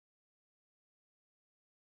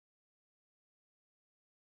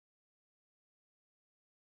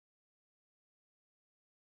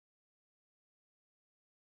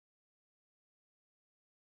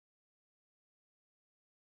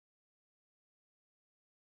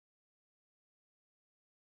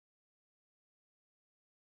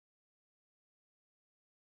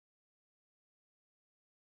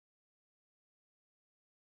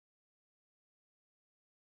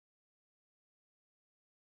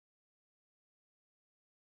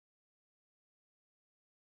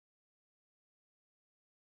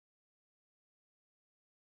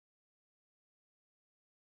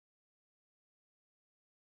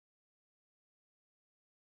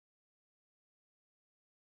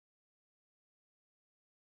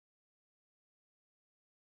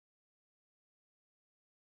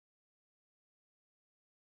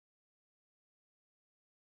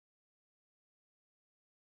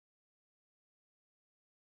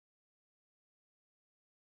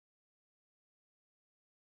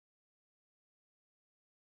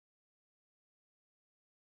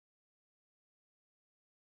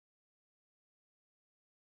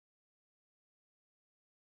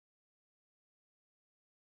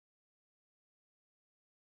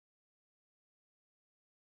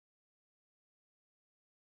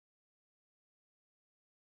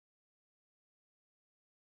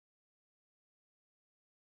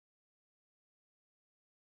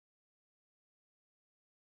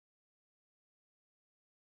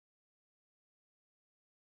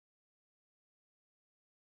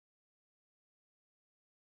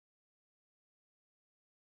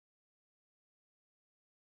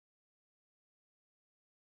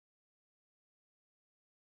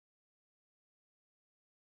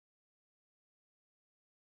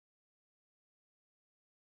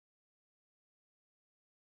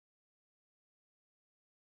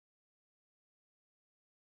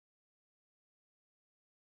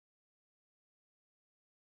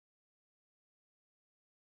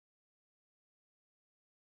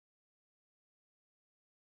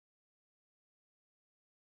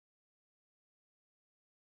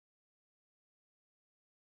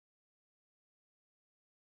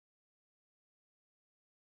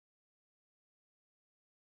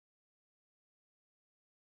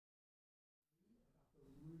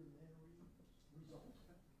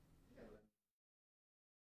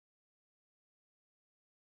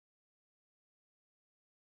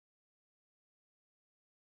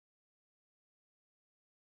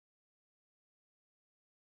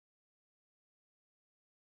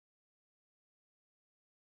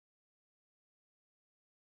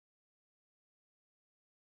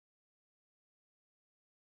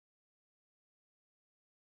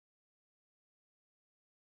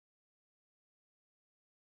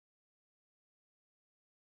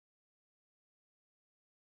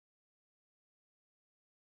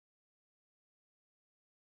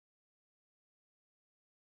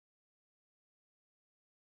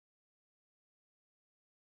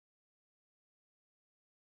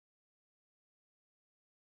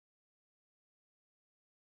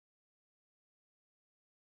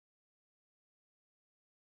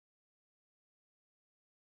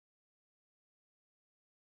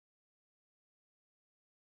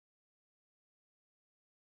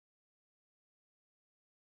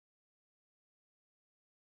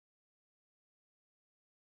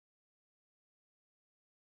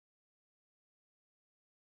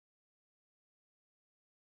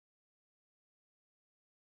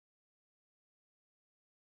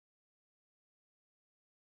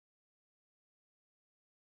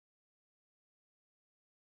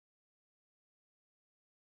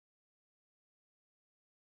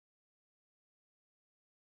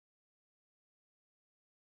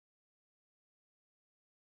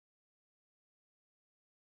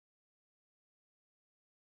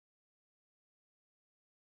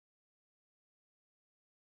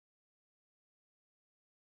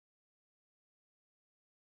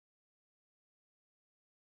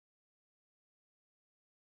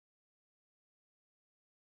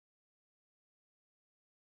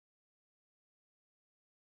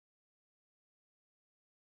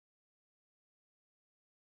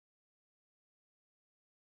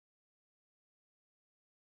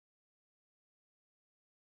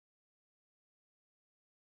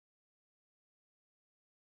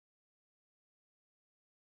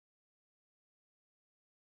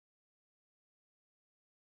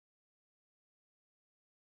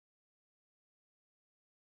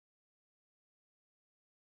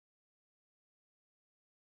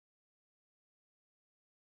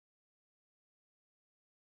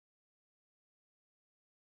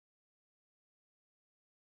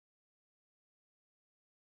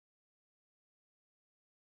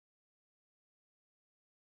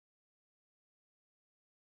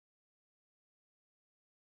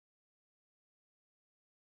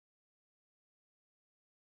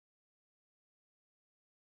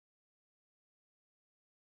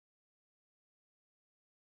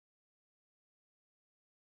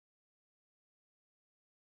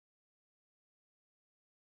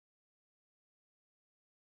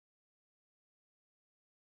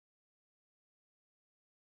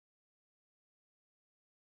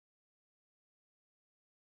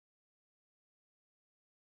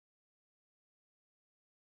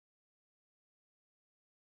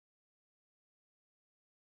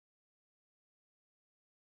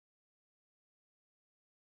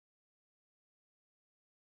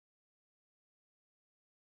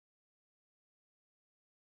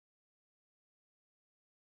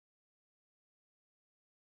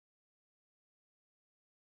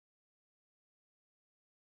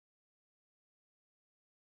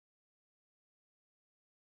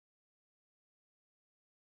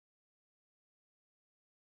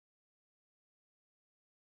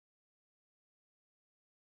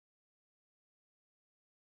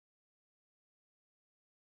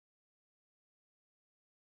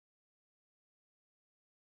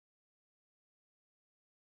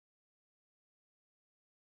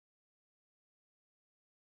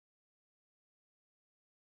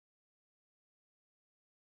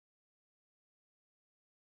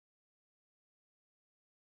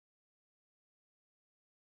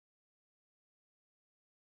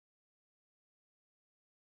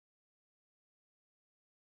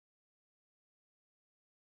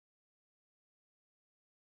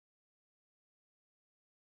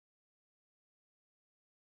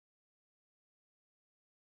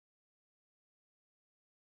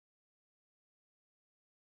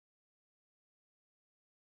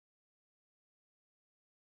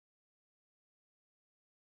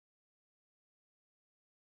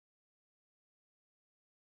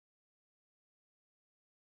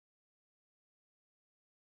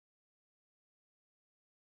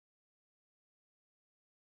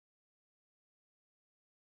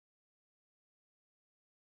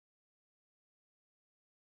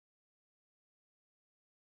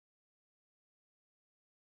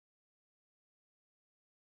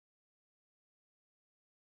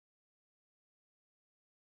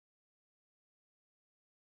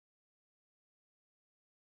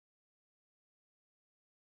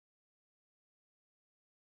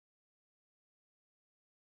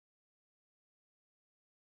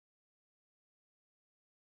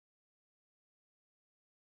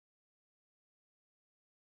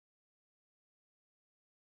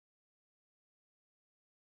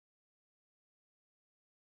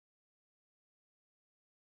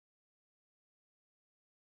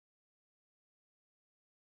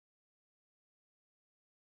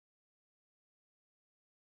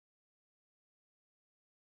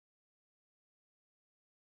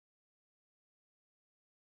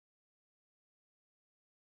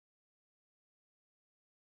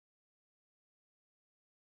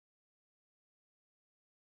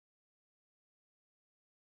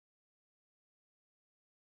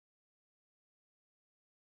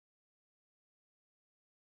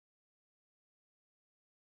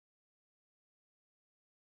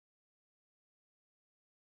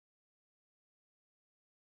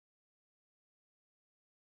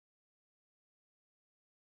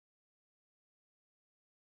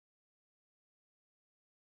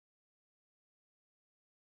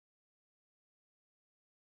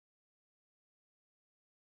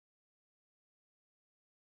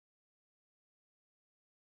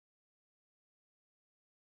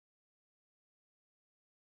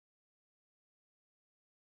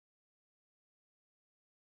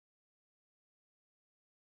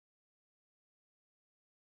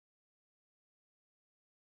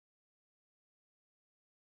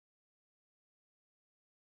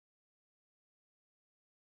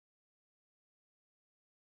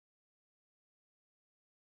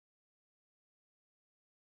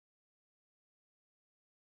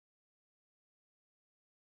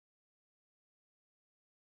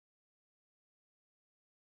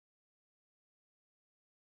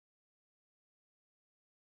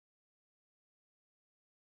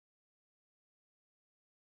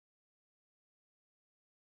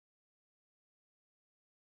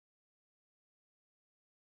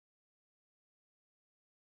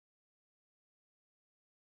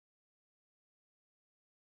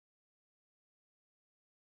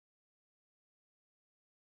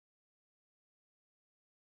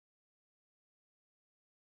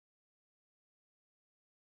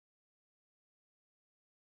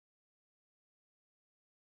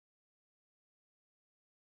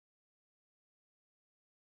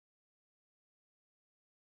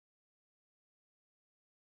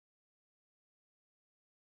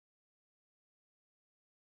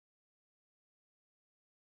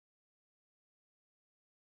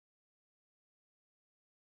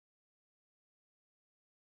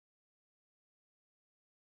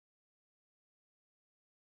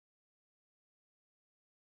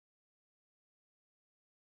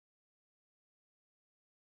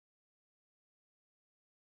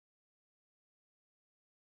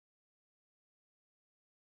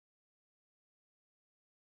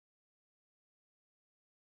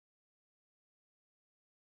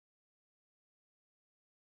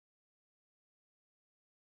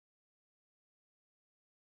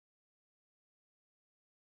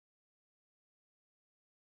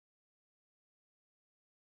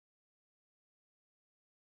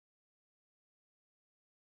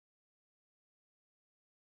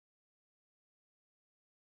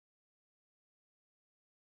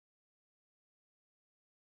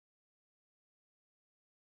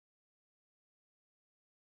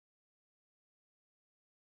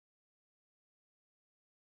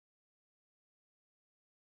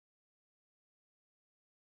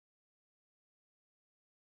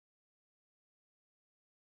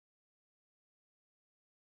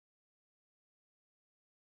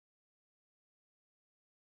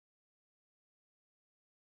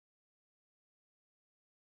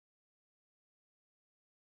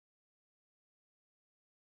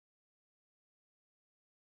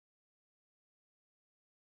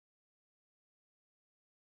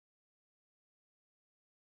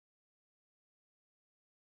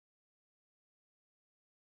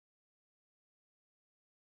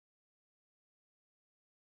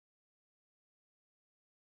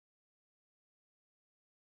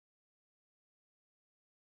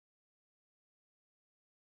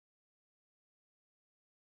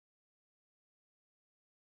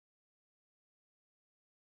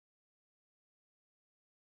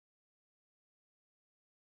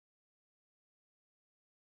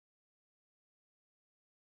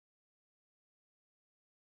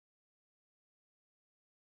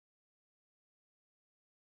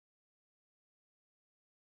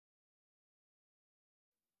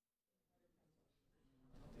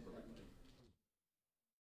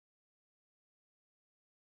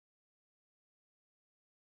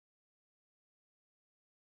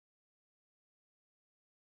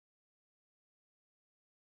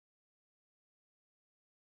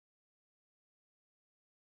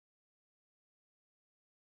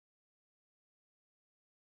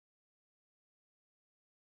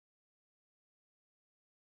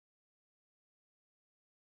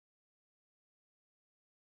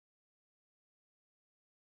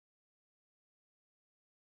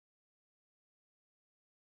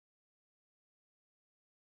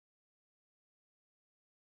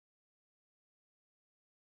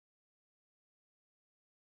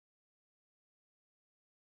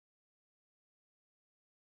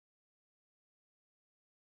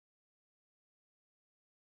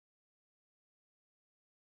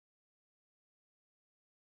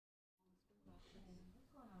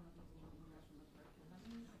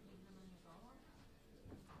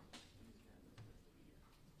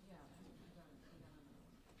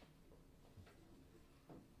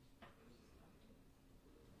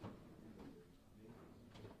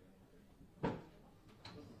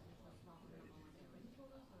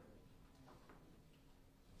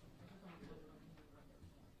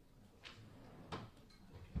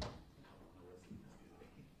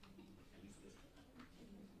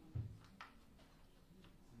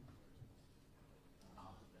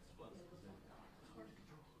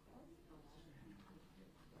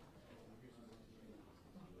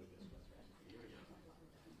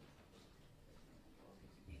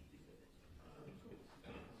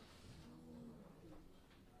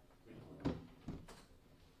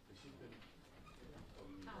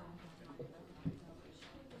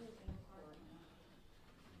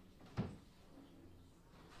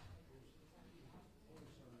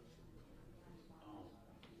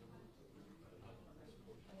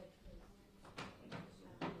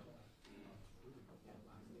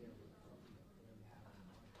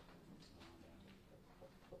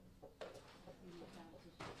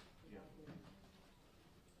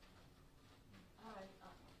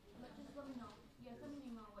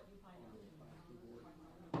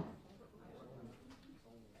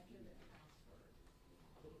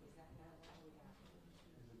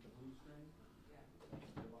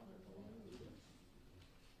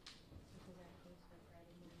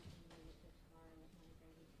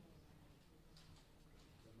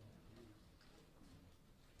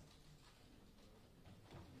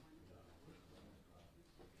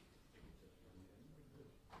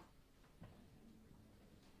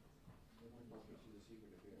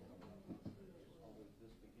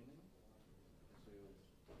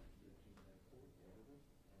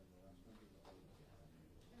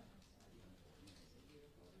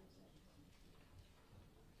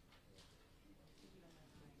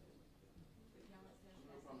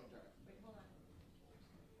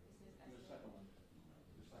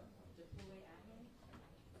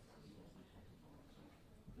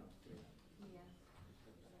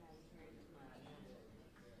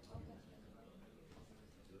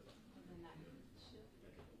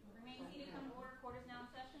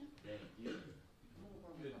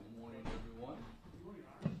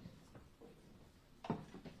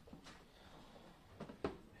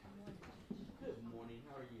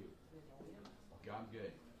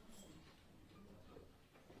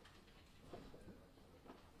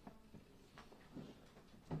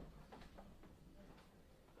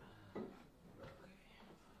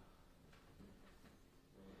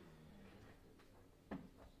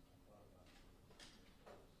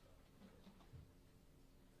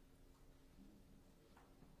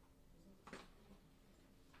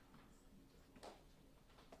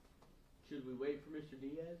we wait for Mr.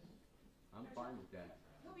 Diaz? I'm fine with that.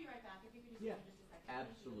 He'll be right back. If you could just Yeah, wait just a second.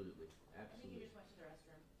 absolutely, I think he absolutely. just went to the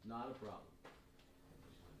restroom. Not a problem.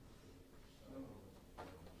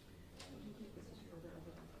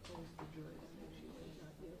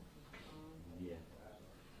 Yeah.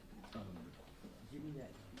 Give me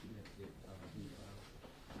that.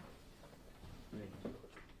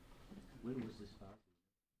 When was this filed?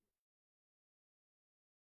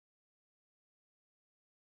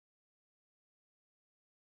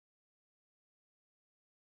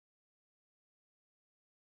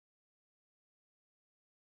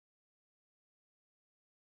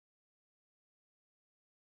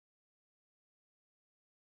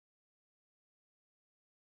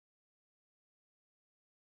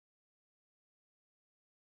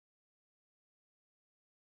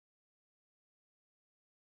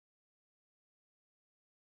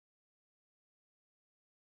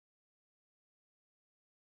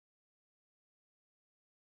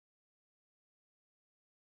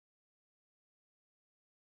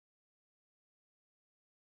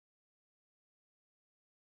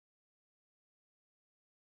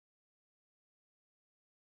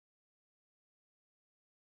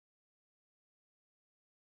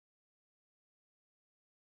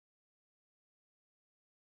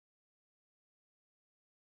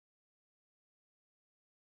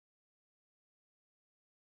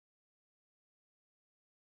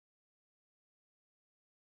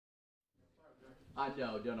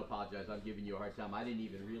 No, don't apologize. I'm giving you a hard time. I didn't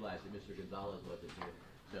even realize that Mr. Gonzalez wasn't here,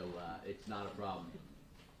 so it's not a problem.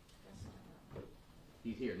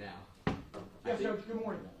 He's here now. Yes, Judge, good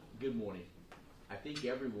morning. Good morning. I think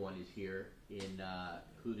everyone is here,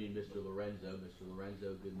 including Mr. Lorenzo. Mr.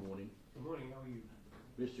 Lorenzo, good morning. Good morning. How are you?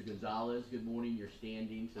 Mr. Gonzalez, good morning. You're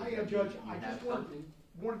standing. So I am, Judge. I have just something?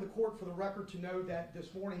 wanted the court for the record to know that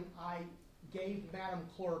this morning I gave Madam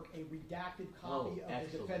Clerk a redacted copy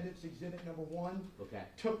of the defendant's exhibit number 1. Okay.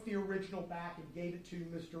 Took the original back and gave it to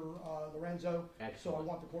Mr. Lorenzo. Excellent. So I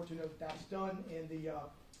want the court to know that that's done, and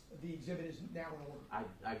the exhibit is now in order.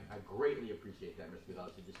 I greatly appreciate that, Mr.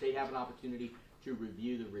 Gonzalez. Did the state have an opportunity to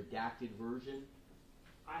review the redacted version?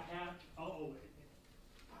 I have.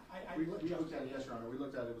 We looked at it, yes, Your Honor. We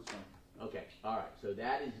looked at it. It was fine. Okay. All right. So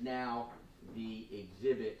that is now the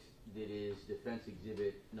exhibit that is defense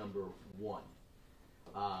exhibit number 1.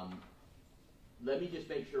 Let me just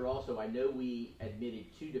make sure also, I know we admitted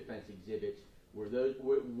 2 defense exhibits. Was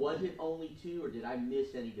it only 2, or did I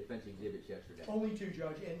miss any defense exhibits yesterday? Only 2,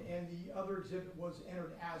 Judge, and the other exhibit was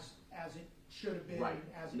entered as it should have been. Right.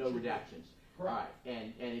 As it No should redactions. Correct. All right.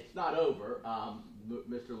 And it's not over.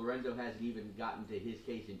 Mr. Lorenzo hasn't even gotten to his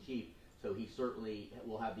case in chief, so he certainly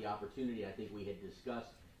will have the opportunity. I think we had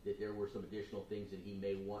discussed that there were some additional things that he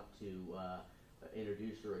may want to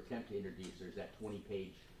introduce or attempt to introduce. There's that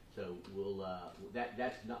 20-page. So we'll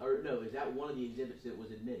that's not, or no, is that one of the exhibits that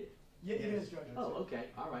was admitted? Yeah, it is, Judge. Oh, okay.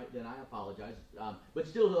 All right. Then I apologize. But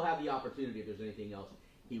still, he'll have the opportunity if there's anything else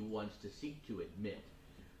he wants to seek to admit.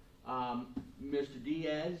 Mr.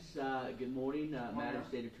 Diaz, good morning. Madam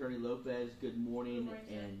State Attorney Lopez, good morning.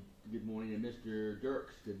 And good morning. And Mr.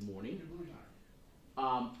 Dirks, good morning. Good morning.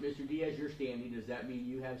 Mr. Diaz, you're standing. Does that mean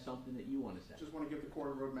you have something that you want to say? Just want to give the court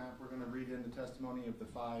a roadmap. We're going to read in the testimony of the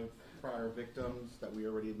 5 prior victims that we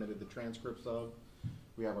already admitted the transcripts of.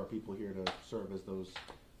 We have our people here to serve as those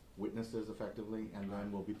witnesses effectively, and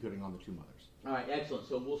then we'll be putting on the 2 mothers. All right, excellent.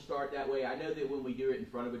 So we'll start that way. I know that when we do it in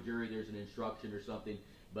front of a jury, there's an instruction or something,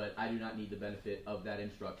 but I do not need the benefit of that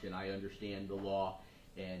instruction. I understand the law,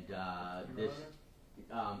 and this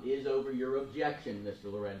is over your objection,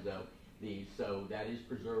 Mr. Lorenzo. So that is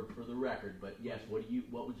preserved for the record. But yes, what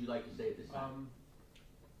would you like to say at this time?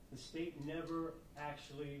 The state never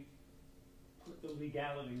actually put the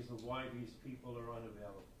legalities of why these people are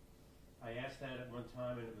unavailable. I asked that at one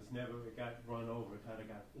time, and it got run over. It kind of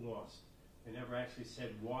got lost. They never actually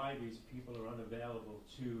said why these people are unavailable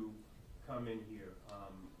to come in here.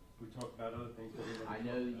 We talked about other things. I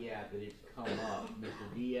know, yeah, that it's come up.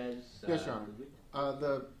 Mr. Diaz? Yes, Your Honor.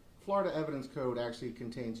 The Florida Evidence Code actually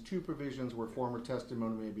contains 2 provisions where former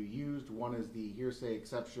testimony may be used. One is the hearsay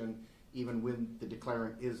exception, even when the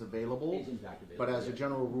declarant is available. Is in fact available. But as a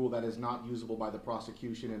general rule, that is not usable by the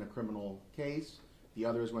prosecution in a criminal case. The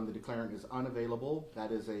other is when the declarant is unavailable.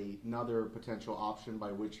 That is another potential option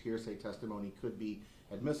by which hearsay testimony could be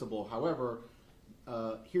admissible. However,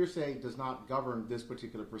 hearsay does not govern this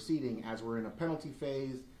particular proceeding. As we're in a penalty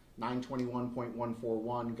phase,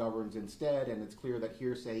 921.141 governs instead, and it's clear that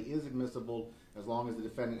hearsay is admissible as long as the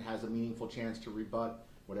defendant has a meaningful chance to rebut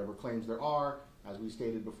whatever claims there are. As we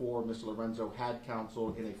stated before, Mr. Lorenzo had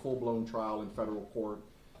counsel in a full-blown trial in federal court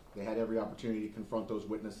They had every opportunity to confront those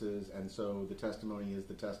witnesses, and so the testimony is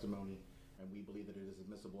the testimony, and we believe that it is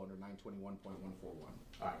admissible under 921.141.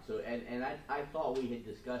 All right, so, and I thought we had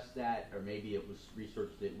discussed that, or maybe it was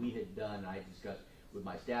research that we had done, I discussed with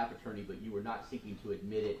my staff attorney, but you were not seeking to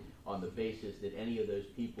admit it on the basis that any of those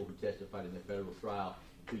people who testified in the federal trial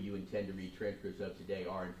who you intend to read transcripts of today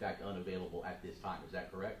are in fact unavailable at this time. Is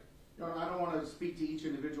that correct? Your Honor, I don't want to speak to each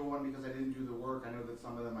individual one because I didn't do the work. I know that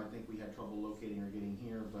some of them I think we had trouble locating or getting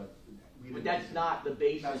here, but we But didn't. that's not the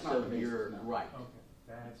basis That's not of the basis, your no. right. Okay,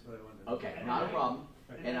 that's what I wanted to know. Okay, not a problem.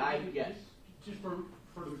 And I, yes. Just for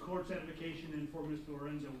the court's edification and for Mr.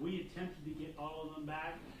 Lorenzo, we attempted to get all of them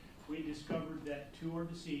back. We discovered that 2 are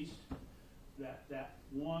deceased, that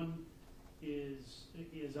 1 is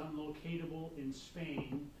unlocatable in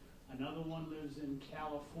Spain, another one lives in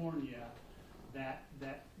California, that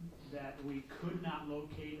we could not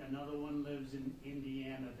locate, another one lives in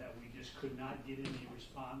Indiana that we just could not get any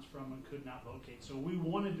response from and could not locate. So we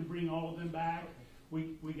wanted to bring all of them back.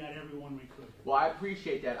 We got everyone we could. Well, I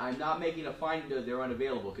appreciate that. I'm not making a finding that they're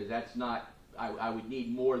unavailable because that's not, I would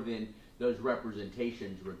need more than those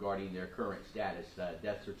representations regarding their current status,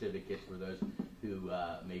 death certificates for those who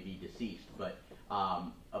may be deceased. But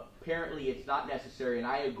apparently it's not necessary, and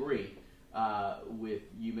I agree with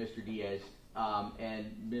you, Mr. Diaz, and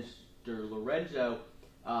Mr. Lorenzo.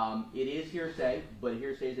 It is hearsay, but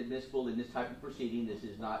hearsay is admissible in this type of proceeding. This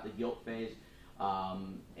is not the guilt phase,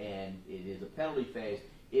 and it is a penalty phase.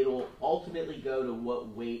 It'll ultimately go to what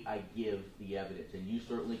weight I give the evidence, and you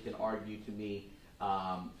certainly can argue to me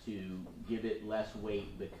to give it less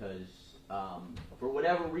weight because, for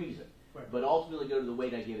whatever reason, Right. but ultimately go to the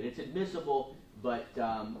weight I give it. It's admissible, but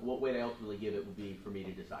what weight I ultimately give it will be for me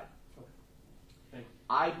to decide. Okay. Thank you.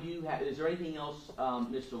 I do have, is there anything else,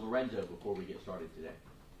 Mr. Lorenzo, before we get started today?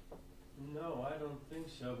 No, I don't think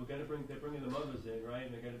so. They're bringing the mothers in, right?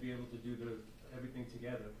 And they're going to be able to do everything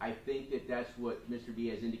together. I think that that's what Mr.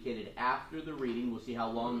 Diaz indicated after the reading. We'll see how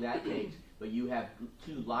long that takes, but you have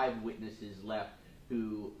 2 live witnesses left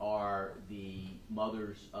who are the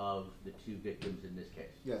mothers of the 2 victims in this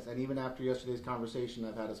case. Yes, and even after yesterday's conversation,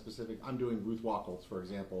 I've had a specific, I'm doing Ruth Wachholtz, for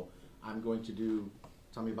example. I'm going to do,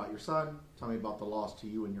 tell me about your son, tell me about the loss to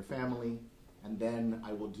you and your family, and then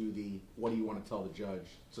I will do the, what do you want to tell the judge,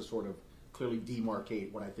 to sort of clearly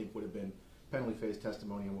demarcate what I think would have been penalty phase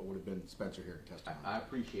testimony and what would have been Spencer hearing testimony. I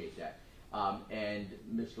appreciate that. And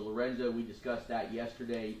Mr. Lorenzo, we discussed that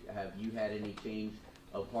yesterday. Have you had any change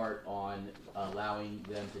of heart on allowing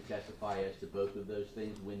them to testify as to both of those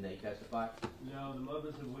things when they testify? No, the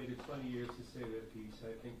mothers have waited 20 years to say their piece.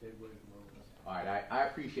 I think they've waited long enough. All right, I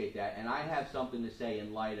appreciate that. And I have something to say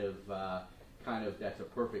in light of that's a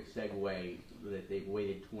perfect segue that they've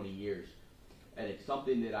waited 20 years. And it's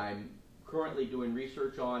something that I'm currently doing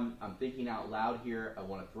research on. I'm thinking out loud here. I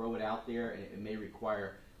want to throw it out there, and it may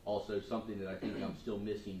require also something that I think I'm still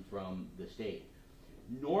missing from the state.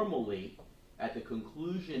 Normally, at the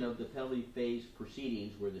conclusion of the penalty phase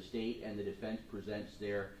proceedings where the state and the defense presents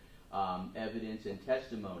their evidence and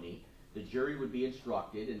testimony, the jury would be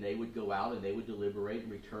instructed and they would go out and they would deliberate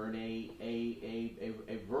and return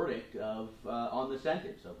a verdict of on the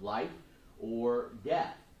sentence of life or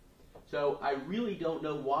death. So I really don't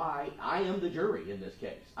know why I am the jury in this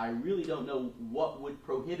case. I really don't know what would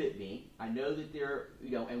prohibit me. I know that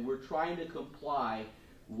and we're trying to comply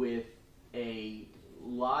with a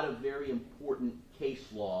lot of very important case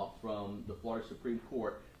law from the Florida Supreme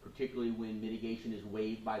Court, particularly when mitigation is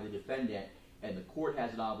waived by the defendant, and the court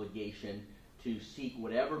has an obligation to seek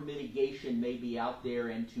whatever mitigation may be out there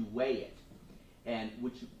and to weigh it. And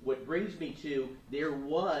what brings me to, there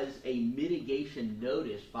was a mitigation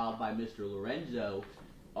notice filed by Mr. Lorenzo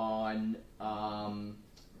on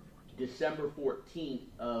December 14th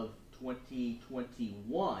of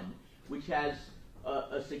 2021, which has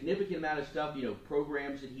a significant amount of stuff,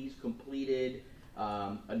 programs that he's completed,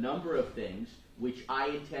 a number of things, which I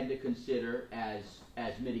intend to consider as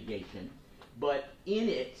mitigation. But in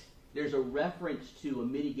it, there's a reference to a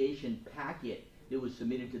mitigation packet that was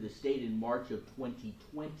submitted to the state in March of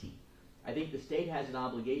 2020. I think the state has an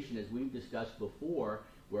obligation, as we've discussed before,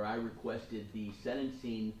 where I requested the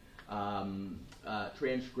sentencing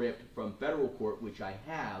transcript from federal court, which I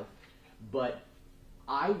have, but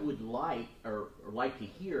I would like to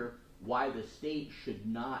hear why the state should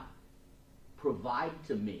not provide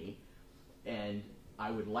to me, and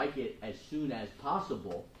I would like it as soon as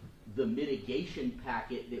possible, the mitigation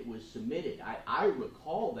packet that was submitted. I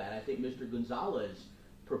recall that. I think Mr. Gonzalez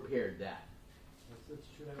prepared that.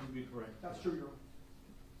 That would be correct. That's true, Your Honor.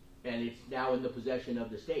 And it's now in the possession of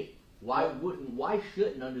the state. Why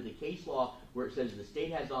shouldn't, under the case law where it says the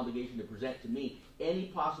state has an obligation to present to me any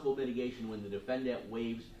possible mitigation when the defendant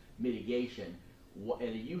waives mitigation,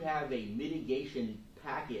 and you have a mitigation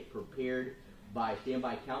packet prepared by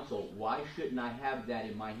standby counsel, why shouldn't I have that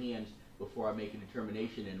in my hands before I make a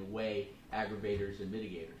determination and weigh aggravators and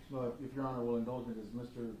mitigators? Well, if Your Honor will indulge me, does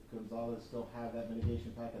Mr. Gonzalez still have that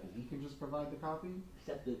mitigation packet that he can just provide the copy?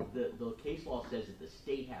 Except the case law says that the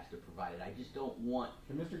state has to provide it. I just don't want...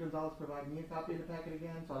 Can Mr. Gonzalez provide me a copy of the packet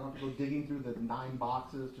again, so I don't have to go digging through the 9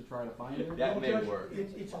 boxes to try to find it? That Well, may Judge, work.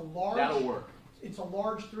 It's a large. That'll work. It's a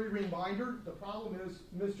large 3-ring binder. The problem is,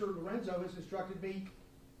 Mr. Lorenzo has instructed me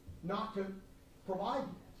not to provide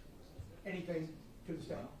anything to the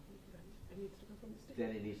state.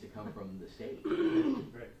 Then it needs to come from the state.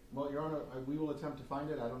 Right. Well, Your Honor, we will attempt to find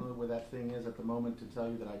it. I don't know where that thing is at the moment to tell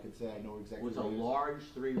you that I could say I know It exactly was a where it is. large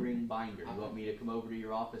 3-ring binder. You want me to come over to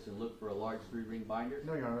your office and look for a large 3-ring binder?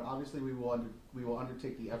 No, Your Honor. Obviously, we will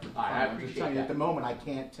undertake the effort to All right, find I it. I'm just appreciate telling you, that. at the moment, I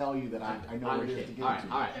can't tell you that I know where it is to get All right,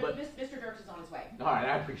 to. all right. So But Mr. Dirks is on his way. all right,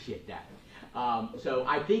 I appreciate that. So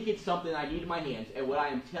I think it's something I need in my hands, and what I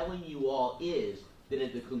am telling you all is that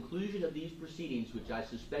at the conclusion of these proceedings, which I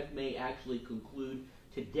suspect may actually conclude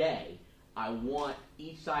today, I want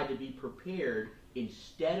each side to be prepared,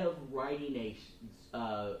 instead of writing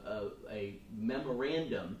a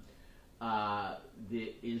memorandum that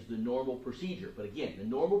is the normal procedure. But again, the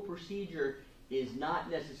normal procedure is not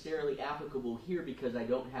necessarily applicable here because I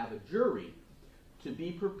don't have a jury. To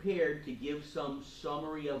be prepared to give some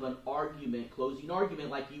summary of an argument, closing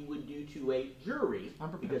argument, like you would do to a jury,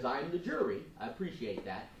 I'm prepared. because I'm the jury. I appreciate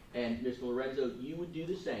that. And Mr. Lorenzo, you would do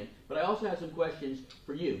the same. But I also have some questions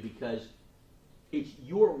for you, because it's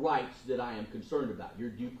your rights that I am concerned about, your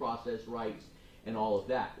due process rights and all of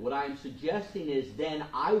that. What I'm suggesting is then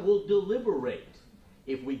I will deliberate.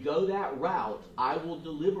 If we go that route, I will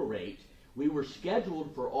deliberate. We were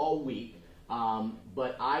scheduled for all week.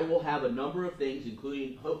 But I will have a number of things,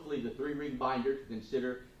 including hopefully the 3-ring binder to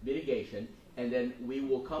consider mitigation, and then we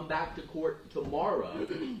will come back to court tomorrow,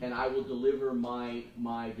 and I will deliver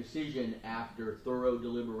my decision after thorough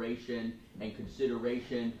deliberation and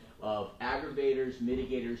consideration of aggravators,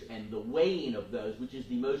 mitigators, and the weighing of those, which is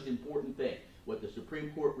the most important thing. What the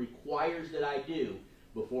Supreme Court requires that I do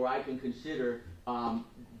before I can consider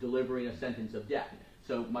delivering a sentence of death.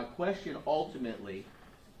 So my question ultimately...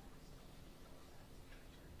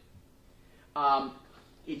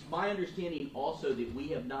 it's my understanding also that we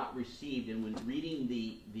have not received, and when reading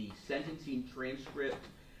the sentencing transcript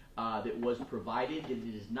that was provided, that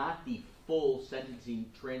it is not the full sentencing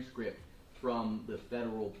transcript from the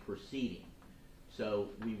federal proceeding. So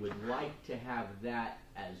we would like to have that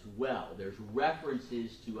as well. There's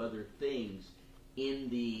references to other things in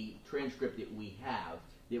the transcript that we have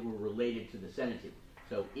that were related to the sentencing.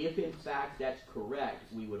 So if in fact that's correct,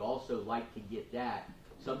 we would also like to get that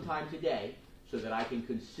sometime today, so that I can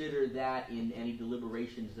consider that in any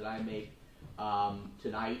deliberations that I make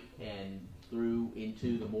tonight and through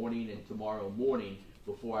into the morning and tomorrow morning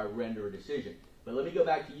before I render a decision. But let me go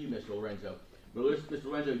back to you, Mr. Lorenzo. Mr.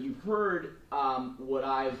 Lorenzo, you've heard what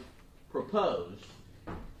I've proposed,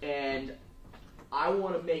 and I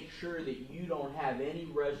want to make sure that you don't have any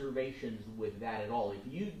reservations with that at all.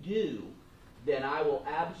 If you do, then I will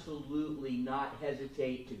absolutely not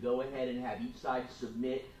hesitate to go ahead and have each side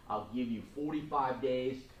submit. I'll give you 45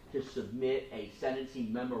 days to submit a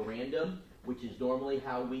sentencing memorandum, which is normally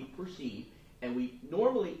how we proceed. And we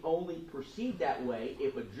normally only proceed that way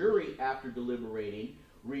if a jury, after deliberating,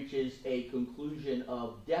 reaches a conclusion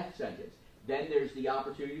of death sentence. Then there's the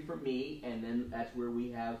opportunity for me, and then that's where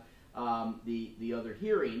we have the other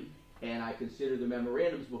hearing, and I consider the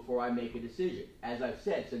memorandums before I make a decision. As I've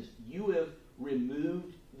said, since you have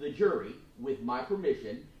removed the jury with my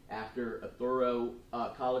permission after a thorough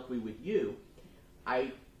colloquy with you,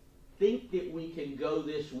 I think that we can go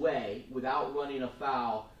this way without running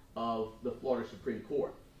afoul of the Florida Supreme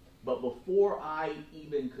Court. But before I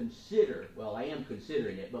even consider, well, I am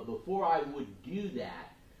considering it, but before I would do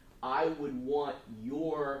that, I would want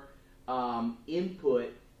your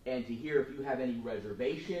input and to hear if you have any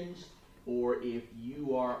reservations or if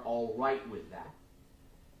you are all right with that.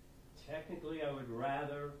 Technically, I would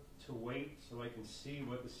rather to wait so I can see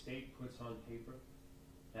what the state puts on paper.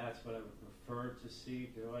 That's what I would prefer to see.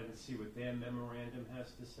 Go ahead and see what their memorandum has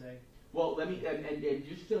to say. Well, let me, and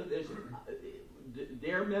just so this,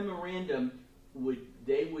 their memorandum would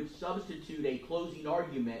substitute a closing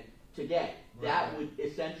argument today. Right. That would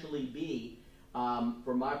essentially be,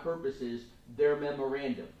 for my purposes, their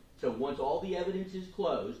memorandum. So once all the evidence is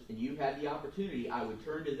closed and you've had the opportunity, I would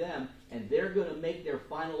turn to them and they're going to make their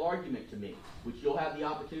final argument to me, which you'll have the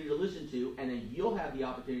opportunity to listen to, and then you'll have the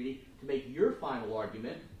opportunity to make your final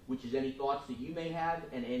argument, which is any thoughts that you may have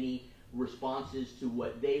and any responses to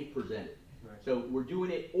what they've presented. Right. So we're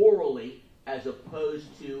doing it orally as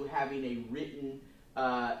opposed to having a written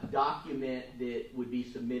document that would be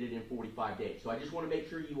submitted in 45 days. So I just want to make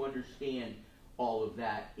sure you understand all of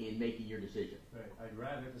that in making your decision. Right, I'd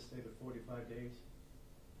rather to stay the 45 days.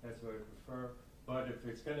 That's what I prefer. But if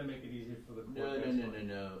it's going to make it easier for the court,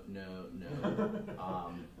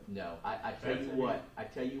 No. I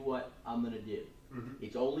tell you what I'm going to do. Mhm.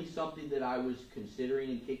 It's only something that I was considering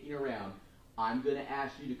and kicking around. I'm going to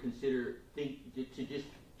ask you to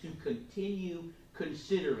continue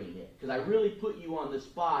considering it, because I really put you on the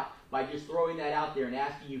spot by just throwing that out there and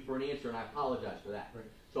asking you for an answer, and I apologize for that. Right.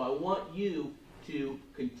 So I want you to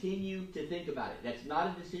continue to think about it. That's not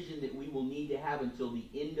a decision that we will need to have until the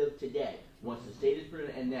end of today, once the state is put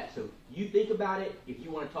in that. So you think about it. If you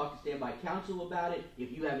want to talk to standby counsel about it,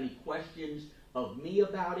 if you have any questions of me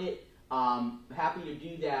about it, happy to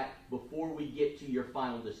do that before we get to your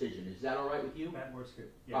final decision. Is that all right with you? That works good.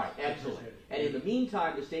 Yes, All right, I excellent. appreciate it. And in the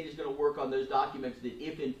meantime, the state is going to work on those documents that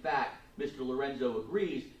if in fact Mr. Lorenzo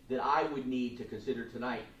agrees, that I would need to consider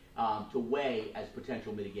tonight to weigh as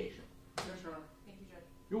potential mitigation. Yes, Your Honor. Thank you, Judge.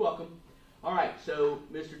 You're welcome. All right, so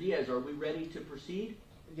Mr. Diaz, are we ready to proceed?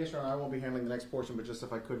 Yes, Your Honor, I won't be handling the next portion, but just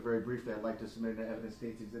if I could very briefly, I'd like to submit an evidence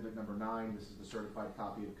states exhibit number 9. This is the certified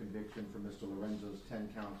copy of conviction for Mr. Lorenzo's 10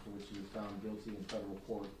 counts for which he was found guilty in federal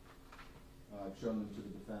court. Shown them to the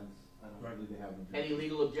defense. I don't Right. believe they have them. Any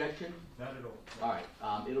legal objection? Not at all. All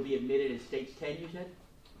right, it'll be admitted in states 10, you said?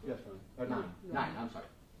 Yes, Your Honor. 9, I'm sorry.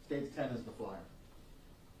 States 10 is the flyer.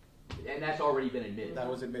 And that's already been admitted. That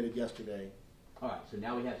was admitted yesterday. All right, so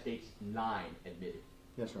now we have states 9 admitted.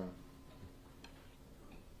 Yes, Your Honor.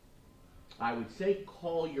 I would say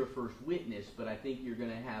call your first witness, but I think you're going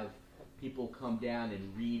to have people come down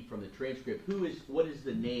and read from the transcript. What is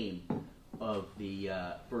the name of the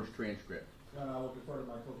first transcript? Your Honor, I will defer to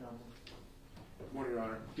my co-counsel. Good morning, Your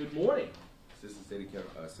Honor. Good morning. Assistant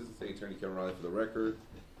State Attorney Kevin Riley for the record.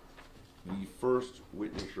 The first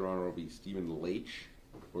witness, Your Honor, will be Steven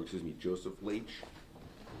Joseph Leach.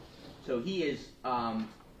 So he is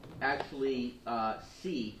actually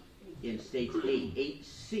C in states 8.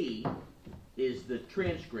 8C is the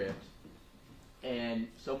transcript, and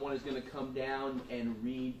someone is going to come down and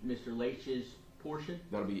read Mr. Leach's portion.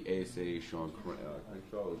 That'll be ASA Sean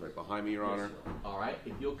Crenshaw, who's right behind me, Your Honor. All right,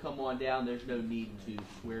 if you'll come on down, there's no need to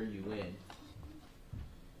swear you in.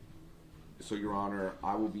 So, Your Honor,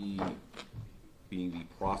 I will be being the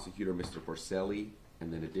prosecutor, Mr. Porcelli,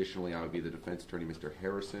 and then additionally, I will be the defense attorney, Mr.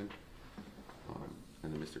 Harrison,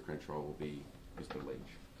 and then Mr. Crenshaw will be Mr.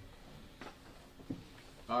 Leach.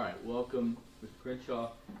 All right, welcome, Mr.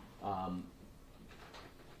 Crenshaw.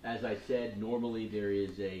 As I said, normally there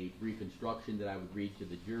is a brief instruction that I would read to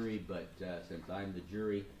the jury, but since I'm the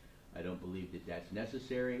jury, I don't believe that that's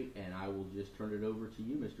necessary, and I will just turn it over to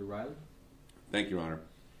you, Mr. Riley. Thank you, Your Honor.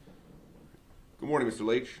 Good morning, Mr.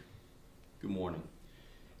 Leach. Good morning.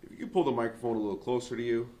 If you could pull the microphone a little closer to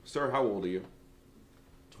you. Sir, how old are you?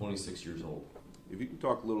 26 years old. If you can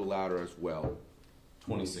talk a little louder as well.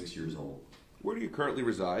 26 years old. Where do you currently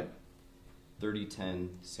reside?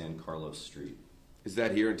 3010 San Carlos Street. Is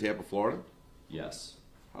that here in Tampa, Florida? Yes.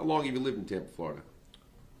 How long have you lived in Tampa, Florida?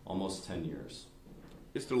 Almost 10 years.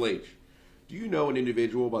 Mr. Leach, do you know an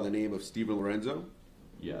individual by the name of Steven Lorenzo?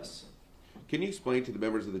 Yes. Can you explain to the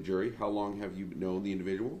members of the jury how long have you known the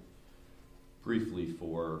individual? Briefly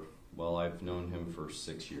I've known him for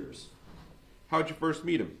 6 years. How'd you first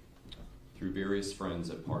meet him? Through various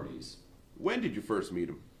friends at parties. When did you first meet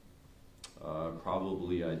him?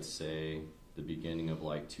 Probably I'd say the beginning of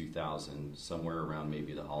 2000, somewhere around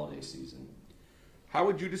maybe the holiday season. How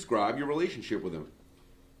would you describe your relationship with him?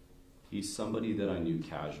 He's somebody that I knew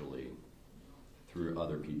casually through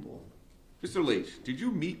other people. Mr. Leach, did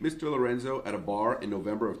you meet Mr. Lorenzo at a bar in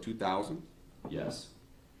November of 2000? Yes.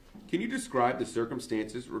 Can you describe the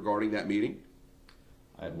circumstances regarding that meeting?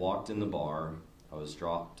 I had walked in the bar. I was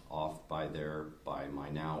dropped off by my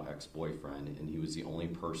now ex-boyfriend, and he was the only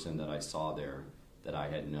person that I saw there that I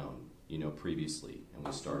had known, previously, and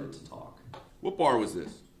we started to talk. What bar was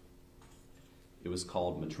this? It was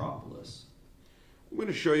called Metropolis. I'm going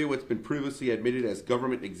to show you what's been previously admitted as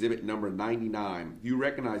government exhibit number 99. Do you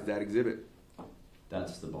recognize that exhibit?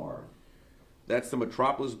 That's the bar. That's the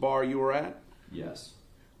Metropolis bar you were at? Yes.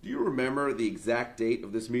 Do you remember the exact date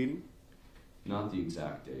of this meeting? Not the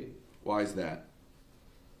exact date. Why is that?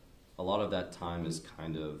 A lot of that time is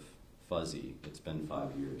kind of fuzzy. It's been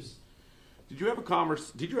 5 years. Did you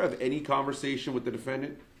have any conversation with the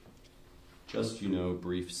defendant? Just,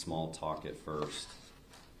 brief small talk at first.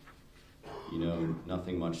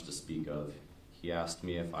 Nothing much to speak of. He asked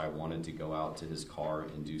me if I wanted to go out to his car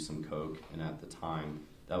and do some coke, and at the time,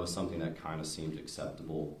 that was something that kind of seemed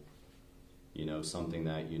acceptable. Something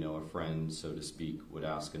that, a friend, so to speak, would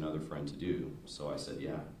ask another friend to do. So I said,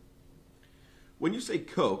 yeah. When you say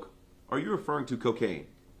coke, are you referring to cocaine?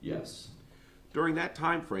 Yes. During that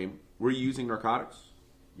time frame, were you using narcotics?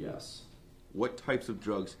 Yes. What types of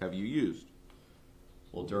drugs have you used?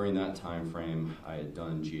 Well, during that time frame, I had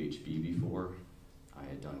done GHB before, I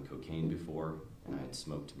had done cocaine before, and I had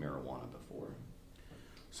smoked marijuana before.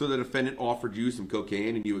 So the defendant offered you some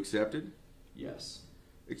cocaine and you accepted? Yes.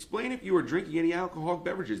 Explain if you were drinking any alcoholic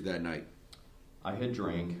beverages that night. I had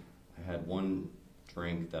drank. I had one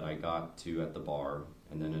drink that I got to at the bar,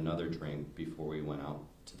 and then another drink before we went out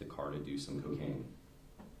to the car to do some cocaine.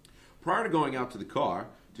 Prior to going out to the car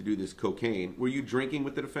to do this cocaine, were you drinking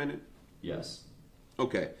with the defendant? Yes.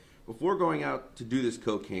 Okay. Before going out to do this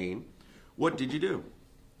cocaine, what did you do?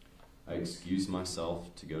 I excused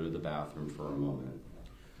myself to go to the bathroom for a moment.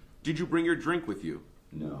 Did you bring your drink with you?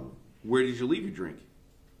 No. Where did you leave your drink?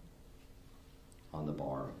 On the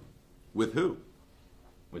bar. With who?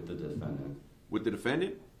 With the defendant. With the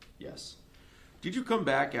defendant? Yes. Did you come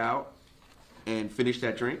back out and finish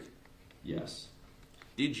that drink? Yes.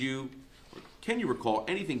 Can you recall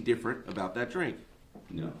anything different about that drink?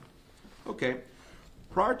 No. Okay.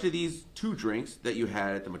 Prior to these 2 drinks that you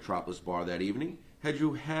had at the Metropolis bar that evening, had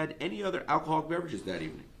you had any other alcoholic beverages that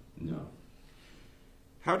evening? No.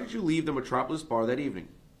 How did you leave the Metropolis bar that evening?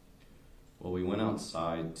 Well, we went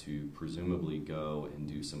outside to presumably go and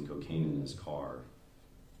do some cocaine in his car,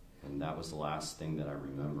 and that was the last thing that I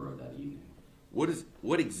remember of that evening.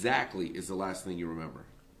 What exactly is the last thing you remember?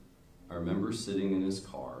 I remember sitting in his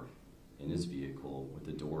car, in his vehicle, with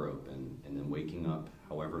the door open, and then waking up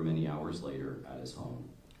however many hours later at his home.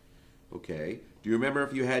 Okay. Do you remember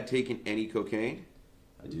if you had taken any cocaine?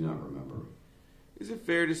 I do not remember. Is it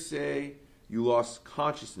fair to say you lost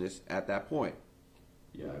consciousness at that point?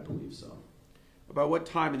 Yeah, I believe so. About what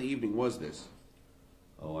time in the evening was this?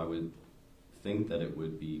 Oh, I would think that it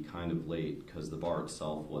would be kind of late because the bar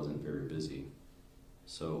itself wasn't very busy.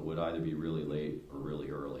 So it would either be really late or really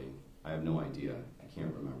early. I have no idea. I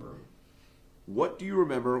can't remember. What do you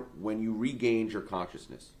remember when you regained your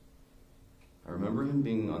consciousness? I remember him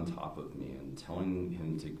being on top of me and telling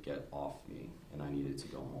him to get off me, and I needed to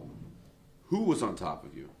go home. Who was on top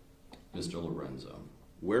of you? Mr. Lorenzo.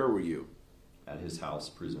 Where were you? At his house,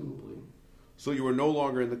 presumably. So you were no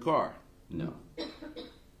longer in the car? No.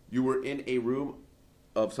 You were in a room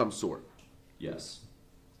of some sort? Yes.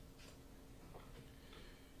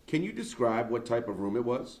 Can you describe what type of room it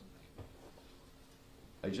was?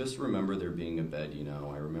 I just remember there being a bed,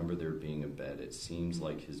 I remember there being a bed. It seems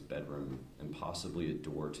like his bedroom and possibly a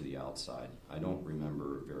door to the outside. I don't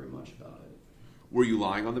remember very much about it. Were you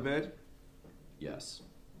lying on the bed? Yes.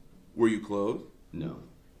 Were you clothed? No.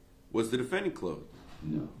 Was the defendant clothed?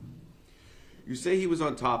 No. You say he was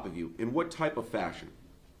on top of you. In what type of fashion?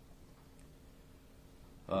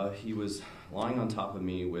 He was lying on top of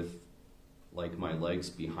me with my legs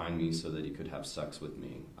behind me so that he could have sex with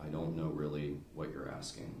me. I don't know really what you're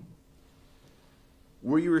asking.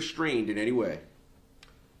 Were you restrained in any way?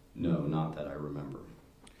 No, not that I remember.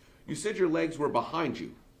 You said your legs were behind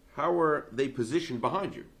you. How were they positioned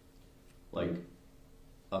behind you?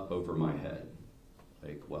 Up over my head.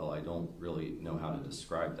 I don't really know how to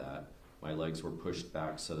describe that. My legs were pushed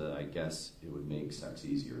back so that I guess it would make sex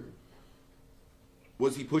easier.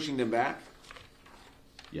 Was he pushing them back?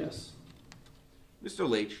 Yes. Mr.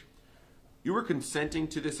 Leach, you were consenting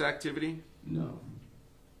to this activity? No.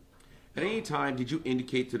 At any time, did you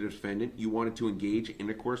indicate to the defendant you wanted to engage in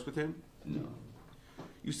intercourse with him? No.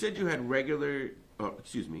 You said you had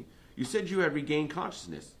you said you had regained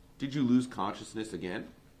consciousness. Did you lose consciousness again?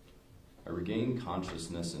 I regained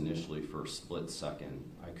consciousness initially for a split second.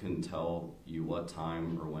 I couldn't tell you what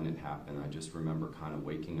time or when it happened. I just remember kind of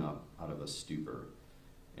waking up out of a stupor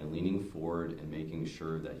and leaning forward and making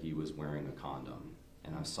sure that he was wearing a condom.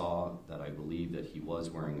 And I saw that I believed that he was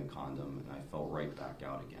wearing a condom, and I fell right back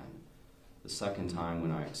out again. The second time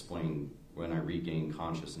when I regained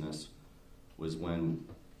consciousness was when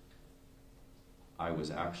I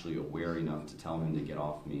was actually aware enough to tell him to get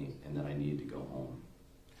off me and that I needed to go home.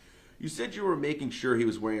 You said you were making sure he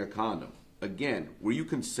was wearing a condom. Again, were you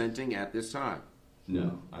consenting at this time?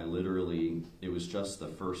 No, it was just the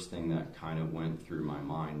first thing that kind of went through my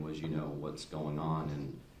mind was, what's going on,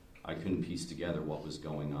 and I couldn't piece together what was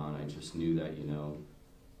going on. I just knew that,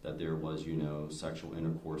 that there was, you know, sexual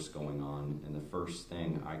intercourse going on, and the first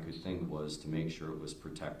thing I could think was to make sure it was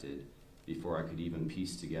protected before I could even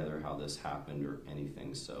piece together how this happened or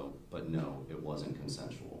anything. So, but no, it wasn't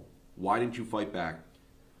consensual. Why didn't you fight back?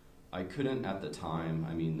 I couldn't at the time.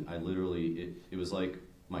 I mean, I literally, it was like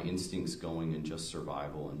my instincts going in just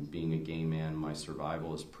survival, and being a gay man, my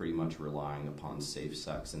survival is pretty much relying upon safe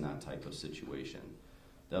sex in that type of situation.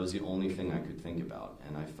 That was the only thing I could think about,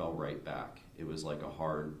 and I fell right back. It was like a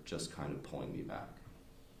hard, just kind of pulling me back.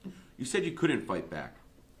 You said you couldn't fight back.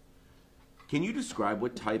 Can you describe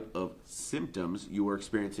what type of symptoms you were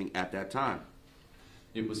experiencing at that time?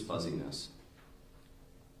 It was fuzziness.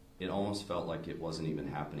 It almost felt like it wasn't even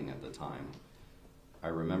happening at the time. I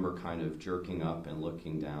remember kind of jerking up and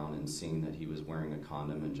looking down and seeing that he was wearing a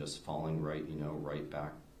condom and just falling right, you know, right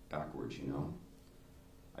backwards, you know.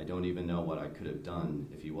 I don't even know what I could have done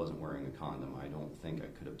if he wasn't wearing a condom. I don't think I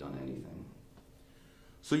could have done anything.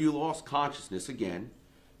 So you lost consciousness again.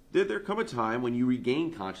 Did there come a time when you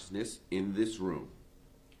regained consciousness in this room?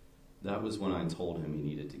 That was when I told him he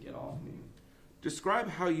needed to get off me. Describe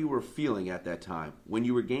how you were feeling at that time when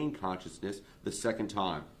you regained consciousness the second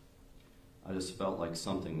time. I just felt like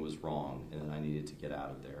something was wrong and I needed to get out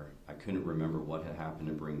of there. I couldn't remember what had happened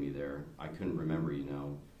to bring me there. I couldn't remember, you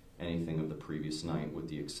know, anything of the previous night, with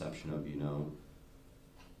the exception of, you know,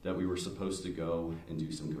 that we were supposed to go and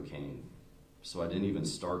do some cocaine. So I didn't even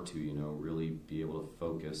start to, you know, really be able to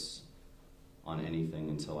focus on anything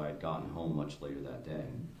until I had gotten home much later that day.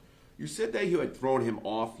 You said that you had thrown him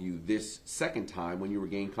off you this second time when you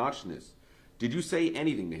regained consciousness. Did you say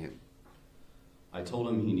anything to him? I told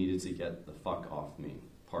him he needed to get the fuck off me,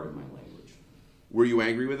 pardon my language. Were you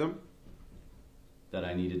angry with him? That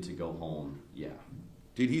I needed to go home, yeah.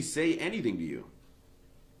 Did he say anything to you?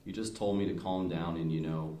 He just told me to calm down and, you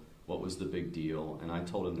know, what was the big deal. And I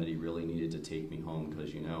told him that he really needed to take me home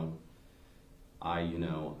because, you know, I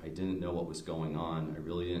didn't know what was going on. I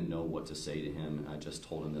really didn't know what to say to him. And I just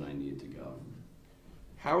told him that I needed to go.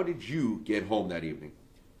 How did you get home that evening?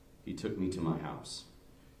 He took me to my house.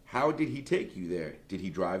 How did he take you there? Did he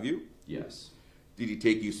drive you? Yes. Did he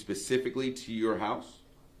take you specifically to your house?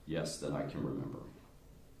 Yes, that I can remember.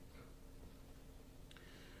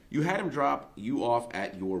 You had him drop you off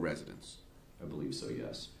at your residence. I believe so,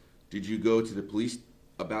 yes. Did you go to the police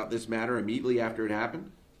about this matter immediately after it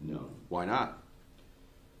happened? No. Why not?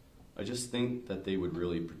 I just think that they would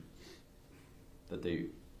really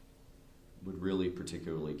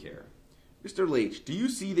particularly care. Mr. Leach, do you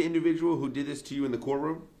see the individual who did this to you in the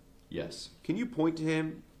courtroom? Yes. Can you point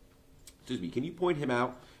him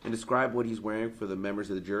out and describe what he's wearing for the members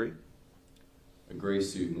of the jury? A gray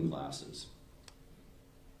suit and glasses.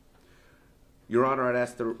 Your Honor, I'd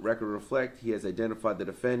ask the record to reflect he has identified the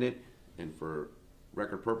defendant, and for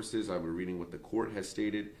record purposes, I will be reading what the court has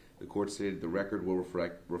stated. The court stated the record will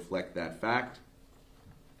reflect that fact.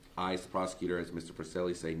 I, as the prosecutor, as Mr.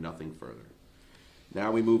 Porcelli, say nothing further.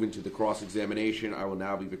 Now we move into the cross-examination. I will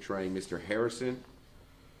now be portraying Mr. Harrison.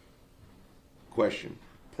 Question.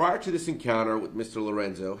 Prior to this encounter with Mr.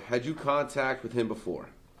 Lorenzo, had you contact with him before?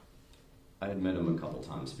 I had met him a couple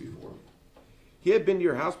times before. He had been to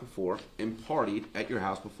your house before and partied at your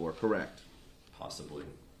house before, correct? Possibly.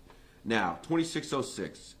 Now,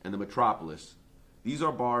 2606 and the Metropolis, these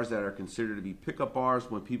are bars that are considered to be pickup bars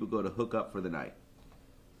when people go to hook up for the night.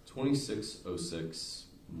 2606,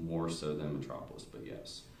 more so than Metropolis, but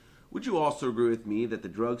yes. Would you also agree with me that the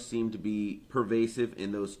drugs seem to be pervasive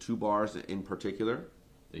in those two bars in particular?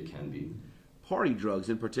 They can be. Party drugs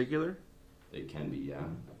in particular? They can be, yeah.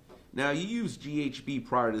 Now, you used GHB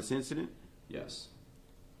prior to this incident? Yes.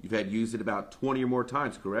 You've had used it about 20 or more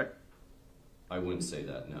times, correct? I wouldn't say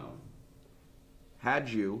that, no. Had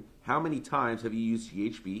you, how many times have you used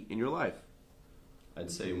GHB in your life?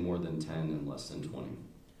 I'd say more than 10 and less than 20.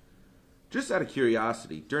 Just out of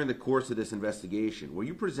curiosity, during the course of this investigation, were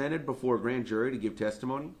you presented before a grand jury to give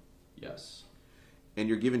testimony? Yes. And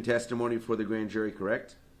you're giving testimony for the grand jury,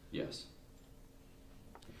 correct? Yes.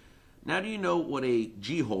 Now, do you know what a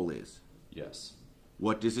G-hole is? Yes.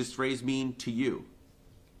 What does this phrase mean to you?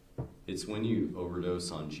 It's when you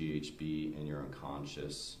overdose on GHB and you're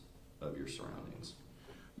unconscious of your surroundings.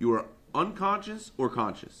 You are unconscious or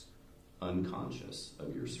conscious? Unconscious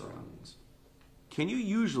of your surroundings. Can you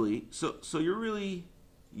usually, so you're really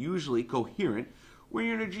usually coherent when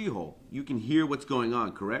you're in a G-hole. You can hear what's going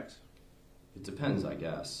on, correct? It depends, I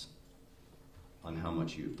guess, on how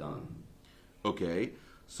much you've done. Okay,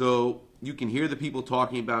 so you can hear the people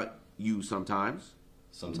talking about you sometimes?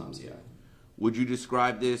 Sometimes, yeah. Would you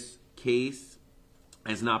describe this case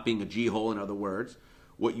as not being a G-hole? In other words,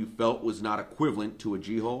 what you felt was not equivalent to a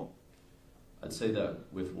G-hole? I'd say that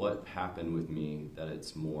with what happened with me, that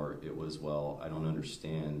it was, well, I don't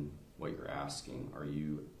understand what you're asking. Are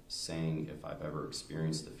you saying if I've ever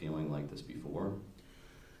experienced a feeling like this before?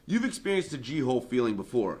 You've experienced the G-hole feeling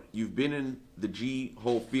before. You've been in the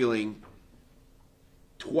G-hole feeling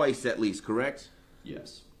twice at least, correct?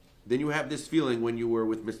 Yes. Then you have this feeling when you were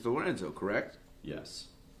with Mr. Lorenzo, correct? Yes.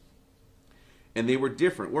 And they were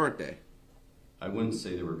different, weren't they? I wouldn't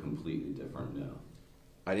say they were completely different, no.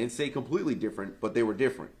 I didn't say completely different, but they were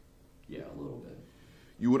different. Yeah, a little bit.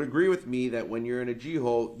 You would agree with me that when you're in a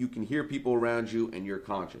G-hole, you can hear people around you and you're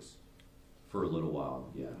conscious. For a little while,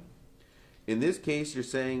 yeah. In this case, you're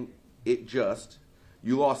saying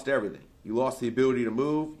you lost everything. You lost the ability to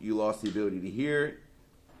move, you lost the ability to hear,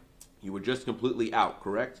 you were just completely out,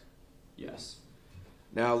 correct? Yes.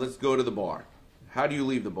 Now let's go to the bar. How do you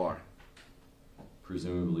leave the bar?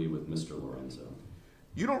 Presumably with Mr. Lorenzo.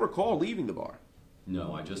 You don't recall leaving the bar.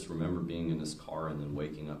 No, I just remember being in his car and then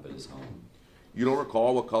waking up at his home. You don't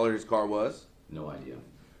recall what color his car was? No idea.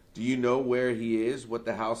 Do you know where he is, what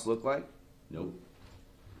the house looked like? Nope.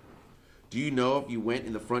 Do you know if you went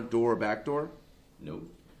in the front door or back door? Nope.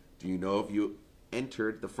 Do you know if you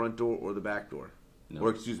entered the front door or the back door? No.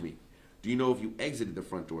 Or excuse me, do you know if you exited the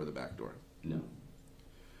front door or the back door? No.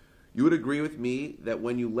 You would agree with me that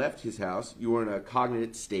when you left his house, you were in a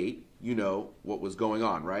cognate state. You know what was going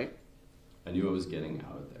on, right? I knew I was getting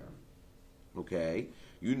out of there. Okay.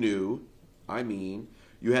 You knew,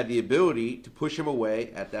 you had the ability to push him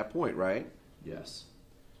away at that point, right? Yes.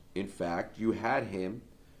 In fact, you had him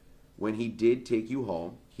when he did take you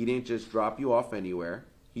home. He didn't just drop you off anywhere.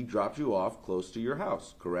 He dropped you off close to your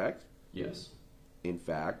house, correct? Yes. In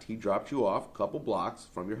fact, he dropped you off a couple blocks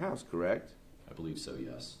from your house, correct? I believe so,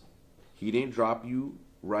 yes. He didn't drop you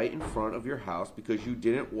right in front of your house because you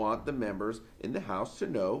didn't want the members in the house to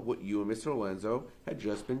know what you and Mr. Lorenzo had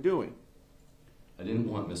just been doing. I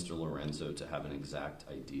didn't want Mr. Lorenzo to have an exact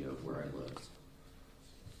idea of where I lived.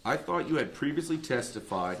 I thought you had previously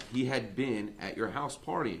testified he had been at your house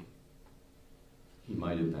partying. He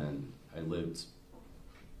might have been. I lived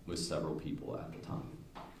with several people at the time.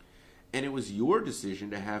 And it was your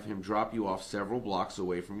decision to have him drop you off several blocks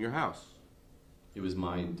away from your house. It was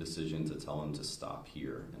my decision to tell him to stop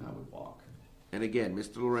here, and I would walk. And again,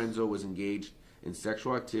 Mr. Lorenzo was engaged in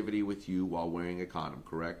sexual activity with you while wearing a condom,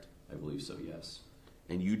 correct? I believe so, yes.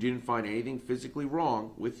 And you didn't find anything physically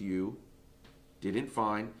wrong with you, didn't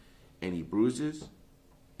find any bruises,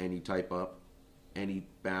 any type up, any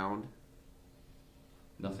bound?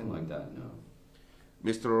 Nothing like that, no.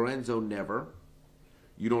 Mr. Lorenzo never.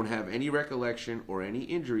 You don't have any recollection or any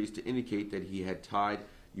injuries to indicate that he had tied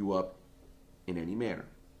you up in any manner.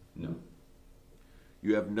 No.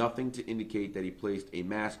 You have nothing to indicate that he placed a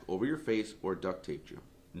mask over your face or duct taped you.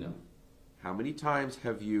 No. How many times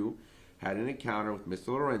have you had an encounter with Mr.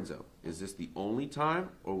 Lorenzo? Is this the only time,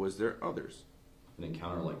 or was there others? An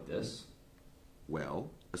encounter like this?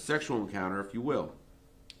 Well, a sexual encounter, if you will.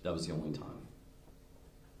 That was the only time.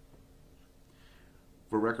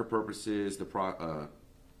 For record purposes, Mr.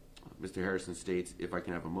 Harrison states, if I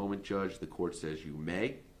can have a moment, Judge, the court says you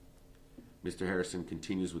may. Mr. Harrison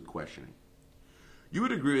continues with questioning. You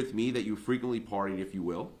would agree with me that you frequently partied, if you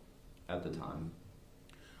will? At the time.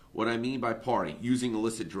 What I mean by party, using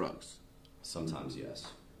illicit drugs. Sometimes, yes.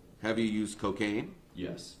 Have you used cocaine?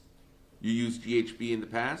 Yes. You used GHB in the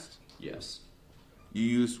past? Yes. You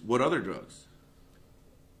used what other drugs?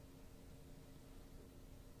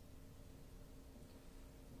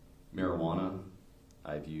 Marijuana.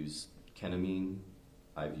 I've used ketamine.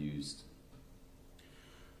 I've used...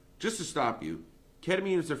 Just to stop you,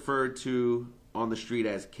 ketamine is referred to on the street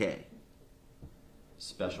as K.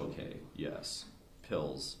 Special K, yes.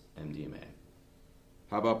 Pills, MDMA.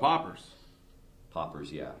 How about poppers?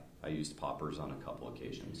 Poppers, yeah. I used poppers on a couple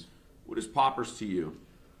occasions. What is poppers to you?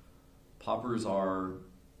 Poppers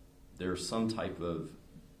they're some type of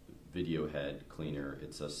video head cleaner.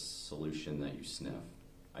 It's a solution that you sniff.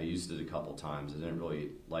 I used it a couple times. I didn't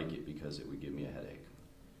really like it because it would give me a headache.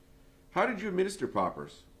 How did you administer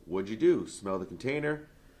poppers? What'd you do? Smell the container?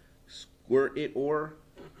 Squirt it or?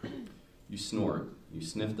 You snort. You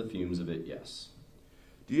sniff the fumes of it, yes.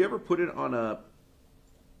 Do you ever put it on a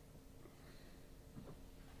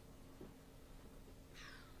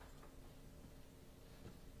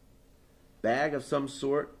bag of some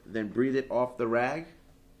sort, then breathe it off the rag?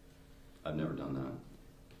 I've never done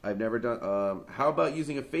that. I've never done. How about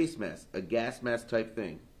using a face mask, a gas mask type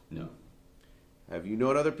thing? No. Have you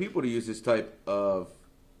known other people to use this type of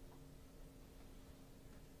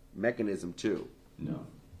mechanism too? No.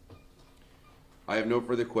 I have no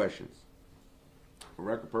further questions. For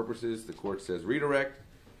record purposes, the court says redirect.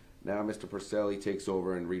 Now Mr. Porcelli takes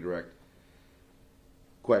over and redirect.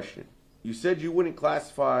 Question. You said you wouldn't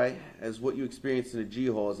classify as what you experienced in a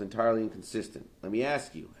G-hole as entirely inconsistent. Let me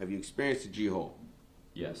ask you, have you experienced a G-hole?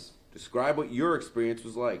 Yes. Describe what your experience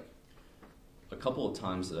was like. A couple of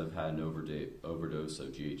times that I've had an overdose of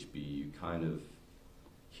GHB, you kind of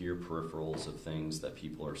hear peripherals of things that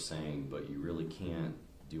people are saying, but you really can't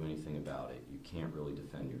do anything about it. You can't really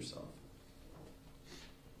defend yourself.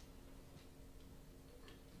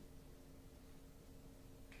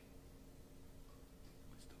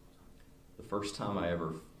 The first time I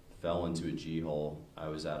ever fell into a G-hole, I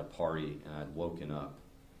was at a party and I'd woken up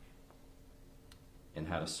and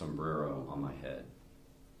had a sombrero on my head.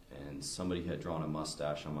 And somebody had drawn a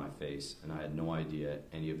mustache on my face, and I had no idea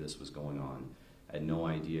any of this was going on. I had no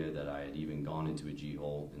idea that I had even gone into a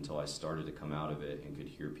G-hole until I started to come out of it and could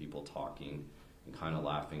hear people talking and kind of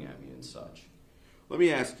laughing at me and such. Let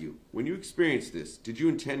me ask you, when you experienced this, did you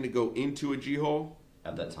intend to go into a G-hole?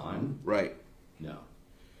 At that time? Right. No.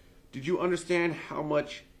 Did you understand how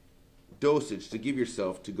much dosage to give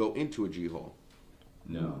yourself to go into a G-hole?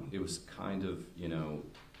 No. It was kind of,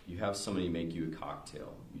 you have somebody make you a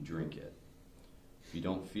cocktail. You drink it. If you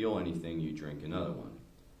don't feel anything, you drink another one.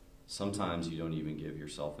 Sometimes you don't even give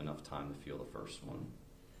yourself enough time to feel the first one.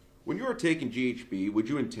 When you were taking GHB, would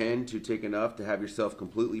you intend to take enough to have yourself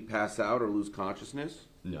completely pass out or lose consciousness?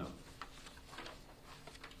 No.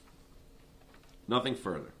 Nothing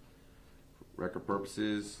further. For record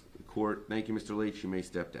purposes, the court, thank you, Mr. Leach. You may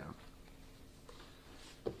step down.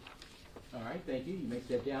 All right, thank you. You may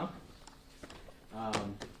step down.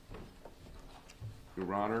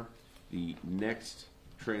 Your Honor, the next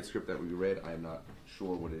transcript that we read, I am not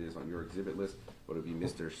sure what it is on your exhibit list, but it would be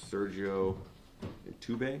Mr. Sergio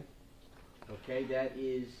Tube, Okay, that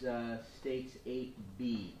is States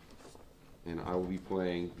 8B. and I will be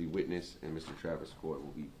playing the witness, and Mr. Travis Coy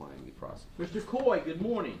will be playing the prosecutor. Mr. Coy, good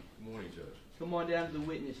morning. Good morning, Judge. Come on down to the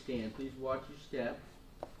witness stand. Please watch your step.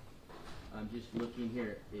 I'm just looking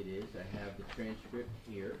here. It is. I have the transcript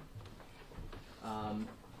here.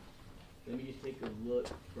 Let me just take a look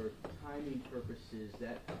for timing purposes.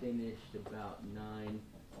 That finished about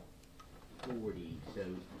 9:40. So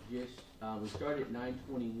just we started at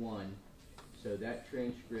 9:21. So that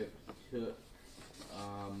transcript took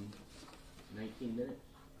 19 minutes.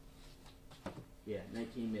 Yeah,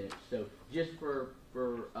 19 minutes. So just for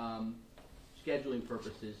scheduling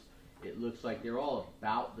purposes, it looks like they're all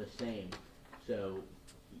about the same. So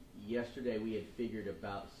yesterday we had figured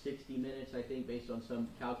about 60 minutes, I think, based on some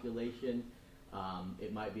calculation.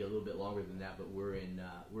 It might be a little bit longer than that, but we're in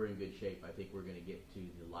good shape. I think we're going to get to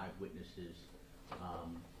the live witnesses,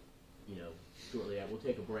 shortly. We'll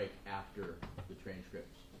take a break after the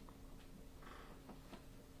transcripts.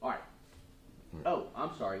 All right. Oh,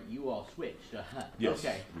 I'm sorry. You all switched. Yes,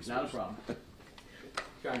 Okay, we not a switched. problem.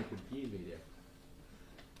 Trying to confuse me there.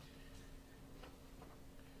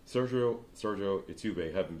 Sergio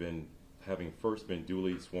Itube, having first been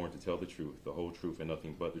duly sworn to tell the truth, the whole truth, and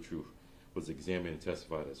nothing but the truth, was examined and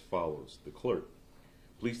testified as follows. The clerk,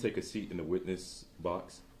 please take a seat in the witness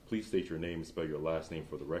box. Please state your name and spell your last name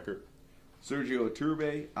for the record. Sergio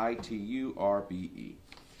Iturbe, Iturbe.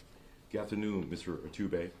 Good afternoon, Mr.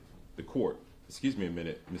 Itube. The court, excuse me a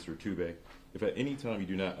minute, Mr. Itube. If at any time you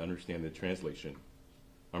do not understand the translation,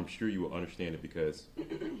 I'm sure you will understand it because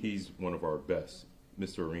he's one of our best,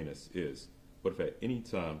 Mr. Arenas is. But if at any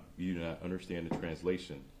time you do not understand the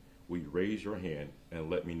translation, will you raise your hand and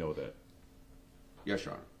let me know that? Yes,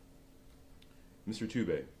 Your Honor. Mr.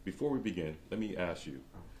 Tube, before we begin, let me ask you,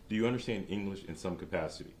 do you understand English in some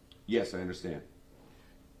capacity? Yes, I understand.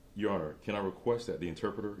 Your Honor, can I request that the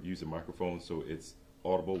interpreter use a microphone so it's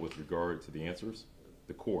audible with regard to the answers?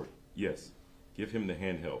 The court, yes. Give him the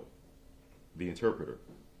handheld. The interpreter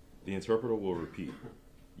will repeat,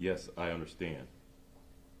 yes, I understand.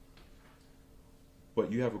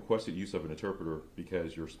 But you have requested use of an interpreter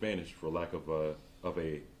because your Spanish, for lack of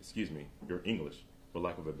your English, for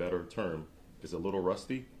lack of a better term, is a little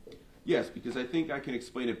rusty? Yes, because I think I can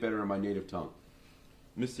explain it better in my native tongue.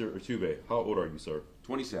 Mr. Itube, how old are you, sir?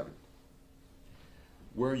 27.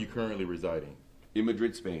 Where are you currently residing? In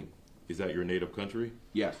Madrid, Spain. Is that your native country?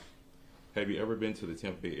 Yes. Have you ever been to the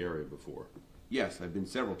Tampa Bay area before? Yes, I've been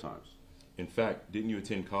several times. In fact, didn't you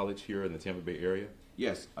attend college here in the Tampa Bay area?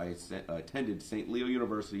 Yes, I attended St. Leo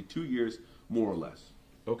University 2 years, more or less.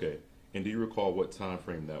 Okay. And do you recall what time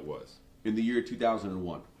frame that was? In the year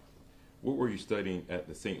 2001. What were you studying at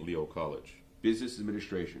the St. Leo College? Business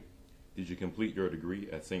Administration. Did you complete your degree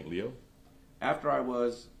at St. Leo? After I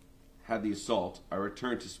had the assault, I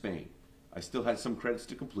returned to Spain. I still had some credits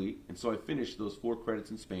to complete, and so I finished those 4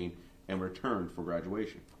 credits in Spain and returned for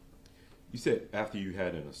graduation. You said after you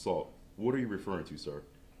had an assault. What are you referring to, sir?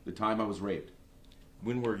 The time I was raped.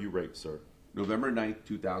 When were you raped, sir? November 9th,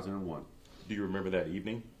 2001. Do you remember that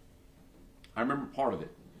evening? I remember part of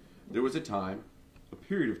it. There was a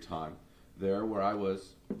period of time there where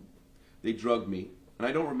they drugged me, and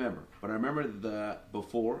I don't remember, but I remember the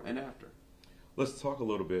before and after. Let's talk a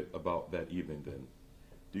little bit about that evening then.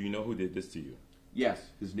 Do you know who did this to you?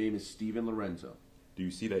 Yes, his name is Steven Lorenzo. Do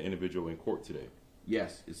you see that individual in court today?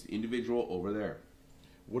 Yes, it's the individual over there.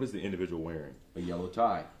 What is the individual wearing? A yellow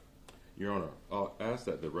tie. Your Honor, I'll ask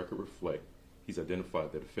that the record reflect he's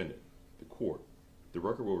identified the defendant. The court. The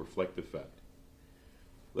record will reflect the fact.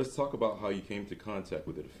 Let's talk about how you came to contact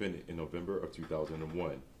with the defendant in November of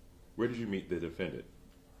 2001. Where did you meet the defendant?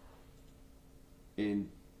 In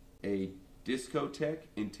a discotheque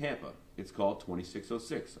in Tampa. It's called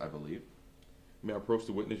 2606, I believe. May I approach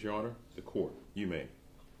the witness, Your Honor? The court. You may.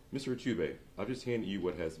 Mr. Achube, I've just handed you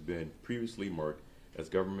what has been previously marked as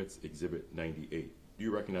Government's Exhibit 98. Do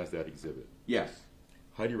you recognize that exhibit? Yes.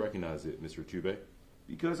 How do you recognize it, Mr. Achube?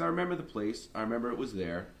 Because I remember the place, I remember it was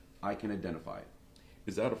there, I can identify it.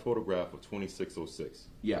 Is that a photograph of 2606?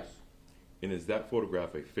 Yes. And is that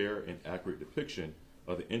photograph a fair and accurate depiction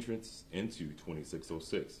of the entrance into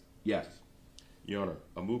 2606? Yes. Your Honor,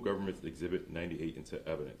 I move Government's Exhibit 98 into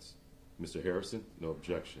evidence. Mr. Harrison, no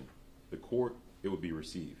objection. The court, it will be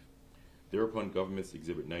received. Thereupon, Government's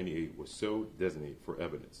Exhibit 98 was so designated for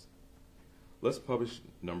evidence. Let's publish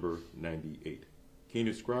number 98. Can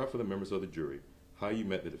you describe for the members of the jury how you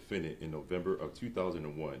met the defendant in November of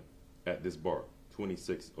 2001 at this bar,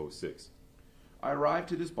 2606? I arrived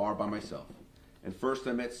to this bar by myself, and first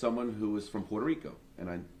I met someone who was from Puerto Rico,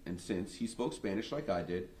 and since he spoke Spanish like I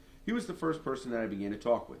did, he was the first person that I began to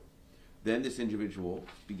talk with. Then this individual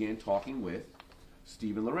began talking with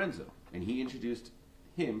Steven Lorenzo, and he introduced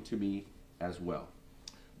him to me as well.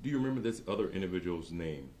 Do you remember this other individual's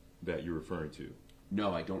name that you're referring to?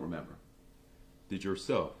 No, I don't remember. Did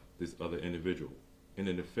yourself, this other individual, and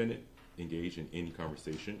the defendant engage in any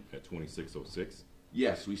conversation at 2606?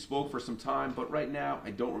 Yes, we spoke for some time, but right now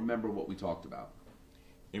I don't remember what we talked about.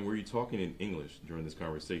 And were you talking in English during this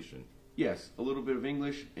conversation? Yes, a little bit of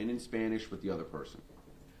English and in Spanish with the other person.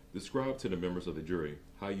 Describe to the members of the jury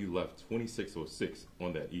how you left 2606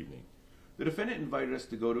 on that evening. The defendant invited us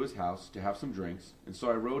to go to his house to have some drinks, and so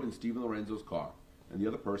I rode in Steven Lorenzo's car, and the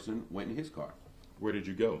other person went in his car. Where did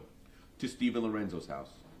you go? To Steven Lorenzo's house.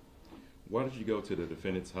 Why did you go to the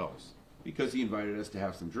defendant's house? Because he invited us to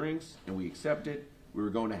have some drinks, and we accepted. We were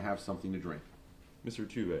going to have something to drink. Mr.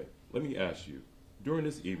 Tuve, let me ask you, during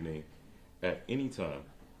this evening, at any time,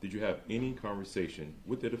 did you have any conversation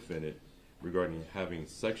with the defendant regarding having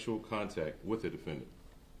sexual contact with the defendant?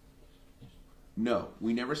 No,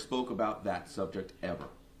 we never spoke about that subject ever.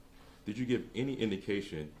 Did you give any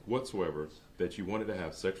indication whatsoever that you wanted to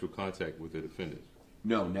have sexual contact with the defendant?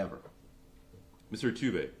 No, never. Mr.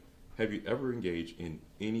 Tuve, have you ever engaged in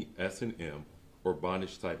any S&M or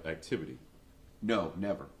bondage type activity? No,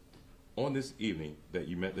 never. On this evening that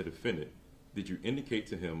you met the defendant, did you indicate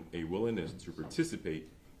to him a willingness to participate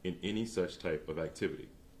in any such type of activity?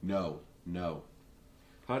 No, no.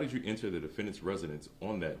 How did you enter the defendant's residence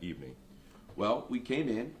on that evening? Well, we came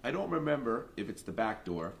in, I don't remember if it's the back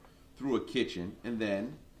door, through a kitchen, and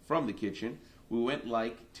then from the kitchen, we went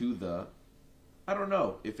to the, I don't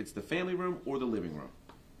know if it's the family room or the living room.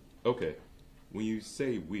 Okay. When you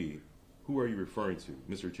say we, who are you referring to?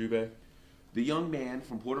 Mr. Tuve? The young man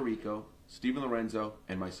from Puerto Rico, Steven Lorenzo,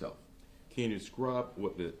 and myself. Can you describe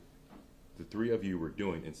what the three of you were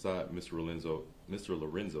doing inside Mr.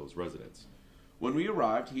 Lorenzo's residence? When we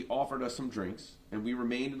arrived, he offered us some drinks, and we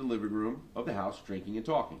remained in the living room of the house drinking and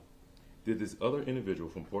talking. Did this other individual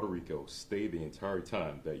from Puerto Rico stay the entire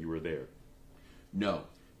time that you were there? No,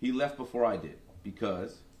 he left before I did,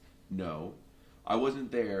 because, no, I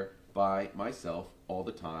wasn't there by myself all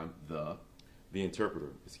the time. The interpreter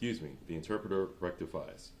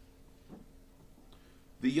rectifies.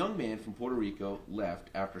 The young man from Puerto Rico left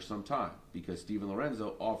after some time because Steven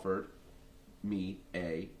Lorenzo offered me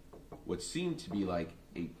what seemed to be like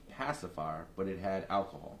a pacifier, but it had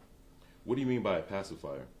alcohol. What do you mean by a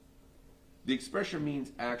pacifier? The expression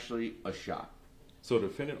means actually a shot. So the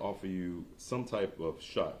defendant offered you some type of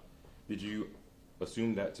shot. Did you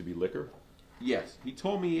assume that to be liquor? Yes, he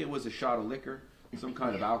told me it was a shot of liquor, some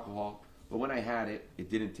kind of alcohol, but when I had it, it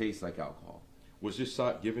didn't taste like alcohol. Was this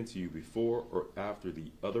shot given to you before or after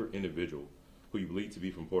the other individual, who you believe to be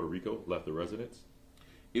from Puerto Rico, left the residence?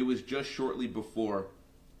 It was just shortly before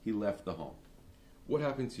he left the home. What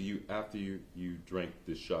happened to you after you drank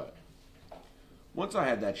this shot? Once I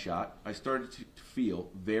had that shot, I started to feel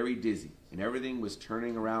very dizzy, and everything was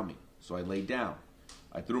turning around me. so I laid down.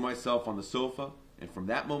 I threw myself on the sofa, and from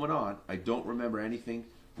that moment on, I don't remember anything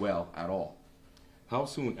well at all. How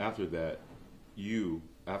soon after that,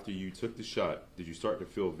 after you took the shot, did you start to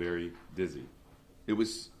feel very dizzy? It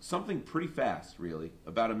was something pretty fast, really,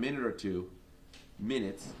 about a minute or 2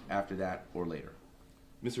 minutes after that or later.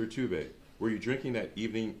 Mr. Tube, were you drinking that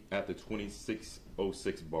evening at the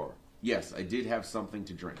 2606 bar? Yes, I did have something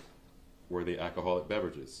to drink. Were they alcoholic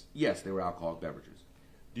beverages? Yes, they were alcoholic beverages.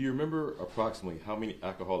 Do you remember approximately how many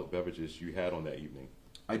alcoholic beverages you had on that evening?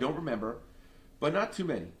 I don't remember, but not too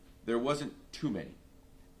many. There wasn't too many.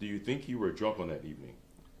 Do you think you were drunk on that evening?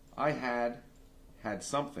 I had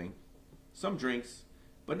something, some drinks,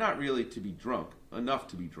 but not really to be drunk, enough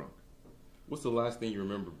to be drunk. What's the last thing you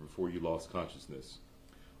remember before you lost consciousness?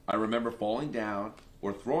 I remember falling down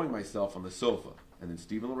or throwing myself on the sofa, and then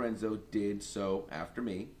Steven Lorenzo did so after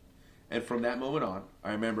me, and from that moment on,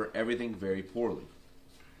 I remember everything very poorly.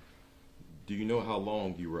 Do you know how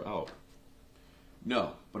long you were out?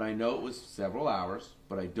 No, but I know it was several hours,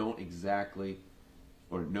 but I don't exactly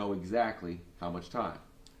or know exactly how much time.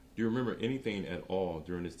 Do you remember anything at all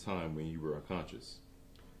during this time when you were unconscious?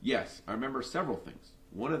 Yes, I remember several things.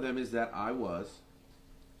 One of them is that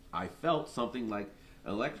I felt something like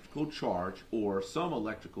an electrical charge or some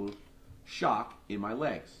electrical shock in my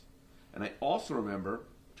legs. And I also remember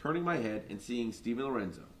turning my head and seeing Steven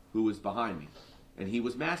Lorenzo, who was behind me, and he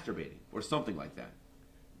was masturbating or something like that.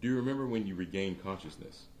 Do you remember when you regained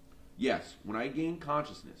consciousness? Yes, when I gained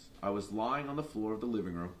consciousness, I was lying on the floor of the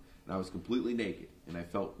living room and I was completely naked and I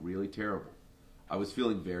felt really terrible. I was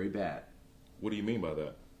feeling very bad. What do you mean by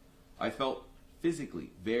that? I felt physically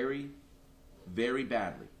very, very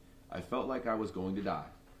badly. I felt like I was going to die.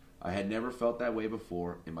 I had never felt that way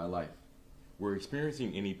before in my life. Were you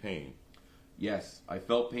experiencing any pain? Yes, I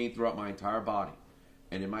felt pain throughout my entire body.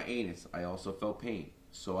 And in my anus, I also felt pain.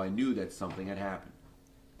 So I knew that something had happened.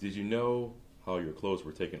 Did you know how your clothes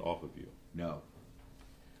were taken off of you? No.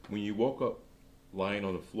 When you woke up lying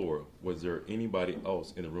on the floor, was there anybody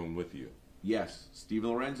else in the room with you? Yes, Steven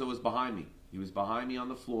Lorenzo was behind me. He was behind me on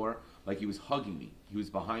the floor like he was hugging me. He was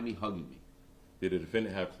behind me hugging me. Did the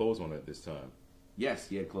defendant have clothes on at this time? Yes,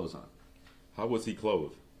 he had clothes on. How was he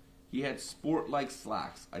clothed? He had sport-like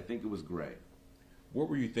slacks. I think it was gray. What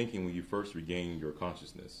were you thinking when you first regained your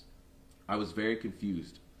consciousness? I was very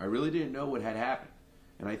confused. I really didn't know what had happened.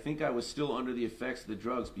 And I think I was still under the effects of the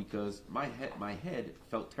drugs because my head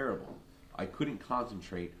felt terrible. I couldn't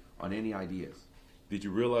concentrate on any ideas. Did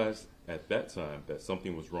you realize at that time that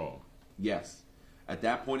something was wrong? Yes. At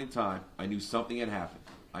that point in time, I knew something had happened.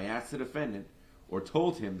 I asked the defendant or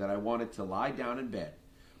told him that I wanted to lie down in bed.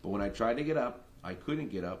 But when I tried to get up, I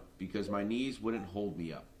couldn't get up because my knees wouldn't hold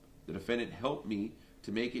me up. The defendant helped me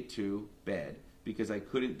to make it to bed because I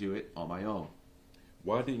couldn't do it on my own.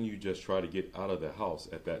 Why didn't you just try to get out of the house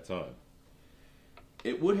at that time?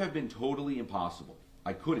 It would have been totally impossible.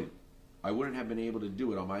 I couldn't. I wouldn't have been able to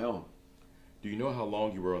do it on my own. Do you know how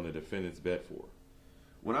long you were on the defendant's bed for?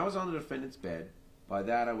 When I was on the defendant's bed, by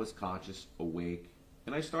that I was conscious, awake,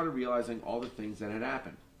 and I started realizing all the things that had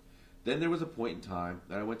happened. Then there was a point in time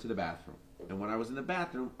that I went to the bathroom. And when I was in the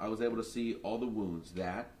bathroom, I was able to see all the wounds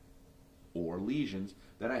or lesions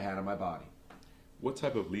that I had on my body. What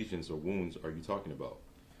type of lesions or wounds are you talking about?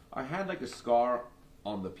 I had like a scar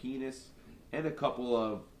on the penis and a couple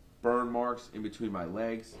of burn marks in between my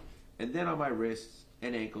legs. And then on my wrists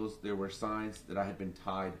and ankles, there were signs that I had been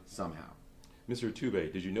tied somehow. Mr.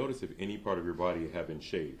 Tube, did you notice if any part of your body had been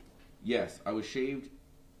shaved? Yes, I was shaved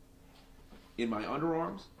in my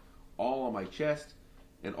underarms, all on my chest,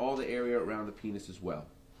 and all the area around the penis as well.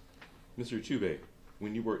 Mr. Tube,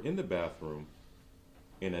 when you were in the bathroom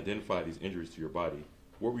and identified these injuries to your body,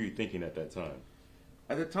 what were you thinking at that time?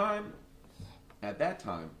 At that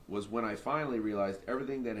time was when I finally realized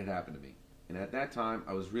everything that had happened to me. And at that time,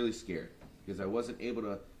 I was really scared because I wasn't able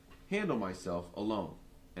to handle myself alone.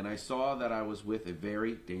 And I saw that I was with a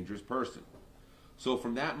very dangerous person. So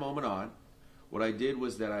from that moment on, what I did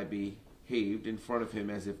was that I behaved in front of him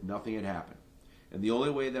as if nothing had happened. And the only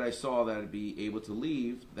way that I saw that I'd be able to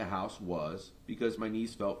leave the house was because my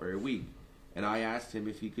knees felt very weak. And I asked him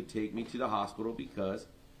if he could take me to the hospital because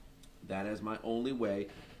that is my only way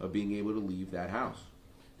of being able to leave that house.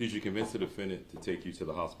 Did you convince the defendant to take you to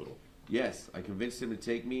the hospital? Yes, I convinced him to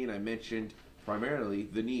take me, and I mentioned primarily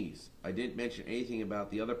the knees. I didn't mention anything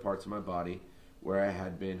about the other parts of my body where I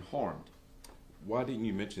had been harmed. Why didn't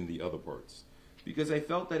you mention the other parts? Because I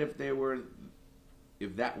felt that if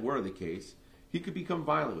that were the case, he could become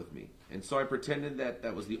violent with me. And so I pretended that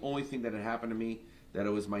that was the only thing that had happened to me, that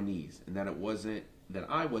it was my knees, and that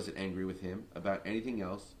I wasn't angry with him about anything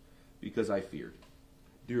else because I feared.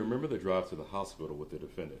 Do you remember the drive to the hospital with the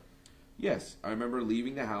defendant? Yes, I remember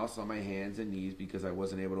leaving the house on my hands and knees because I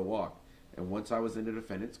wasn't able to walk. And once I was in the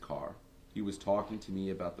defendant's car, he was talking to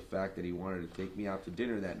me about the fact that he wanted to take me out to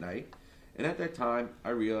dinner that night. And at that time,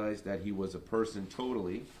 I realized that he was a person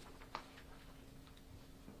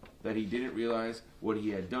that he didn't realize what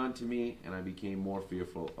he had done to me, and I became more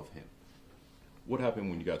fearful of him. What happened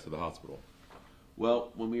when you got to the hospital?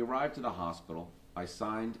 Well, when we arrived to the hospital, I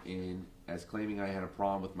signed in as claiming I had a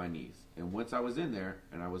problem with my knees. And once I was in there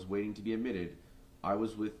and I was waiting to be admitted,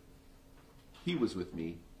 he was with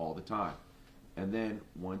me all the time. And then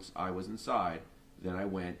once I was inside, then I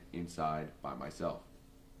went inside by myself.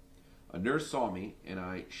 A nurse saw me and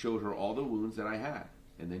I showed her all the wounds that I had.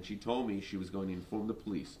 And then she told me she was going to inform the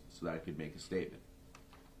police so that I could make a statement.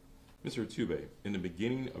 Mr. Tube, in the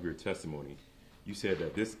beginning of your testimony, you said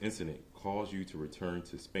that this incident caused you to return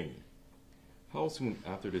to Spain. How soon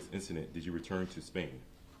after this incident did you return to Spain?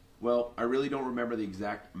 Well, I really don't remember the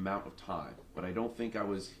exact amount of time, but I don't think I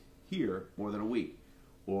was here more than a week,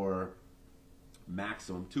 or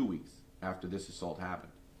maximum 2 weeks after this assault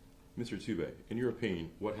happened. Mr. Tube, in your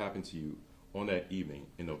opinion, what happened to you on that evening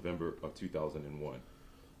in November of 2001?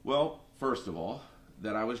 Well, first of all,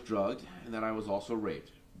 that I was drugged and that I was also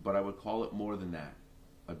raped, but I would call it more than that,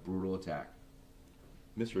 a brutal attack.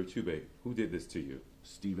 Mr. Tube, who did this to you?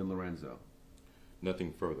 Steven Lorenzo.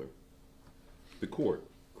 Nothing further. The court,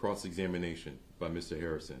 cross-examination by Mr.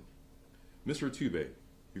 Harrison. Mr. Tube,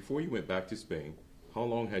 before you went back to Spain, how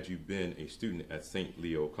long had you been a student at St.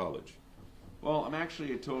 Leo College? Well, I'm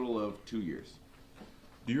actually a total of 2 years.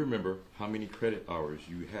 Do you remember how many credit hours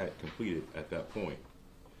you had completed at that point?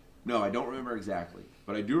 No, I don't remember exactly,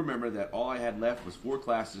 but I do remember that all I had left was 4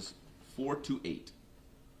 classes, 4 to 8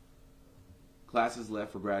 classes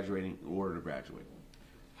left for graduating in order to graduate.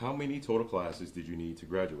 How many total classes did you need to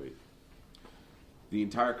graduate? For the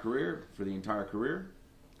entire career?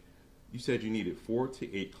 You said you needed 4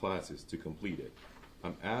 to 8 classes to complete it.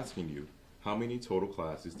 I'm asking you, how many total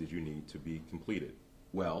classes did you need to be completed?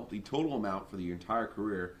 Well, the total amount for the entire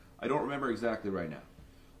career, I don't remember exactly right now.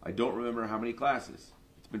 I don't remember how many classes.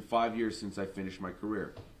 It's been 5 years since I finished my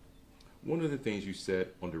career. One of the things you said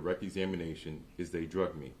on direct examination is they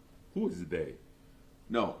drugged me. Who is they?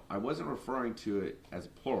 No, I wasn't referring to it as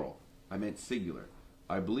plural. I meant singular.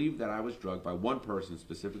 I believe that I was drugged by one person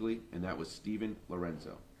specifically, and that was Steven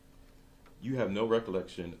Lorenzo. You have no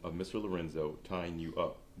recollection of Mr. Lorenzo tying you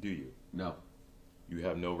up, do you? No. You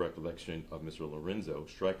have no recollection of Mr. Lorenzo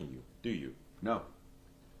striking you, do you? No.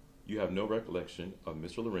 You have no recollection of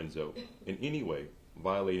Mr. Lorenzo in any way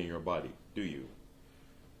violating your body, do you?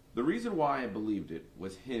 The reason why I believed it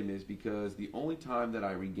was him is because the only time that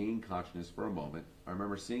I regained consciousness for a moment, I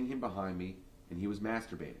remember seeing him behind me and he was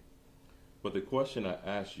masturbating. But the question I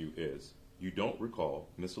ask you is, you don't recall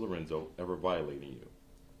Mr. Lorenzo ever violating you?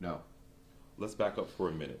 No. Let's back up for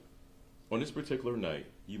a minute. On this particular night,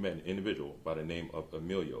 you met an individual by the name of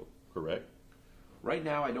Emilio, correct? Right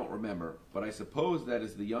now I don't remember, but I suppose that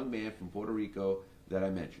is the young man from Puerto Rico that I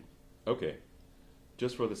mentioned. Okay.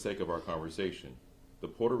 Just for the sake of our conversation, the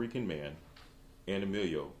Puerto Rican man and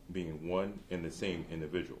Emilio being one and the same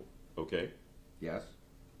individual, okay? Yes.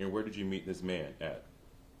 And where did you meet this man at?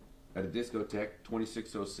 At a discotheque,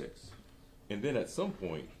 2606. And then at some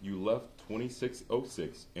point, you left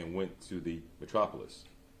 2606 and went to the Metropolis.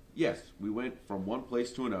 Yes, we went from one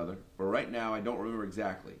place to another, but right now I don't remember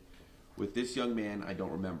exactly. With this young man, I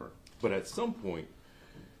don't remember. But at some point,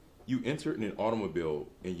 you entered in an automobile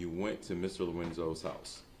and you went to Mr. Lorenzo's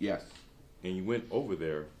house. Yes. And you went over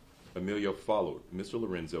there. Emilio followed Mr.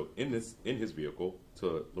 Lorenzo in his vehicle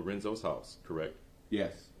to Lorenzo's house, correct?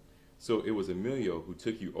 Yes. So it was Emilio who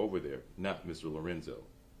took you over there, not Mr. Lorenzo.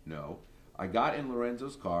 No. I got in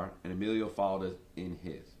Lorenzo's car and Emilio followed us in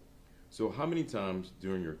his. So how many times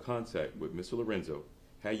during your contact with Mr. Lorenzo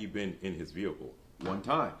had you been in his vehicle? One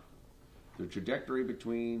time. The trajectory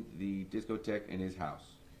between the discotheque and his house.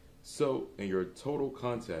 So in your total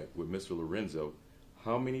contact with Mr. Lorenzo,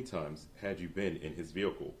 how many times had you been in his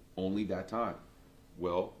vehicle? Only that time.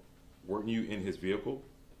 Well, weren't you in his vehicle?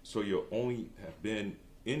 So you'll only have been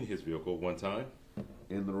in his vehicle one time?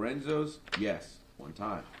 In Lorenzo's, yes, one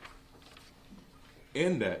time.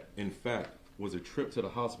 And that, in fact, was a trip to the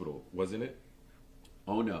hospital, wasn't it?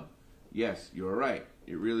 Oh no. Yes, you're right.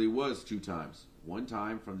 It really was 2 times. One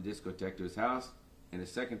time from the discotheque to his house, and a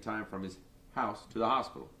second time from his house to the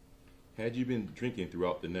hospital. Had you been drinking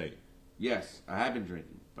throughout the night? Yes, I have been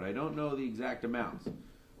drinking, but I don't know the exact amounts.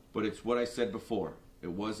 But it's what I said before.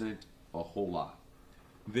 It wasn't a whole lot.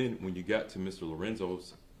 Then, when you got to Mr.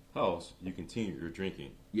 Lorenzo's house, you continued your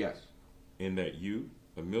drinking. Yes. And that you,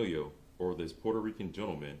 Emilio, or this Puerto Rican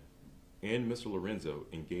gentleman and Mr. Lorenzo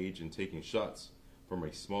engaged in taking shots from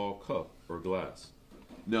a small cup or glass?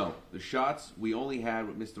 No, the shots we only had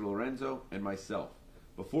with Mr. Lorenzo and myself.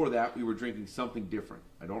 Before that, we were drinking something different.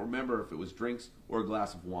 I don't remember if it was drinks or a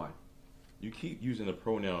glass of wine. You keep using the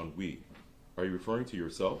pronoun we. Are you referring to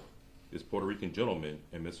yourself, this Puerto Rican gentleman,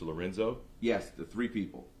 and Mr. Lorenzo? Yes, the three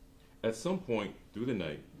people. At some point through the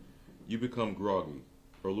night, you become groggy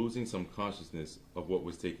or losing some consciousness of what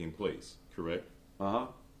was taking place, correct? Uh-huh.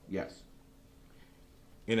 Yes.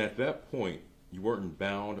 And at that point, you weren't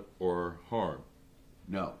bound or harmed.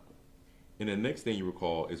 No. And the next thing you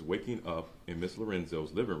recall is waking up in Miss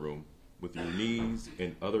Lorenzo's living room with your knees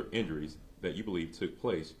and other injuries that you believe took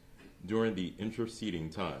place during the interceding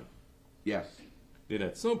time. Yes. Then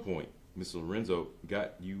at some point, Mr. Lorenzo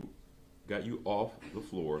got you off the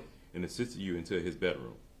floor and assisted you into his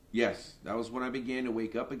bedroom. Yes, that was when I began to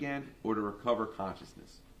wake up again or to recover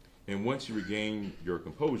consciousness. And once you regained your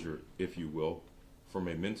composure, if you will, from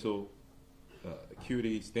a mental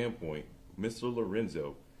acuity standpoint, Mr.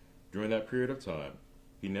 Lorenzo, during that period of time,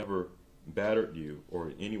 he never battered you or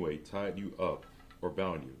in any way tied you up or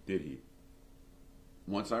bound you, did he?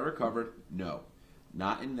 Once I recovered, no.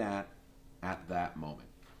 Not at that moment.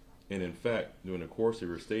 And in fact, during the course of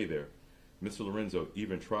your stay there, Mr. Lorenzo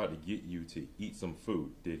even tried to get you to eat some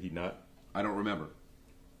food, did he not? I don't remember.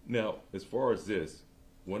 Now, as far as this,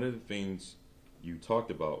 one of the things you talked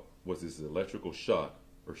about was this electrical shock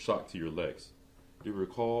or shock to your legs. Do you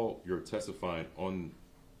recall your testifying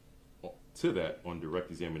to that on direct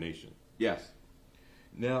examination? Yes.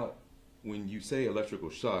 Now, when you say electrical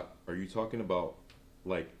shock, are you talking about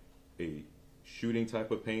like a shooting type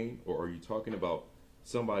of pain, or are you talking about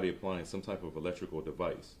somebody applying some type of electrical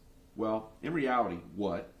device? Well, in reality,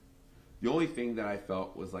 what? The only thing that I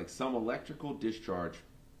felt was like some electrical discharge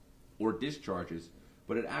or discharges,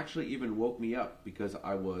 but it actually even woke me up because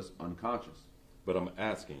I was unconscious. But I'm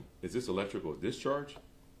asking, is this electrical discharge?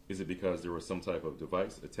 Is it because there was some type of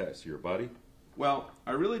device attached to your body? Well,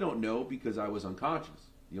 I really don't know because I was unconscious.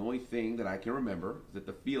 The only thing that I can remember is that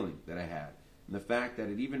the feeling that I had and the fact that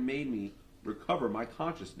it even made me recover my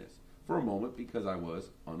consciousness for a moment because I was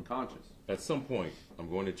unconscious. At some point, I'm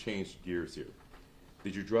going to change gears here.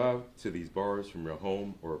 Did you drive to these bars from your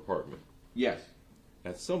home or apartment? Yes.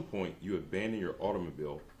 At some point, you abandoned your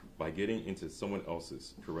automobile by getting into someone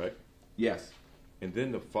else's, correct? Yes. And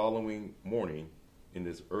then the following morning, in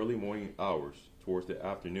this early morning hours towards the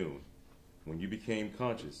afternoon, when you became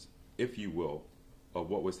conscious, if you will, of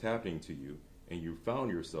what was happening to you, and you found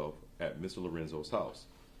yourself at Mr. Lorenzo's house,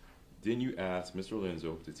 didn't you ask Mr.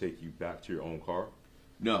 Lorenzo to take you back to your own car?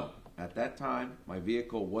 No. At that time, my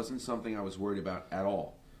vehicle wasn't something I was worried about at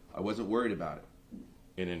all. I wasn't worried about it.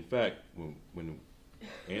 And in fact, when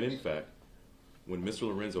Mr.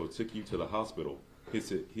 Lorenzo took you to the hospital,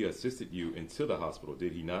 he assisted you into the hospital,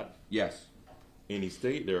 did he not? Yes. And he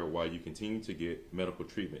stayed there while you continued to get medical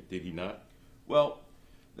treatment, did he not? Well,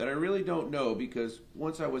 that I really don't know because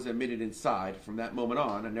once I was admitted inside, from that moment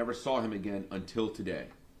on, I never saw him again until today.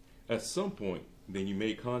 At some point, then you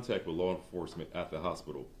made contact with law enforcement at the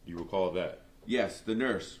hospital. Do you recall that? Yes, the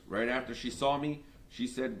nurse, right after she saw me, she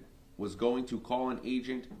said was going to call an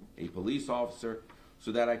agent, a police officer,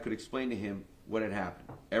 so that I could explain to him what had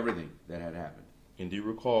happened, everything that had happened. And do you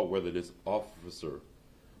recall whether this officer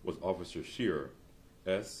was Officer Shearer,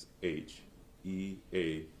 Shearer?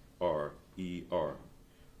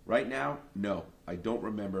 Right now, no, I don't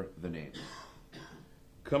remember the name.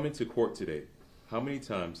 Coming to court today, how many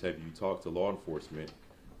times have you talked to law enforcement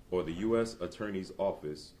or the U.S. Attorney's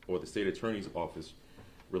Office or the State Attorney's Office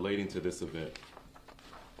relating to this event?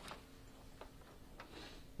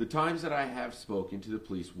 The times that I have spoken to the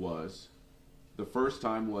police the first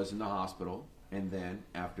time was in the hospital, and then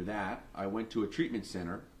after that, I went to a treatment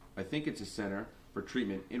center. I think it's a center for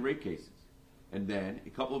treatment in rape cases. And then a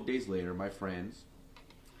couple of days later, my friends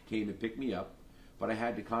came to pick me up, but I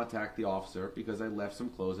had to contact the officer because I left some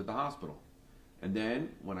clothes at the hospital. And then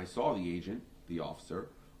when I saw the agent, the officer,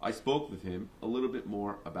 I spoke with him a little bit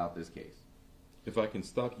more about this case. If I can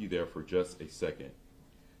stop you there for just a second.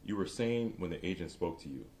 You were saying when the agent spoke to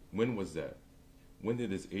you. When was that? When did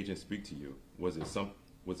this agent speak to you? Was it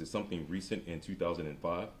something recent in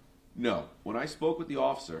 2005? No. When I spoke with the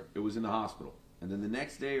officer, it was in the hospital. And then the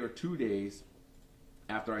next day or 2 days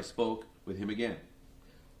after I spoke with him again.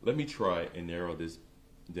 Let me try and narrow this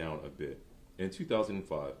down a bit. In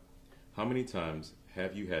 2005, how many times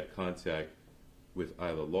have you had contact with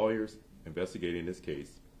either lawyers investigating this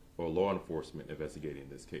case or law enforcement investigating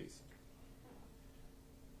this case?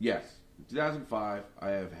 Yes. In 2005, I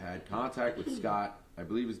have had contact with Scott. I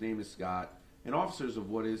believe his name is Scott. and officers of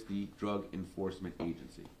what is the Drug Enforcement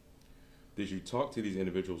Agency. Did you talk to these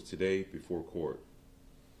individuals today before court?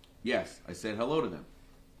 Yes, I said hello to them.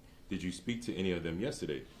 Did you speak to any of them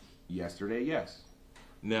yesterday? Yesterday, yes.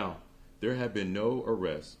 Now, there have been no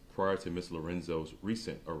arrests prior to Ms. Lorenzo's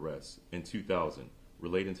recent arrest in 2000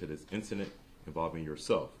 relating to this incident involving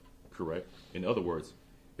yourself, correct? In other words,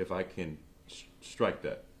 if I can strike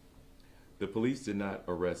that. The police did not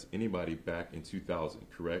arrest anybody back in 2000,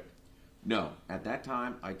 correct? No, at that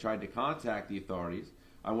time, I tried to contact the authorities.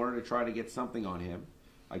 I wanted to try to get something on him.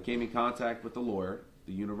 I came in contact with the lawyer,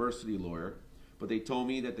 the university lawyer, but they told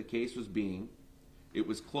me that the case it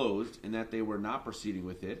was closed and that they were not proceeding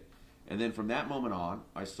with it. And then from that moment on,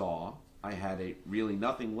 I saw I had really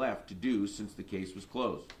nothing left to do since the case was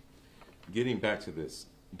closed. Getting back to this,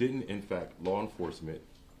 didn't in fact law enforcement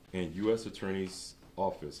and U.S. Attorney's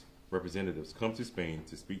Office representatives come to Spain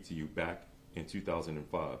to speak to you back in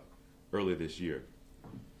 2005, earlier this year?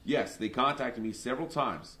 Yes, they contacted me several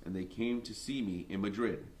times, and they came to see me in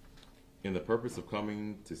Madrid. And the purpose of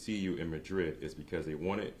coming to see you in Madrid is because they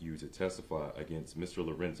wanted you to testify against Mr.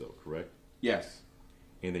 Lorenzo, correct? Yes.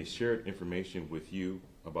 And they shared information with you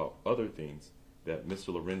about other things that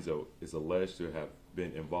Mr. Lorenzo is alleged to have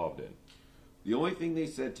been involved in. The only thing they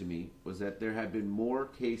said to me was that there had been more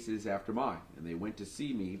cases after mine, and they went to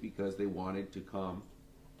see me because they wanted me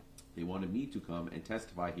to come and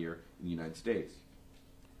testify here in the United States.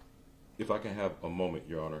 If I can have a moment,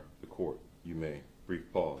 Your Honor, the court, you may. Brief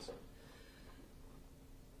pause.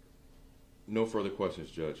 No further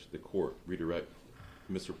questions, Judge. The court. Redirect.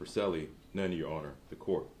 Mr. Porcelli, none, Your Honor. The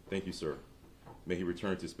court. Thank you, sir. May he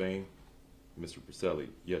return to Spain? Mr. Porcelli,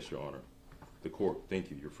 yes, Your Honor. The court.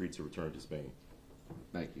 Thank you. You're free to return to Spain.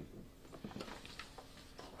 Thank you.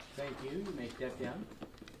 Thank you. You may step down.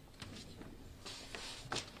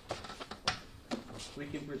 We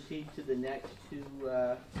can proceed to the next two.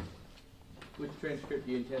 Which transcript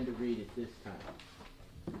do you intend to read at this time?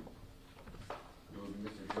 It would be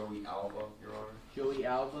Mr. Joey Alva, Your Honor. Joey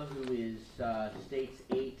Alva, who is States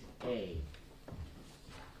 8A.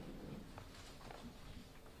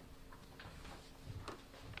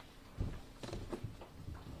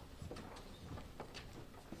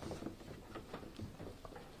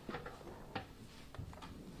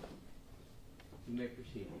 You may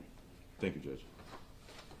proceed. Thank you, Judge.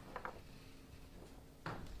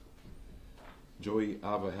 Joey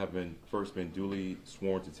Alva, having first been duly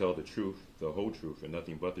sworn to tell the truth, the whole truth, and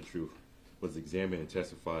nothing but the truth, was examined and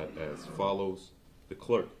testified as follows. The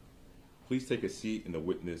clerk, please take a seat in the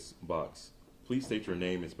witness box. Please state your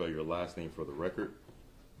name and spell your last name for the record.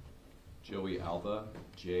 Joey Alva,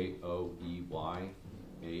 Joeyalva.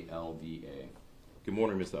 Good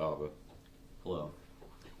morning, Mr. Alva. Hello.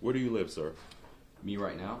 Where do you live, sir? Me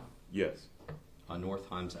right now? Yes. On North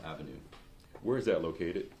Himes Avenue. Where is that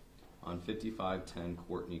located? On 5510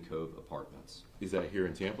 Courtney Cove Apartments. Is that here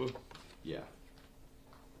in Tampa? Yeah.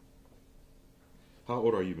 How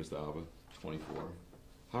old are you, Mr. Alva? 24.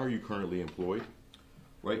 How are you currently employed?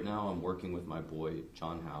 Right now I'm working with my boy,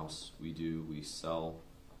 John House. We sell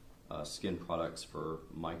skin products for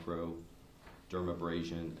micro,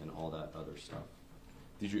 dermabrasion, and all that other stuff.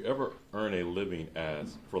 Did you ever earn a living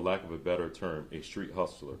as, for lack of a better term, a street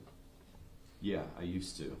hustler? Yeah, I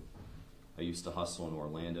used to. I used to hustle in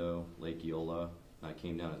Orlando, Lake Eola. I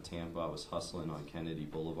came down to Tampa. I was hustling on Kennedy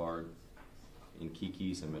Boulevard, in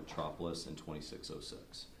Kiki's and Metropolis in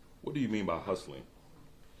 2606. What do you mean by hustling?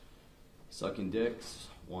 Sucking dicks,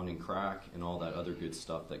 wanting crack, and all that other good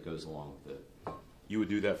stuff that goes along with it. You would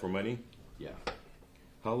do that for money? Yeah.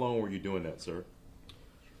 How long were you doing that, sir?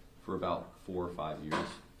 For about 4 or 5 years.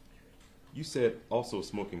 You said also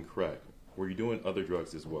smoking crack. Were you doing other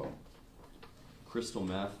drugs as well? Crystal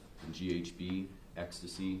meth, GHB,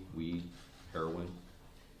 ecstasy, weed, heroin.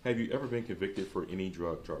 Have you ever been convicted for any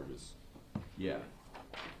drug charges? Yeah.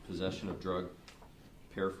 Possession of drug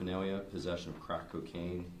paraphernalia, possession of crack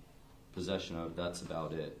cocaine, possession of, that's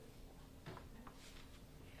about it.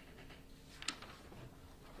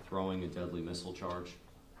 Throwing a deadly missile charge.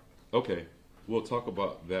 Okay, we'll talk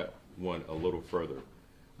about that one a little further.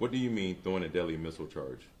 What do you mean throwing a deadly missile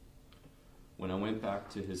charge? When I went back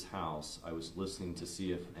to his house, I was listening to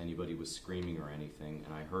see if anybody was screaming or anything,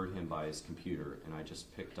 and I heard him by his computer, and I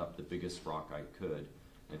just picked up the biggest rock I could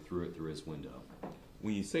and threw it through his window.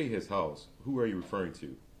 When you say his house, who are you referring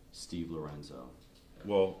to? Steve Lorenzo.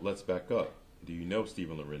 Well, let's back up. Do you know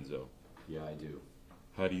Steven Lorenzo? Yeah, I do.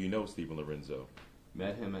 How do you know Steven Lorenzo?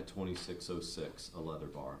 Met him at 2606, a leather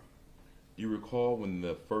bar. Do you recall when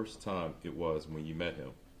the first time it was when you met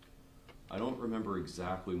him? I don't remember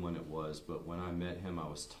exactly when it was, but when I met him, I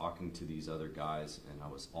was talking to these other guys, and I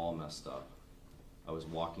was all messed up. I was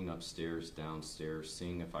walking upstairs, downstairs,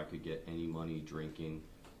 seeing if I could get any money drinking.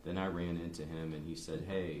 Then I ran into him and he said,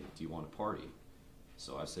 "Hey, do you want to party?"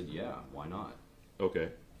 So I said, "Yeah, why not?"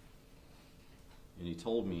 Okay. And he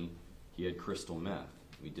told me he had crystal meth.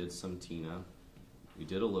 We did some Tina. We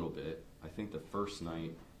did a little bit. I think the first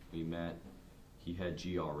night we met, he had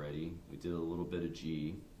G already. We did a little bit of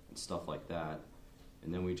G and stuff like that.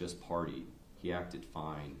 And then we just partied. He acted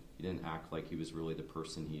fine. He didn't act like he was really the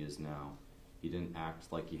person he is now. He didn't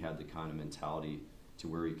act like he had the kind of mentality to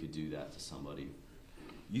where he could do that to somebody.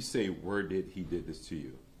 You say where did he did this to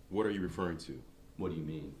you? What are you referring to? What do you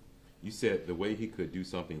mean? You said the way he could do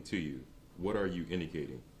something to you. What are you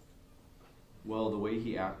indicating? Well, the way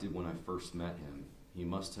he acted when I first met him, he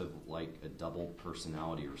must have like a double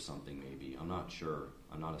personality or something maybe. I'm not sure.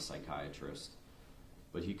 I'm not a psychiatrist.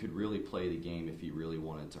 But he could really play the game if he really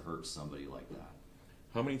wanted to hurt somebody like that.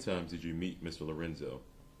 How many times did you meet Mr. Lorenzo?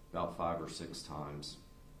 About 5 or 6 times.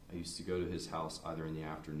 I used to go to his house either in the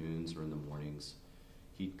afternoons or in the mornings.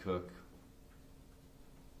 He'd cook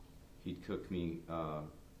me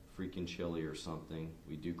freaking chili or something.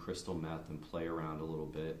 We'd do crystal meth and play around a little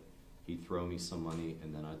bit. He'd throw me some money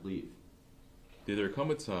and then I'd leave. Did there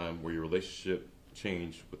come a time where your relationship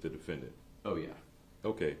changed with the defendant? Oh yeah.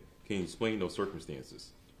 Okay. Can you explain those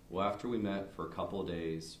circumstances? Well, after we met for a couple of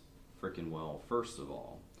days, first of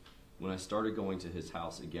all, when I started going to his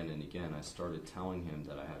house again and again, I started telling him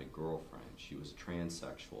that I had a girlfriend. She was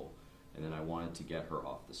transsexual, and then I wanted to get her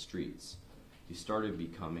off the streets. He started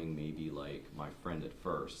becoming maybe like my friend at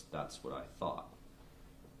first. That's what I thought.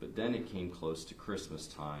 But then it came close to Christmas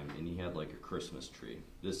time, and he had like a Christmas tree.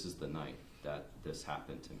 This is the night that this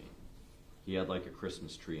happened to me. He had like a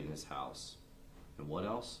Christmas tree in his house. And what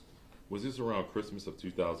else? Was this around Christmas of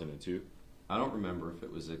 2002? I don't remember if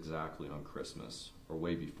it was exactly on Christmas or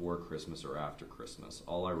way before Christmas or after Christmas.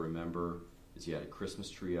 All I remember is he had a Christmas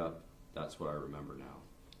tree up. That's what I remember now.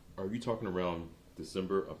 Are you talking around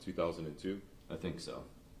December of 2002? I think so.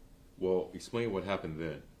 Well, explain what happened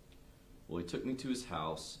then. Well, he took me to his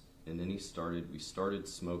house, and then we started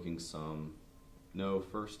smoking some. No,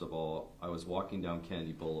 first of all, I was walking down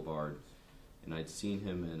Kennedy Boulevard, and I'd seen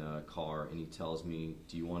him in a car, and he tells me,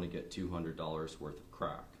 "Do you want to get $200 worth of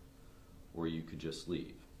crack? Or you could just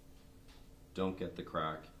leave. Don't get the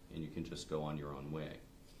crack, and you can just go on your own way."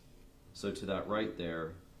 So to that right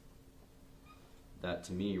there, that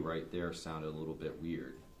to me right there sounded a little bit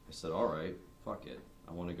weird. I said, "All right, fuck it.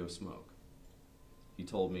 I want to go smoke." He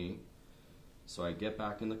told me, so I get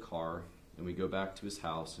back in the car, and we go back to his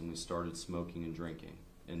house, and we started smoking and drinking.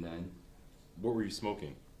 And then What were you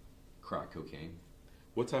smoking? crack cocaine.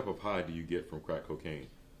 What type of high do you get from crack cocaine?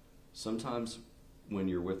 Sometimes when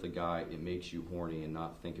you're with a guy, it makes you horny and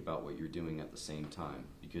not think about what you're doing at the same time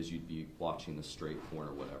because you'd be watching the straight porn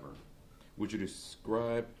or whatever. Would you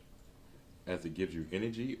describe as it gives you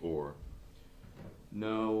energy or?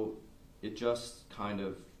 No, it just kind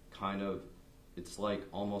of, it's like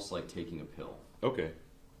almost like taking a pill. Okay.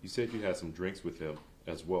 You said you had some drinks with him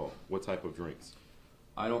as well. What type of drinks?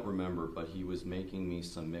 I don't remember, but he was making me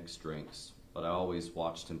some mixed drinks, but I always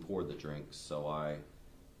watched him pour the drinks, so I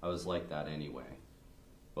was like that anyway.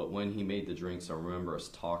 But when he made the drinks, I remember us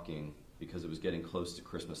talking because it was getting close to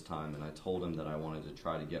Christmas time, and I told him that I wanted to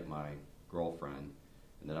try to get my girlfriend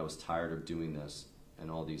and that I was tired of doing this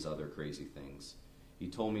and all these other crazy things. He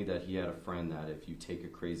told me that he had a friend that if you take a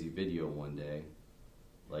crazy video one day,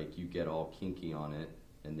 like you get all kinky on it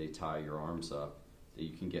and they tie your arms up, that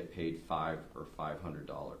you can get paid $500 or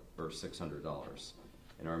 $500 or $600.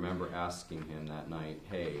 And I remember asking him that night,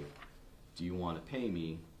 "Hey, do you want to pay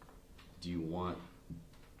me? Do you want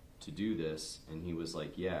to do this?" And he was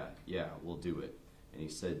like, yeah, we'll do it. And he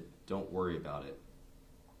said, "Don't worry about it.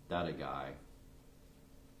 That a guy,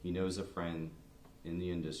 he knows a friend in the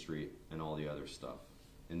industry and all the other stuff."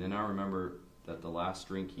 And then I remember that the last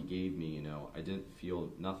drink he gave me, I didn't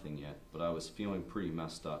feel nothing yet, but I was feeling pretty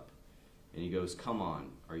messed up. And he goes, "Come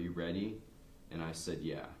on, are you ready?" And I said,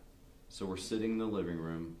 "Yeah." So we're sitting in the living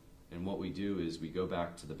room, and what we do is we go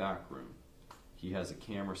back to the back room. He has a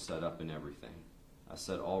camera set up and everything. I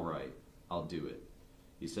said, "All right, I'll do it."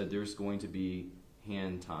 He said, "There's going to be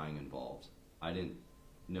hand tying involved." I didn't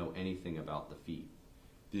know anything about the feet.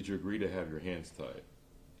 Did you agree to have your hands tied?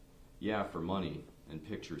 Yeah, for money and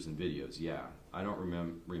pictures and videos, yeah. I don't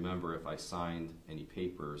remember if I signed any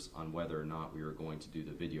papers on whether or not we were going to do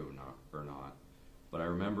the video or not, but I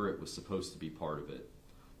remember it was supposed to be part of it.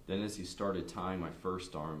 Then as he started tying my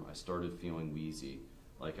first arm, I started feeling wheezy,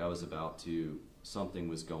 like I was something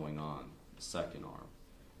was going on, the second arm.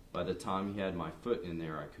 By the time he had my foot in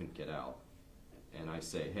there, I couldn't get out. And I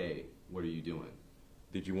say, "Hey, what are you doing?"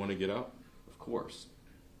 Did you want to get out? Of course.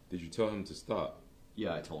 Did you tell him to stop?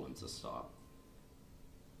 Yeah, I told him to stop.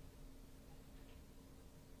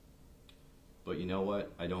 But you know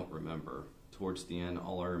what? I don't remember. Towards the end,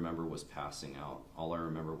 all I remember was passing out. All I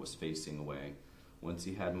remember was facing away. Once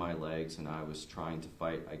he had my legs and I was trying to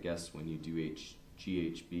fight, I guess when you do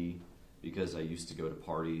GHB, because I used to go to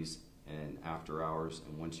parties and after hours,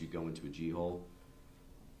 and once you go into a G-hole,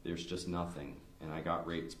 there's just nothing. And I got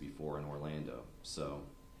raped before in Orlando, so...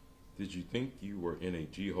 Did you think you were in a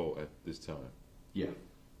G-hole at this time? Yeah.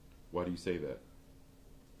 Why do you say that?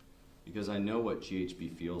 Because I know what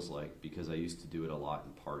GHB feels like, because I used to do it a lot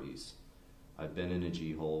in parties. I've been in a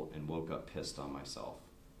G-hole and woke up pissed on myself.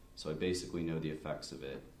 So I basically know the effects of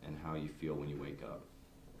it and how you feel when you wake up.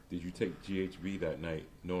 Did you take GHB that night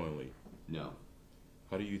knowingly? No.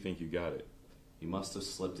 How do you think you got it? He must have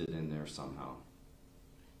slipped it in there somehow.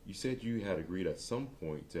 You said you had agreed at some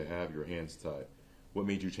point to have your hands tied. What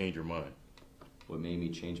made you change your mind? What made me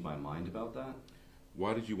change my mind about that?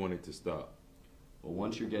 Why did you want it to stop? Well,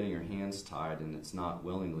 once you're getting your hands tied and it's not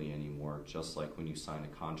willingly anymore, just like when you sign a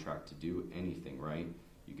contract to do anything, right?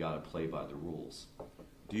 You gotta play by the rules.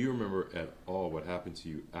 Do you remember at all what happened to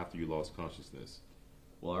you after you lost consciousness?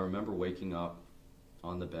 Well, I remember waking up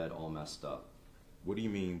on the bed all messed up. What do you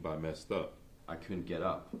mean by messed up? I couldn't get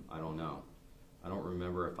up. I don't know. I don't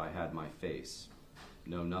remember if I had my face.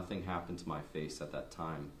 No, nothing happened to my face at that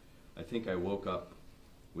time. I think I woke up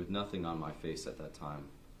with nothing on my face at that time.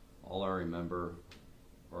 All I remember,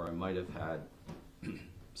 or I might have had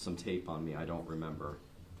some tape on me, I don't remember.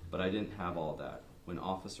 But I didn't have all that. When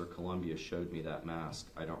Officer Columbia showed me that mask,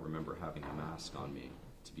 I don't remember having a mask on me,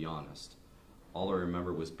 to be honest. All I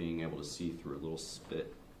remember was being able to see through a little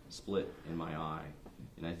split in my eye.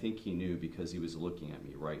 And I think he knew because he was looking at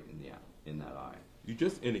me right in that eye. You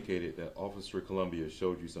just indicated that Officer Columbia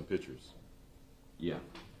showed you some pictures. Yeah.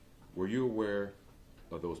 Were you aware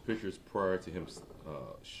of those pictures prior to him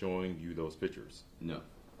showing you those pictures? No.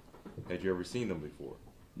 Had you ever seen them before?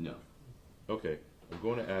 No. Okay, I'm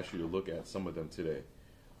going to ask you to look at some of them today.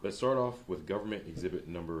 Let's start off with government exhibit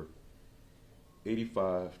number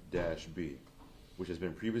 85-B, which has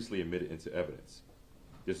been previously admitted into evidence.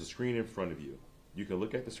 There's a screen in front of you. You can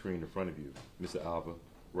look at the screen in front of you, Mr. Alva,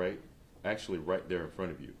 right? Actually, right there in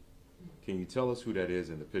front of you. Can you tell us who that is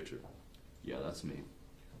in the picture? Yeah, that's me.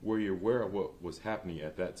 Were you aware of what was happening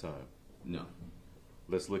at that time? No.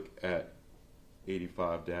 Let's look at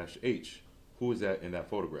 85-H. Who is that in that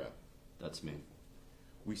photograph? That's me.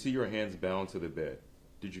 We see your hands bound to the bed.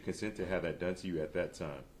 Did you consent to have that done to you at that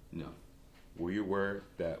time? No. Were you aware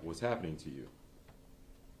that was happening to you?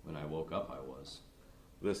 When I woke up, I was.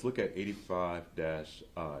 Let's look at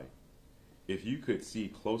 85-I. If you could see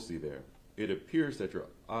closely there, it appears that your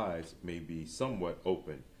eyes may be somewhat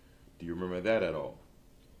open. Do you remember that at all?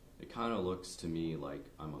 It kind of looks to me like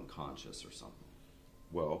I'm unconscious or something.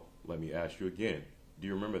 Well, let me ask you again. Do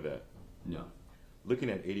you remember that? No. Looking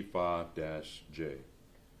at 85-J.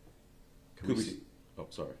 Could we see? Oh,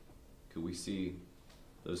 sorry. Could we see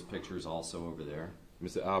those pictures also over there?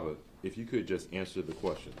 Mr. Alva, if you could just answer the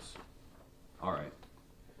questions. All right.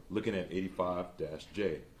 Looking at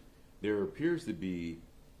 85-J, there appears to be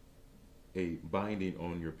a binding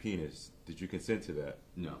on your penis. Did you consent to that?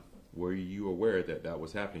 No. Were you aware that that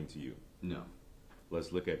was happening to you? No.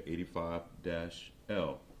 Let's look at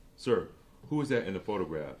 85-L. Sir, who is that in the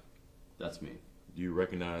photograph? That's me. Do you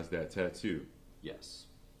recognize that tattoo? Yes.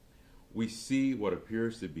 We see what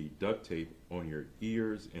appears to be duct tape on your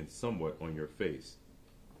ears and somewhat on your face.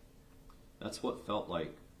 That's what felt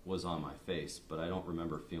like was on my face, but I don't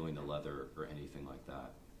remember feeling the leather or anything like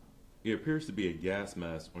that. It appears to be a gas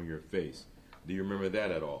mask on your face. Do you remember that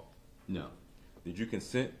at all? No. Did you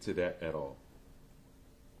consent to that at all?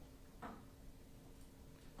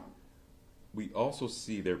 We also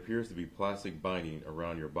see there appears to be plastic binding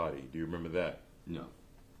around your body. Do you remember that? No.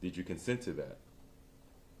 Did you consent to that?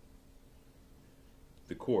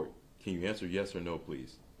 The court, can you answer yes or no,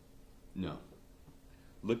 please? No.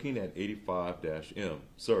 Looking at 85-M,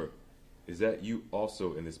 sir, is that you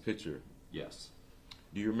also in this picture? Yes.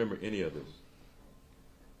 Do you remember any of this?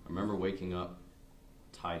 I remember waking up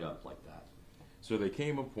tied up like that. So there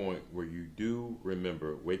came a point where you do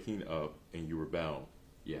remember waking up and you were bound.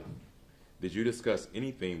 Yeah. Did you discuss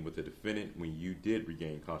anything with the defendant when you did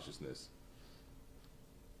regain consciousness?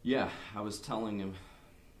 Yeah, I was telling him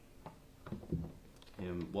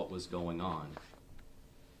what was going on.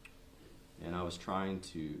 And I was trying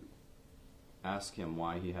to ask him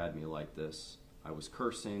why he had me like this. I was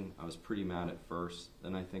cursing. I was pretty mad at first.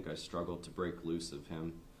 Then I think I struggled to break loose of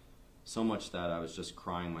him. So much that I was just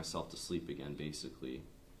crying myself to sleep again, basically.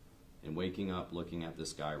 And waking up looking at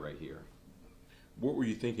this guy right here. What were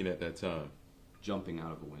you thinking at that time? Jumping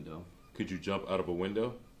out of a window. Could you jump out of a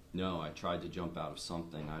window? No, I tried to jump out of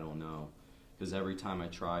something, I don't know. Because every time I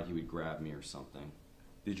tried, he would grab me or something.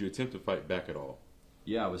 Did you attempt to fight back at all?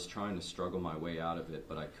 Yeah, I was trying to struggle my way out of it,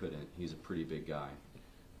 but I couldn't. He's a pretty big guy.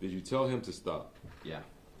 Did you tell him to stop? Yeah.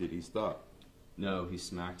 Did he stop? No, he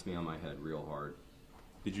smacked me on my head real hard.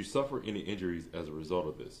 Did you suffer any injuries as a result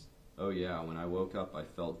of this? Oh yeah, when I woke up, I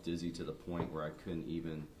felt dizzy to the point where I couldn't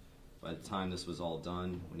even... By the time this was all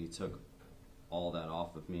done, when he took all that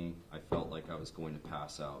off of me, I felt like I was going to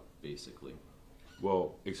pass out, basically.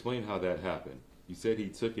 Well, explain how that happened. You said he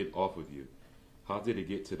took it off of you. How did it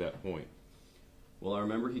get to that point? Well, I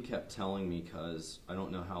remember he kept telling me, because I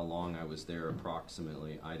don't know how long I was there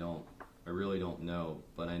approximately. I really don't know,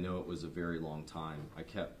 but I know it was a very long time. I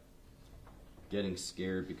kept getting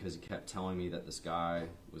scared because he kept telling me that this guy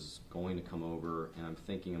was going to come over, and I'm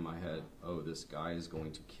thinking in my head, oh, this guy is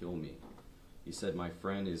going to kill me. He said, my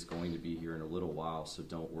friend is going to be here in a little while, so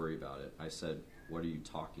don't worry about it. I said, what are you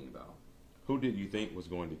talking about? Who did you think was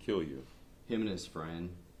going to kill you? Him and his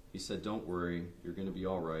friend. He said, don't worry, you're going to be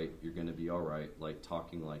all right, you're going to be all right, like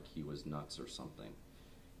talking like he was nuts or something.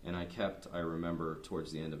 And I remember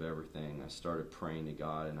towards the end of everything, I started praying to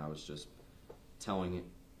God, and I was just telling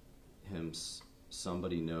him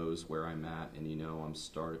somebody knows where I'm at, and I'm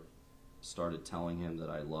started telling him that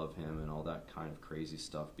I love him and all that kind of crazy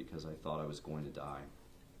stuff because I thought I was going to die.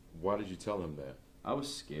 Why did you tell him that? I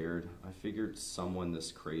was scared. I figured someone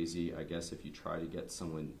this crazy, I guess if you try to get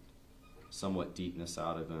someone somewhat deepness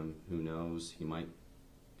out of him, who knows, he might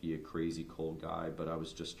be a crazy cold guy, but I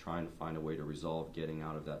was just trying to find a way to resolve getting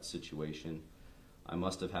out of that situation. I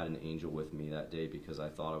must have had an angel with me that day because I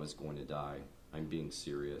thought I was going to die. I'm being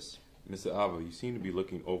serious. Mr. Alva, you seem to be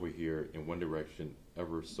looking over here in one direction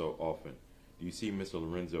ever so often. Do you see Mr.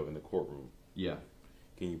 Lorenzo in the courtroom? Yeah.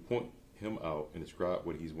 Can you point him out and describe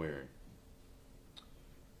what he's wearing?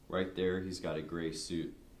 Right there, he's got a gray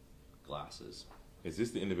suit, glasses. Is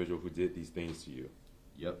this the individual who did these things to you?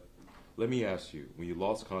 Yep. Let me ask you, when you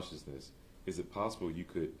lost consciousness, is it possible you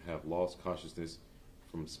could have lost consciousness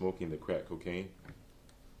from smoking the crack cocaine?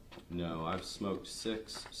 No, I've smoked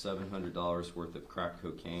 $600-700 worth of crack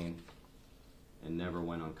cocaine and never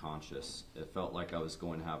went unconscious. It felt like I was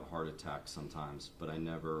going to have a heart attack sometimes, but I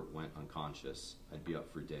never went unconscious. I'd be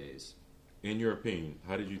up for days. In your opinion,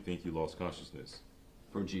 how did you think you lost consciousness?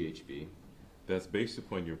 From GHB. That's based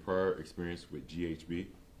upon your prior experience with GHB?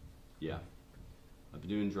 Yeah. I've been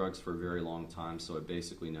doing drugs for a very long time, so I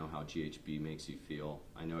basically know how GHB makes you feel.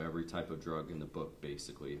 I know every type of drug in the book,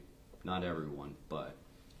 basically. Not everyone, but...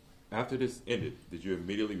 After this ended, did you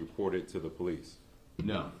immediately report it to the police?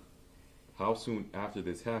 No. How soon after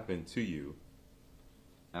this happened to you?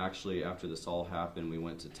 Actually, after this all happened, we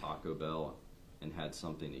went to Taco Bell and had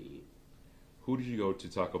something to eat. Who did you go to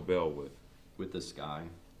Taco Bell with? With this guy.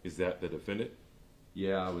 Is that the defendant?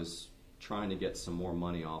 Yeah, I was trying to get some more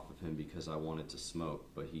money off of him because I wanted to smoke,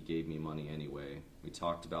 but he gave me money anyway. We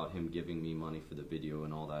talked about him giving me money for the video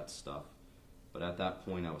and all that stuff. But at that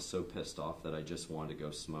point, I was so pissed off that I just wanted to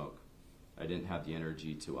go smoke. I didn't have the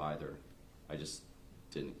energy to either. I just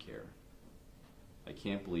didn't care. I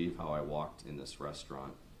can't believe how I walked in this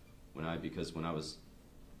restaurant. Because when I was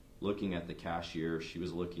looking at the cashier, she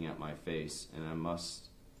was looking at my face, and I must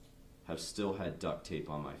have still had duct tape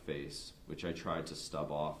on my face, which I tried to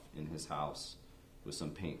stub off in his house with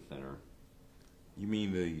some paint thinner. You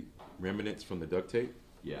mean the remnants from the duct tape?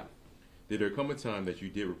 Yeah. Did there come a time that you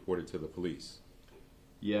did report it to the police?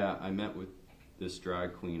 Yeah, I met with this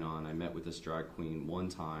drag queen one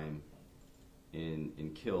time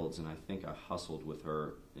in Kilds, and I think I hustled with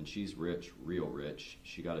her, and she's rich, real rich.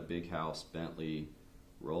 She got a big house, Bentley,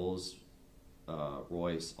 Rolls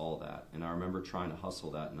Royce, all that. And I remember trying to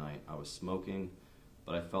hustle that night. I was smoking,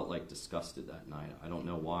 but I felt like disgusted that night. I don't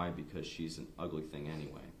know why, because she's an ugly thing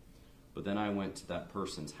anyway. But then I went to that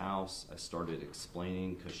person's house. I started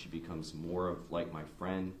explaining, because she becomes more of like my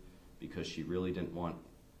friend, because she really didn't want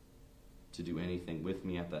to do anything with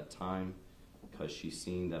me at that time, because she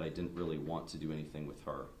seen that I didn't really want to do anything with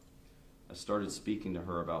her. I started speaking to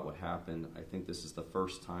her about what happened. I think this is the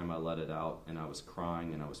first time I let it out, and I was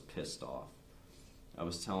crying and I was pissed off. I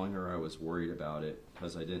was telling her I was worried about it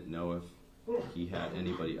because I didn't know if he had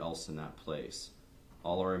anybody else in that place.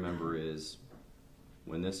 All I remember is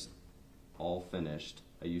when this all finished,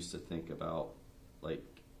 I used to think about like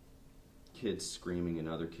kids screaming and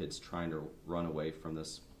other kids trying to run away from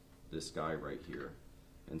this guy right here.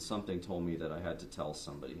 And something told me that I had to tell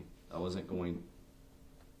somebody. I wasn't going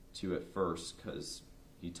to at first because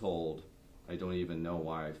I don't even know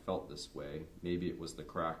why I felt this way. Maybe it was the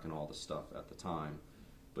crack and all the stuff at the time.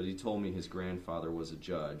 But he told me his grandfather was a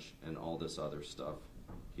judge and all this other stuff.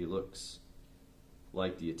 He looks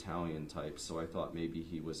like the Italian type, so I thought maybe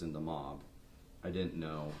he was in the mob. I didn't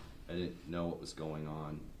know what was going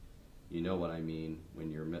on. You know what I mean? When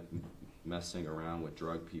you're messing around with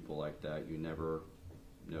drug people like that, you never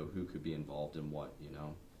know who could be involved in what, you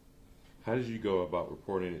know? How did you go about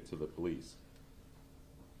reporting it to the police?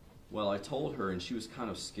 Well, I told her, and she was kind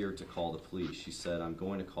of scared to call the police. She said, I'm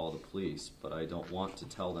going to call the police, but I don't want to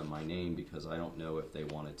tell them my name because I don't know if they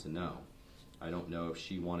wanted to know. I don't know if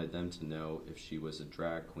she wanted them to know if she was a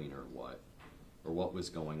drag queen or what was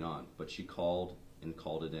going on. But she called and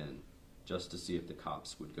called it in just to see if the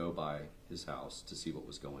cops would go by his house to see what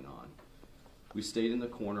was going on. We stayed in the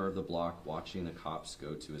corner of the block watching the cops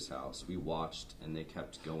go to his house. We watched, and they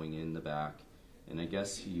kept going in the back. And I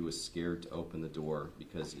guess he was scared to open the door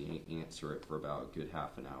because he ain't answer it for about a good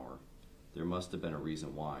half an hour. There must have been a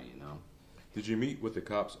reason why, you know. Did you meet with the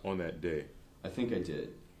cops on that day? I think I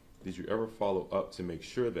did. Did you ever follow up to make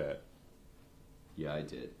sure that? Yeah, I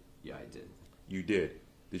did. You did.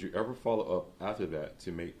 Did you ever follow up after that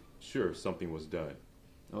to make sure something was done?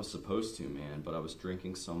 I was supposed to, man, but I was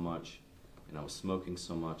drinking so much and I was smoking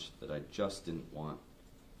so much that I just didn't want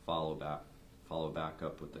follow back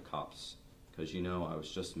up with the cops. Because, you know, I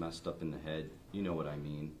was just messed up in the head. You know what I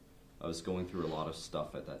mean. I was going through a lot of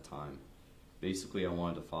stuff at that time. Basically, I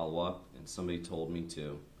wanted to follow up, and somebody told me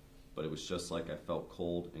to. But it was just like I felt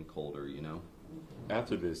cold and colder, you know?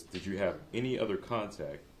 After this, did you have any other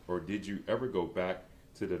contact, or did you ever go back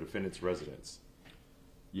to the defendant's residence?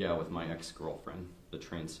 Yeah, with my ex-girlfriend, the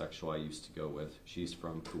transsexual I used to go with. She's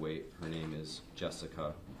from Kuwait. Her name is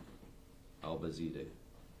Jessica Albazide.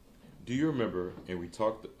 Do you remember, and we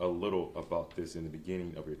talked a little about this in the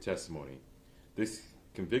beginning of your testimony, this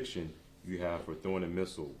conviction you have for throwing a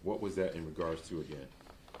missile, what was that in regards to again?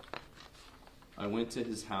 I went to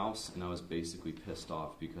his house and I was basically pissed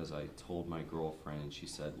off because I told my girlfriend and she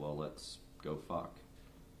said, well, let's go fuck.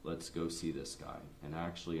 Let's go see this guy. And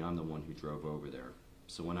actually, I'm the one who drove over there.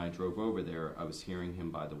 So when I drove over there, I was hearing him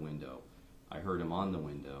by the window. I heard him on the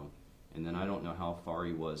window, and then I don't know how far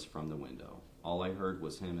he was from the window. All I heard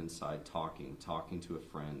was him inside talking to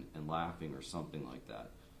a friend and laughing or something like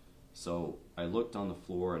that. So I looked on the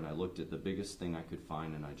floor and I looked at the biggest thing I could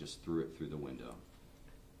find and I just threw it through the window.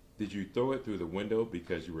 Did you throw it through the window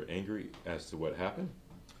because you were angry as to what happened?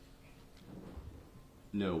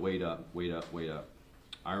 No, wait up.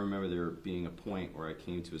 I remember there being a point where I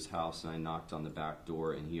came to his house and I knocked on the back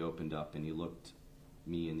door and he opened up and he looked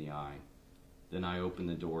me in the eye. Then I opened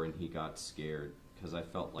the door and he got scared because I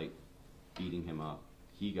felt like beating him up.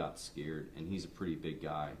 He got scared, and he's a pretty big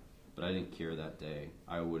guy, but I didn't care that day.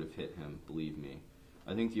 I would have hit him, believe me.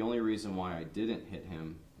 I think the only reason why I didn't hit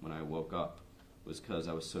him when I woke up was because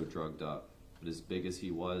I was so drugged up. But as big as he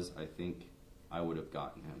was, I think I would have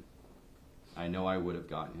gotten him. I know I would have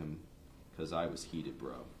gotten him because I was heated,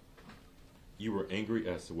 bro. You were angry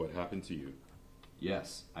as to what happened to you?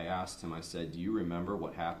 Yes. I asked him, I said, do you remember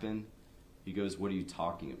what happened? He goes, what are you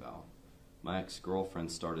talking about? My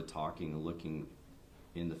ex-girlfriend started talking and looking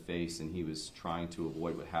in the face, and he was trying to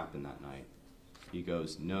avoid what happened that night. He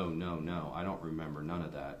goes, no, I don't remember none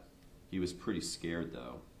of that. He was pretty scared,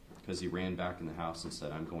 though, because he ran back in the house and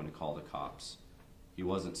said, I'm going to call the cops. He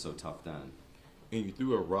wasn't so tough then. And you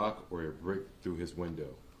threw a rock or a brick through his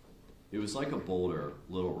window? It was like a boulder,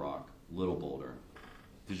 little rock, little boulder.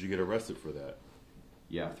 Did you get arrested for that?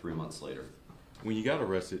 Yeah, 3 months later. When you got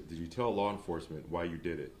arrested, did you tell law enforcement why you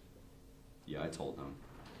did it? Yeah, I told them.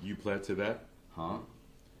 You pled to that? Huh?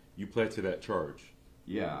 You pled to that charge?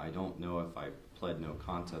 Yeah, I don't know if I pled no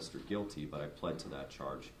contest or guilty, but I pled to that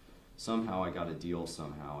charge. Somehow I got a deal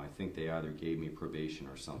somehow. I think they either gave me probation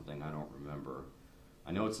or something. I don't remember.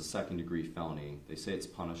 I know it's a second-degree felony. They say it's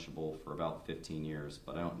punishable for about 15 years,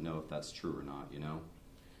 but I don't know if that's true or not, you know?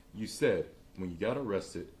 You said when you got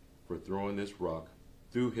arrested for throwing this rock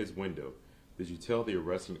through his window, did you tell the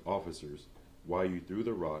arresting officers why you threw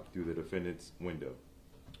the rock through the defendant's window?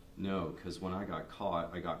 No, because when I got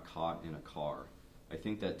caught in a car. I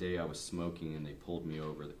think that day I was smoking and they pulled me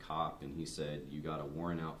over, the cop, and he said, you got a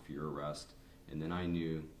warrant out for your arrest. And then I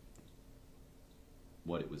knew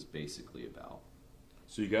what it was basically about.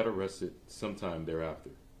 So you got arrested sometime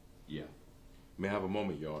thereafter? Yeah. May I have a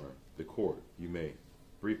moment, Your Honor? The court, you may.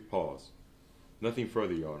 Brief pause. Nothing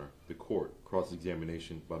further, Your Honor. The court,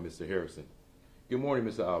 cross-examination by Mr. Harrison. Good morning,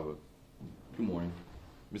 Mr. Alva. Good morning.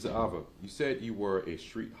 Mr. Alva, you said you were a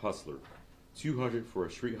street hustler. 200 for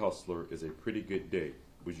a street hustler is a pretty good day.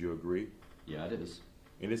 Would you agree? Yeah, it is.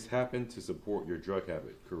 And this happened to support your drug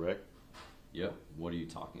habit, correct? Yep. What are you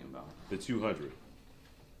talking about? The 200.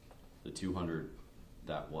 The 200.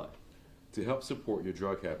 That what? To help support your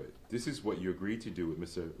drug habit. This is what you agreed to do with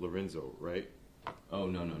Mr. Lorenzo, right? Oh,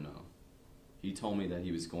 no. He told me that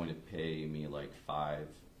he was going to pay me like $500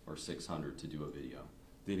 or $600 to do a video.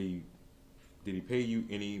 Did he pay you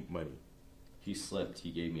any money? He slipped.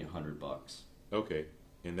 He gave me $100. Okay,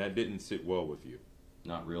 and that didn't sit well with you.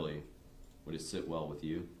 Not really. Would it sit well with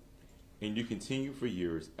you? And you continue for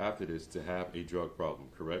years after this to have a drug problem,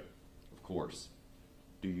 correct? Of course.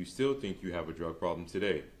 Do you still think you have a drug problem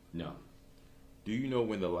today? No. Do you know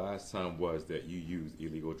when the last time was that you used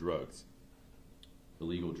illegal drugs?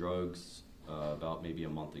 Illegal drugs, about maybe a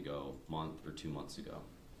month or 2 months ago.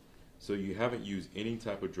 So you haven't used any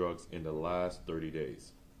type of drugs in the last 30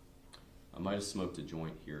 days? I might have smoked a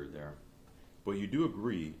joint here or there. But you do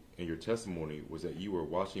agree, and your testimony was that you were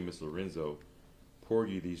watching Mr. Lorenzo pour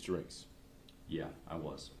you these drinks. Yeah, I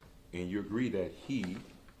was. And you agree that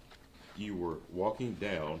you were walking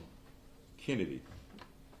down Kennedy,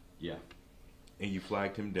 Yeah. and you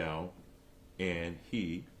flagged him down, and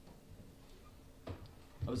I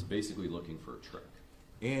was basically looking for a trick.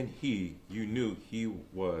 you knew he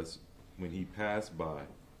was when he passed by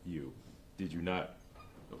you, did you not?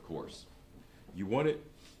 Of course. You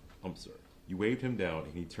waved him down,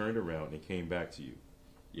 and he turned around and came back to you.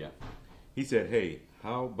 Yeah. He said, hey,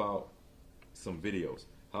 how about some videos?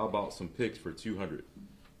 How about some pics for 200?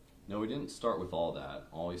 No, we didn't start with all that.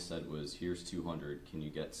 All he said was, here's 200, can you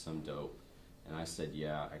get some dope? And I said,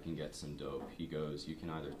 yeah, I can get some dope. He goes, you can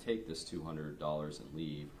either take this $200 and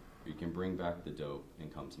leave, or you can bring back the dope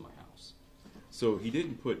and come to my house. So he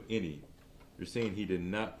didn't put any. You're saying he did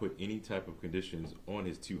not put any type of conditions on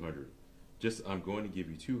his 200. Just, I'm going to give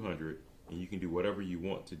you 200, and you can do whatever you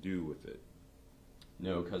want to do with it.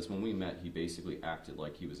 No, because when we met, he basically acted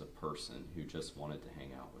like he was a person who just wanted to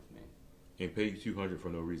hang out with me. And pay you 200 for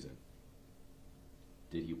no reason.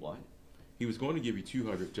 Did he what? He was going to give you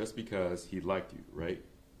 200 just because he liked you, right?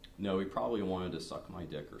 No, he probably wanted to suck my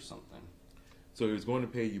dick or something. So he was going to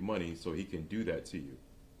pay you money so he can do that to you.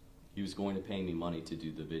 He was going to pay me money to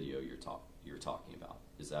do the video you're talking about.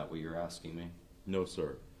 Is that what you're asking me? No,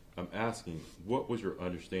 sir. I'm asking, what was your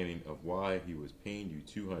understanding of why he was paying you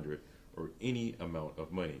 200 or any amount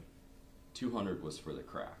of money? 200 was for the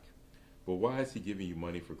crack. But why is he giving you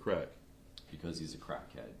money for crack? Because he's a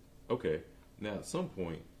crackhead. Okay. Now, at some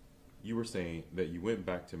point, you were saying that you went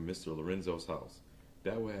back to Mr. Lorenzo's house.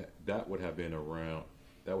 That would have been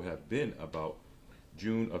about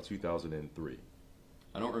June of 2003.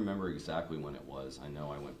 I don't remember exactly when it was. I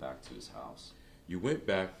know I went back to his house. You went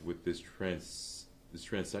back with this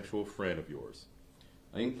transsexual friend of yours.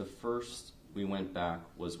 I think the first we went back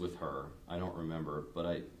was with her. I don't remember, but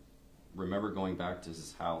I remember going back to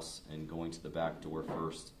his house and going to the back door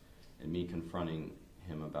first and me confronting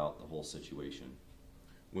him about the whole situation.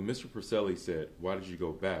 When Mr. Porcelli said, why did you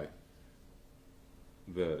go back?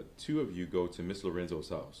 The two of you go to Miss Lorenzo's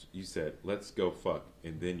house. You said, let's go fuck,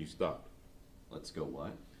 and then you stopped. Let's go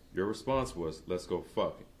what? Your response was, let's go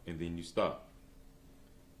fuck, and then you stopped.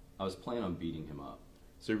 I was planning on beating him up.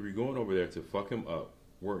 So you were going over there to fuck him up,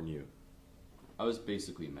 weren't you? I was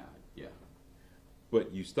basically mad, yeah.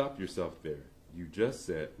 But you stopped yourself there. You just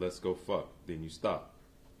said, let's go fuck, then you stopped.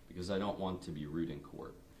 Because I don't want to be rude in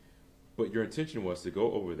court. But your intention was to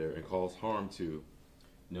go over there and cause harm to...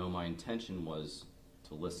 No, my intention was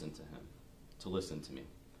to listen to him. To listen to me.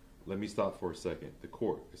 Let me stop for a second. The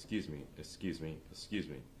court, excuse me.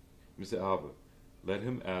 Mr. Alva, let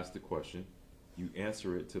him ask the question. You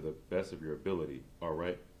answer it to the best of your ability, all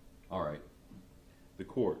right? All right. The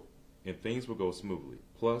court, and things will go smoothly.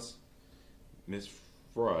 Plus, Ms.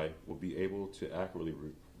 Fry will be able to accurately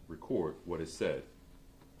record what is said.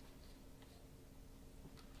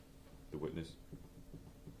 The witness.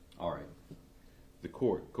 All right. The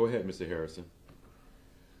court. Go ahead, Mr. Harrison.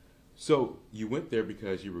 So, you went there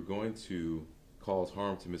because you were going to cause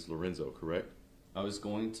harm to Miss Lorenzo, correct? I was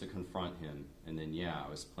going to confront him, and then, yeah, I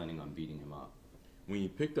was planning on beating him up. When you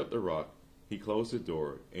picked up the rock, he closed the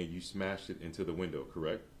door, and you smashed it into the window,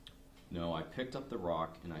 correct? No, I picked up the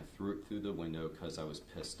rock, and I threw it through the window because I was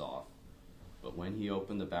pissed off. But when he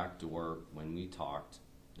opened the back door, when we talked,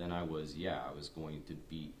 then I was going to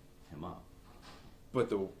beat him up. But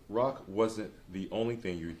the rock wasn't the only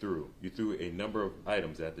thing you threw. You threw a number of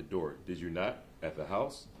items at the door. Did you not? At the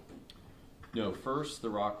house? No, first the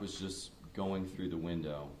rock was just going through the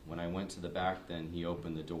window. When I went to the back, then he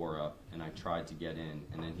opened the door up, and I tried to get in,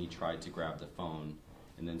 and then he tried to grab the phone,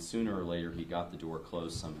 and then sooner or later he got the door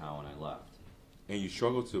closed somehow, and I left. And you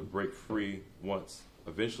struggled to break free once.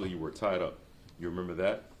 Eventually you were tied up. You remember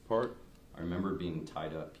that part? I remember being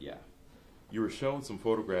tied up, yeah. You were shown some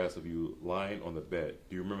photographs of you lying on the bed.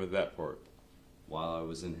 Do you remember that part? While I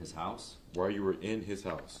was in his house? While you were in his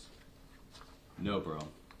house? No, bro.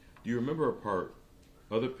 Do you remember a part,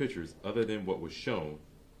 other pictures other than what was shown,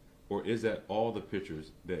 or is that all the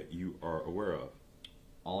pictures that you are aware of?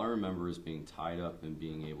 All I remember is being tied up and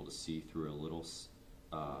being able to see through a little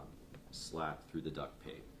slat through the duct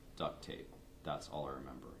tape. That's all I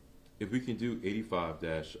remember. If we can do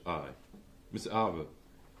 85-I. Mr. Alva,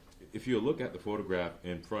 if you look at the photograph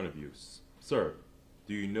in front of you, sir,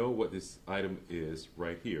 do you know what this item is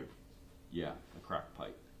right here? Yeah, a crack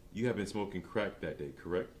pipe. You have been smoking crack that day,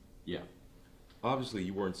 correct? Yeah. Obviously,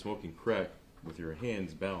 you weren't smoking crack with your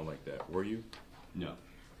hands bound like that, were you? No.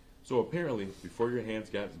 So apparently, before your hands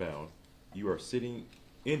got bound, you are sitting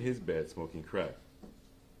in his bed smoking crack.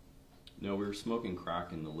 No, we were smoking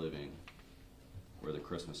crack in the living where the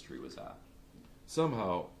Christmas tree was at.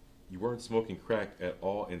 Somehow, you weren't smoking crack at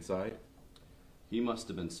all inside? He must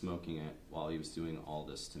have been smoking it while he was doing all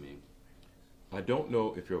this to me. I don't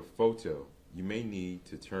know if your photo, you may need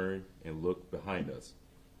to turn and look behind us.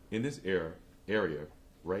 In this area,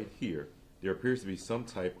 right here, there appears to be some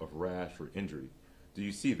type of rash or injury. Do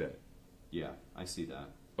you see that? Yeah, I see that.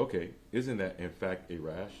 Okay, isn't that in fact a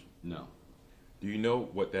rash? No. Do you know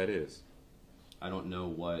what that is? I don't know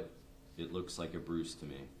what. It looks like a bruise to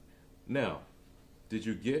me. Now, did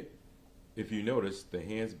you get, if you notice the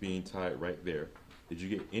hands being tied right there, did you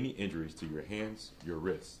get any injuries to your hands, your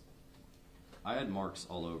wrists? I had marks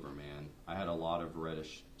all over, man. I had a lot of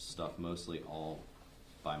reddish stuff, mostly all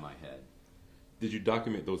by my head. Did you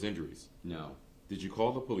document those injuries? No. Did you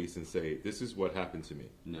call the police and say, this is what happened to me?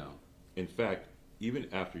 No. In fact, even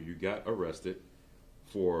after you got arrested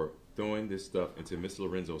for throwing this stuff into Mr.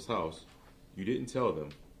 Lorenzo's house, you didn't tell them,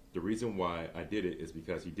 the reason why I did it is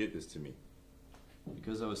because he did this to me.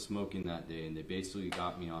 Because I was smoking that day, and they basically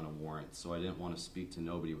got me on a warrant, so I didn't want to speak to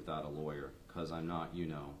nobody without a lawyer, because I'm not,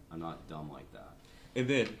 I'm not dumb like that. And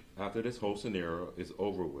then, after this whole scenario is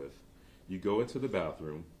over with, you go into the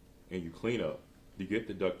bathroom and you clean up. You get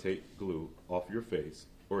the duct tape glue off your face,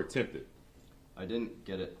 or attempt it. I didn't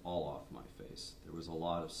get it all off my face. There was a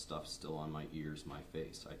lot of stuff still on my ears, my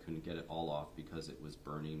face. I couldn't get it all off because it was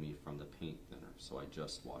burning me from the paint thinner, so I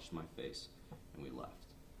just washed my face, and we left.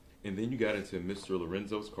 And then you got into Mr.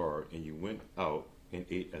 Lorenzo's car and you went out and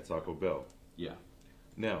ate at Taco Bell. Yeah.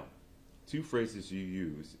 Now, two phrases you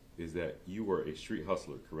use is that you were a street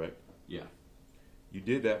hustler, correct? Yeah. You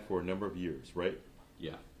did that for a number of years, right?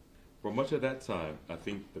 Yeah. For much of that time, I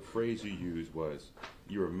think the phrase you used was,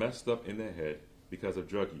 you were messed up in the head because of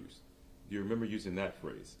drug use. Do you remember using that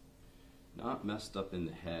phrase? Not messed up in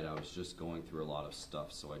the head. I was just going through a lot of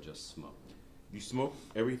stuff, so I just smoked. You smoked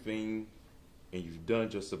everything, and you've done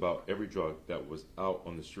just about every drug that was out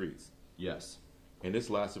on the streets. Yes. And this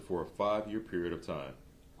lasted for a 5-year period of time.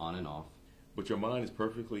 On and off. But your mind is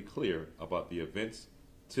perfectly clear about the events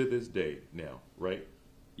to this day now, right?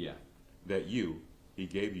 Yeah. That he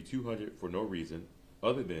gave you $200 for no reason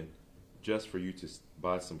other than just for you to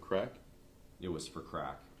buy some crack? It was for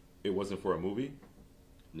crack. It wasn't for a movie?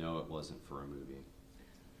 No, it wasn't for a movie.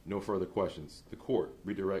 No further questions. The court,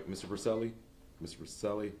 redirect Mr. Verselli. Mr.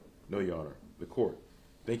 Verselli, no, Your Honor. The court.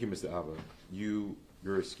 Thank you, Mr. Alva.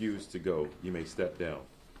 You're excused to go. You may step down.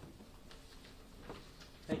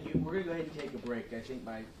 Thank you. We're going to go ahead and take a break. I think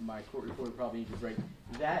my court reporter probably needs a break.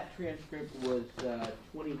 That transcript was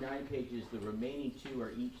 29 pages. The remaining two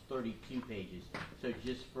are each 32 pages. So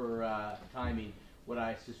just for timing, what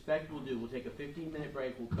I suspect we'll do, we'll take a 15-minute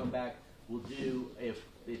break. We'll come back. We'll do, if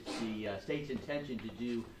it's the state's intention, to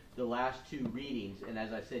do the last two readings. And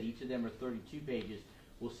as I said, each of them are 32 pages.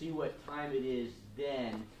 We'll see what time it is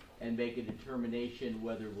then and make a determination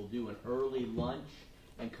whether we'll do an early lunch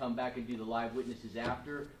and come back and do the live witnesses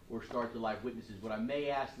after, or start the live witnesses. What I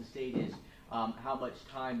may ask the state is how much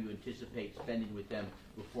time you anticipate spending with them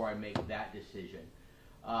before I make that decision.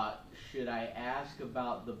 Should I ask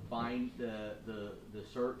about the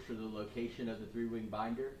search or the location of the three-ring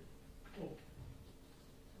binder? Oh.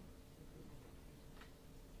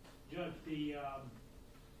 Judge, the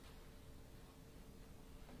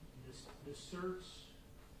search,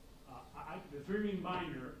 the three-ring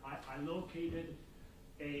binder, I located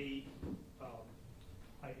a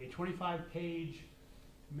 25-page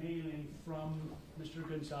mailing from Mr.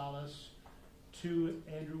 Gonzalez to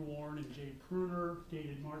Andrew Warren and Jay Pruner,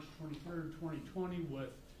 dated March 23rd, 2020,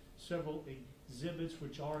 with several exhibits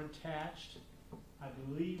which are attached. I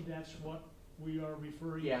believe that's what we are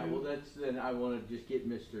referring to. Yeah, well, then I want to just get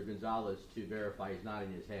Mr. Gonzalez to verify he's not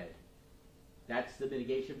in his head. That's the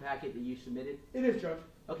mitigation packet that you submitted? It is, Judge.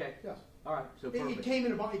 Okay. Yes. All right. So perfect. It came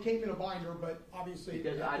in a binder, but obviously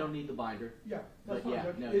because I don't need the binder. Yeah, that's But fine, yeah,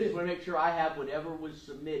 Judge. no, It just is. want to make sure I have whatever was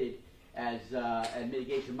submitted as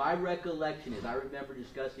mitigation. My recollection is, I remember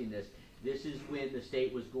discussing this. This is when the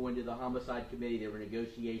state was going to the homicide committee. There were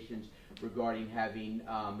negotiations regarding having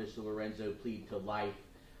Mr. Lorenzo plead to life,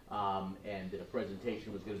 and that a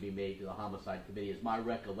presentation was going to be made to the homicide committee. Is my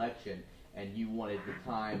recollection, and you wanted the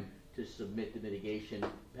time to submit the mitigation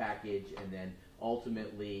package, and then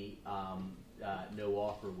ultimately no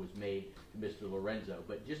offer was made to Mr. Lorenzo.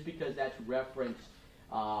 But just because that's referenced,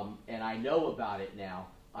 and I know about it now,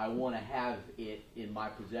 I want to have it in my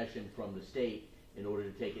possession from the state in order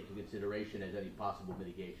to take it into consideration as any possible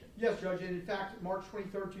mitigation. Yes, Judge, and in fact, March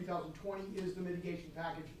 23rd, 2020 is the mitigation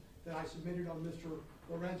package that I submitted on Mr.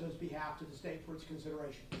 Lorenzo's behalf to the state for its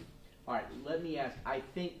consideration. All right, let me ask, I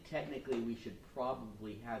think technically we should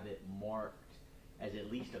probably have it marked as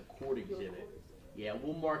at least a court exhibit. Yeah,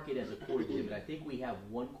 we'll mark it as a court exhibit. I think we have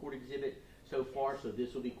one court exhibit so far, so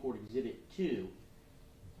this will be court exhibit 2.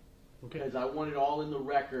 Because I want it all in the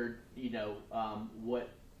record, you know, what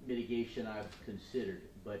mitigation I've considered.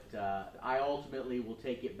 But I ultimately will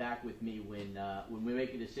take it back with me when we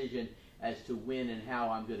make a decision as to when and how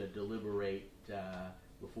I'm going to deliberate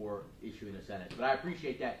before issuing a sentence. But I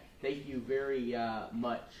appreciate that. Thank you very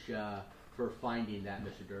much for finding that,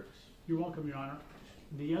 Mr. Dirks. You're welcome, Your Honor.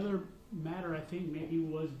 The other matter I think maybe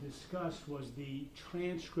was discussed was the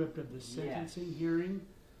transcript of the sentencing hearing.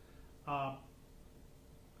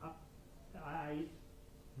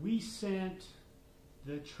 We sent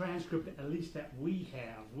the transcript, at least that we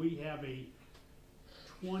have. We have a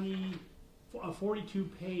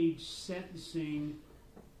 42-page sentencing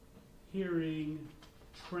hearing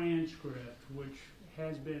transcript, which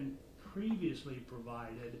has been previously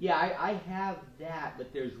provided. Yeah, I have that,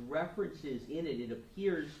 but there's references in it. It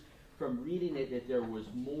appears from reading it that there was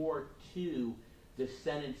more to the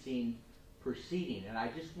sentencing proceeding, and I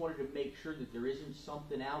just wanted to make sure that there isn't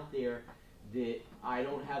something out there that I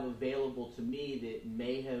don't have available to me that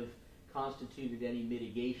may have constituted any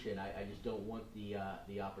mitigation. I just don't want the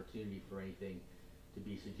opportunity for anything to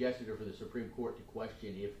be suggested or for the Supreme Court to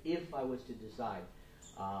question if I was to decide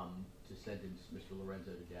to sentence Mr.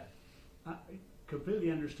 Lorenzo to death. I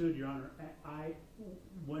completely understood, Your Honor.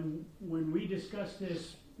 When we discussed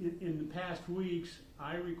this in the past weeks,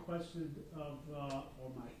 I requested of,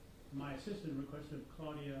 or my assistant requested of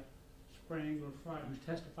Claudia Sprangler Fry, who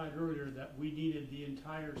testified earlier, that we needed the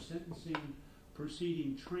entire sentencing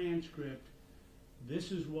proceeding transcript.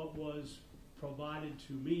 This is what was provided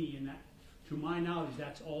to me, and that, to my knowledge,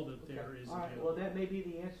 that's all that there is. All right. Well, that may be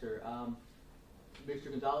the answer.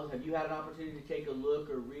 Mr. Gonzalez, have you had an opportunity to take a look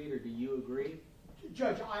or read, or do you agree?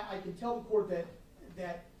 Judge, I can tell the court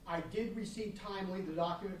that I did receive timely the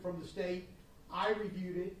document from the state. I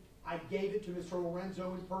reviewed it. I gave it to Mr.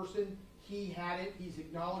 Lorenzo in person. He had it. He's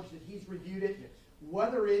acknowledged that he's reviewed it. Yes.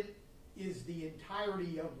 Whether it is the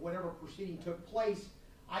entirety of whatever proceeding took place,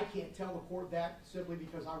 I can't tell the court that simply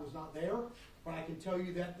because I was not there. But I can tell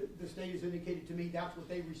you that the state has indicated to me that's what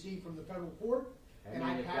they received from the federal court. And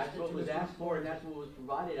I if that's what was asked for and that's what was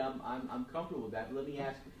provided, I'm comfortable with that. But let me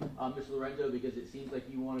ask Mr. Lorenzo, because it seems like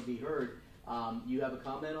you want to be heard. You have a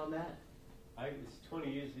comment on that? It's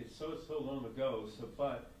 20 years. It's so long ago.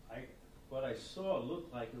 But what I saw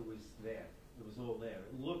looked like it was there. It was all there.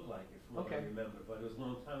 It looked like it from what I remember, but it was a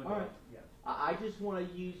long time ago. All right. Yeah. I just want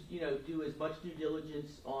to do as much due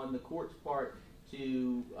diligence on the court's part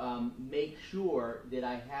to make sure that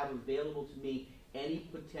I have available to me any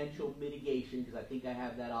potential mitigation, because I think I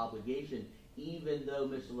have that obligation, even though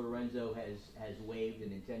Mr. Lorenzo has waived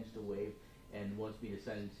and intends to waive and wants me to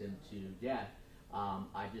sentence him to death.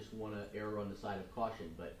 I just want to err on the side of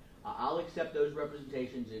caution. But I'll accept those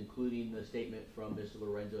representations, including the statement from Mr.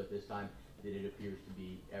 Lorenzo at this time that it appears to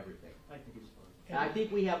be everything. I think it's fine. And I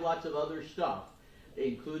think we have lots of other stuff,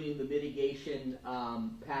 including the mitigation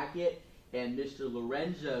packet and Mr.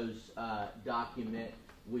 Lorenzo's document,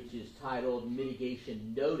 which is titled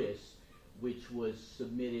Mitigation Notice, which was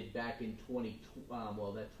submitted back in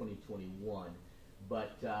 2021.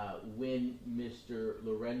 But when Mr.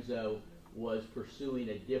 Lorenzo was pursuing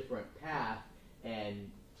a different path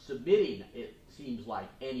and submitting, it seems like,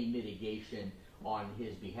 any mitigation on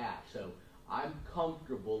his behalf. So I'm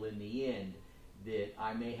comfortable in the end that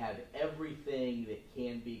I may have everything that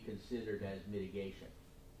can be considered as mitigation.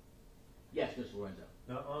 Yes, Mr. Lorenzo.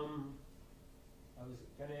 Now, I was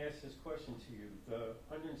going to ask this question to you. The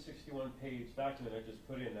 161-page document I just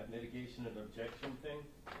put in, that mitigation and objection thing,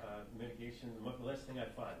 mitigation, the last thing I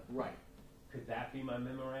filed. Right. Could that be my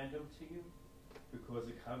memorandum to you? Because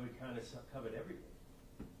it kind of covered everything.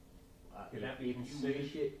 Could that be If you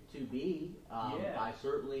wish it to be, I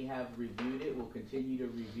certainly have reviewed it. We'll continue to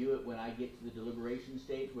review it when I get to the deliberation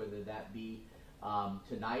stage, whether that be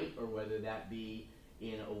tonight, or whether that be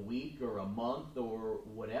in a week or a month or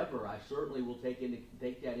whatever, I certainly will take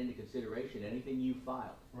that into consideration, anything you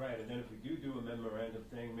filed. Right, and then if we do a memorandum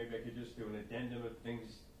thing, maybe I could just do an addendum of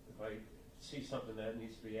things, if I see something that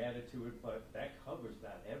needs to be added to it, but that covers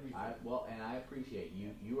that, everything. And I appreciate you.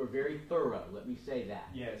 You are very thorough, let me say that.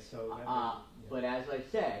 Yeah, so that But as I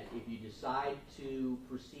said, if you decide to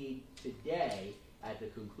proceed today, at the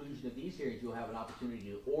conclusion of these hearings, you'll have an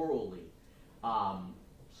opportunity to orally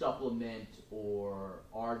supplement or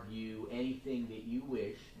argue anything that you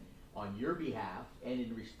wish on your behalf and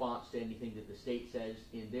in response to anything that the state says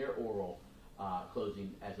in their oral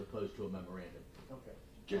closing, as opposed to a memorandum. okay.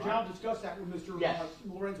 Judge, I'll discuss that with Mr. Yes.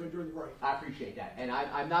 Lorenzo during the break. I appreciate that. And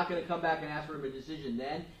I'm not going to come back and ask for him a decision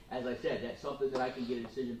then. As I said, that's something that I can get a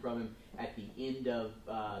decision from him at the end of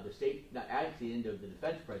the state, not at the end of the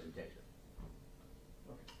defense presentation.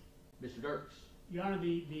 Okay. Mr. Dirks. Your Honor,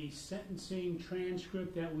 the sentencing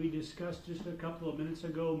transcript that we discussed just a couple of minutes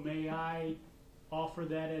ago, may I offer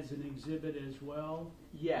that as an exhibit as well?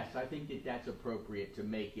 Yes, I think that that's appropriate to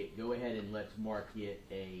make it. Go ahead and let's mark it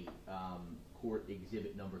a court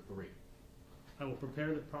exhibit number 3. I will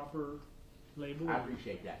prepare the proper label. I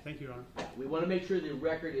appreciate that. Thank you, Your Honor. Yeah, we want to make sure the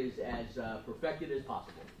record is as perfected as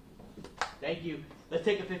possible. Thank you. Let's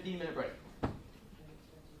take a 15-minute break.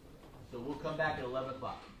 So we'll come back at 11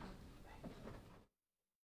 o'clock.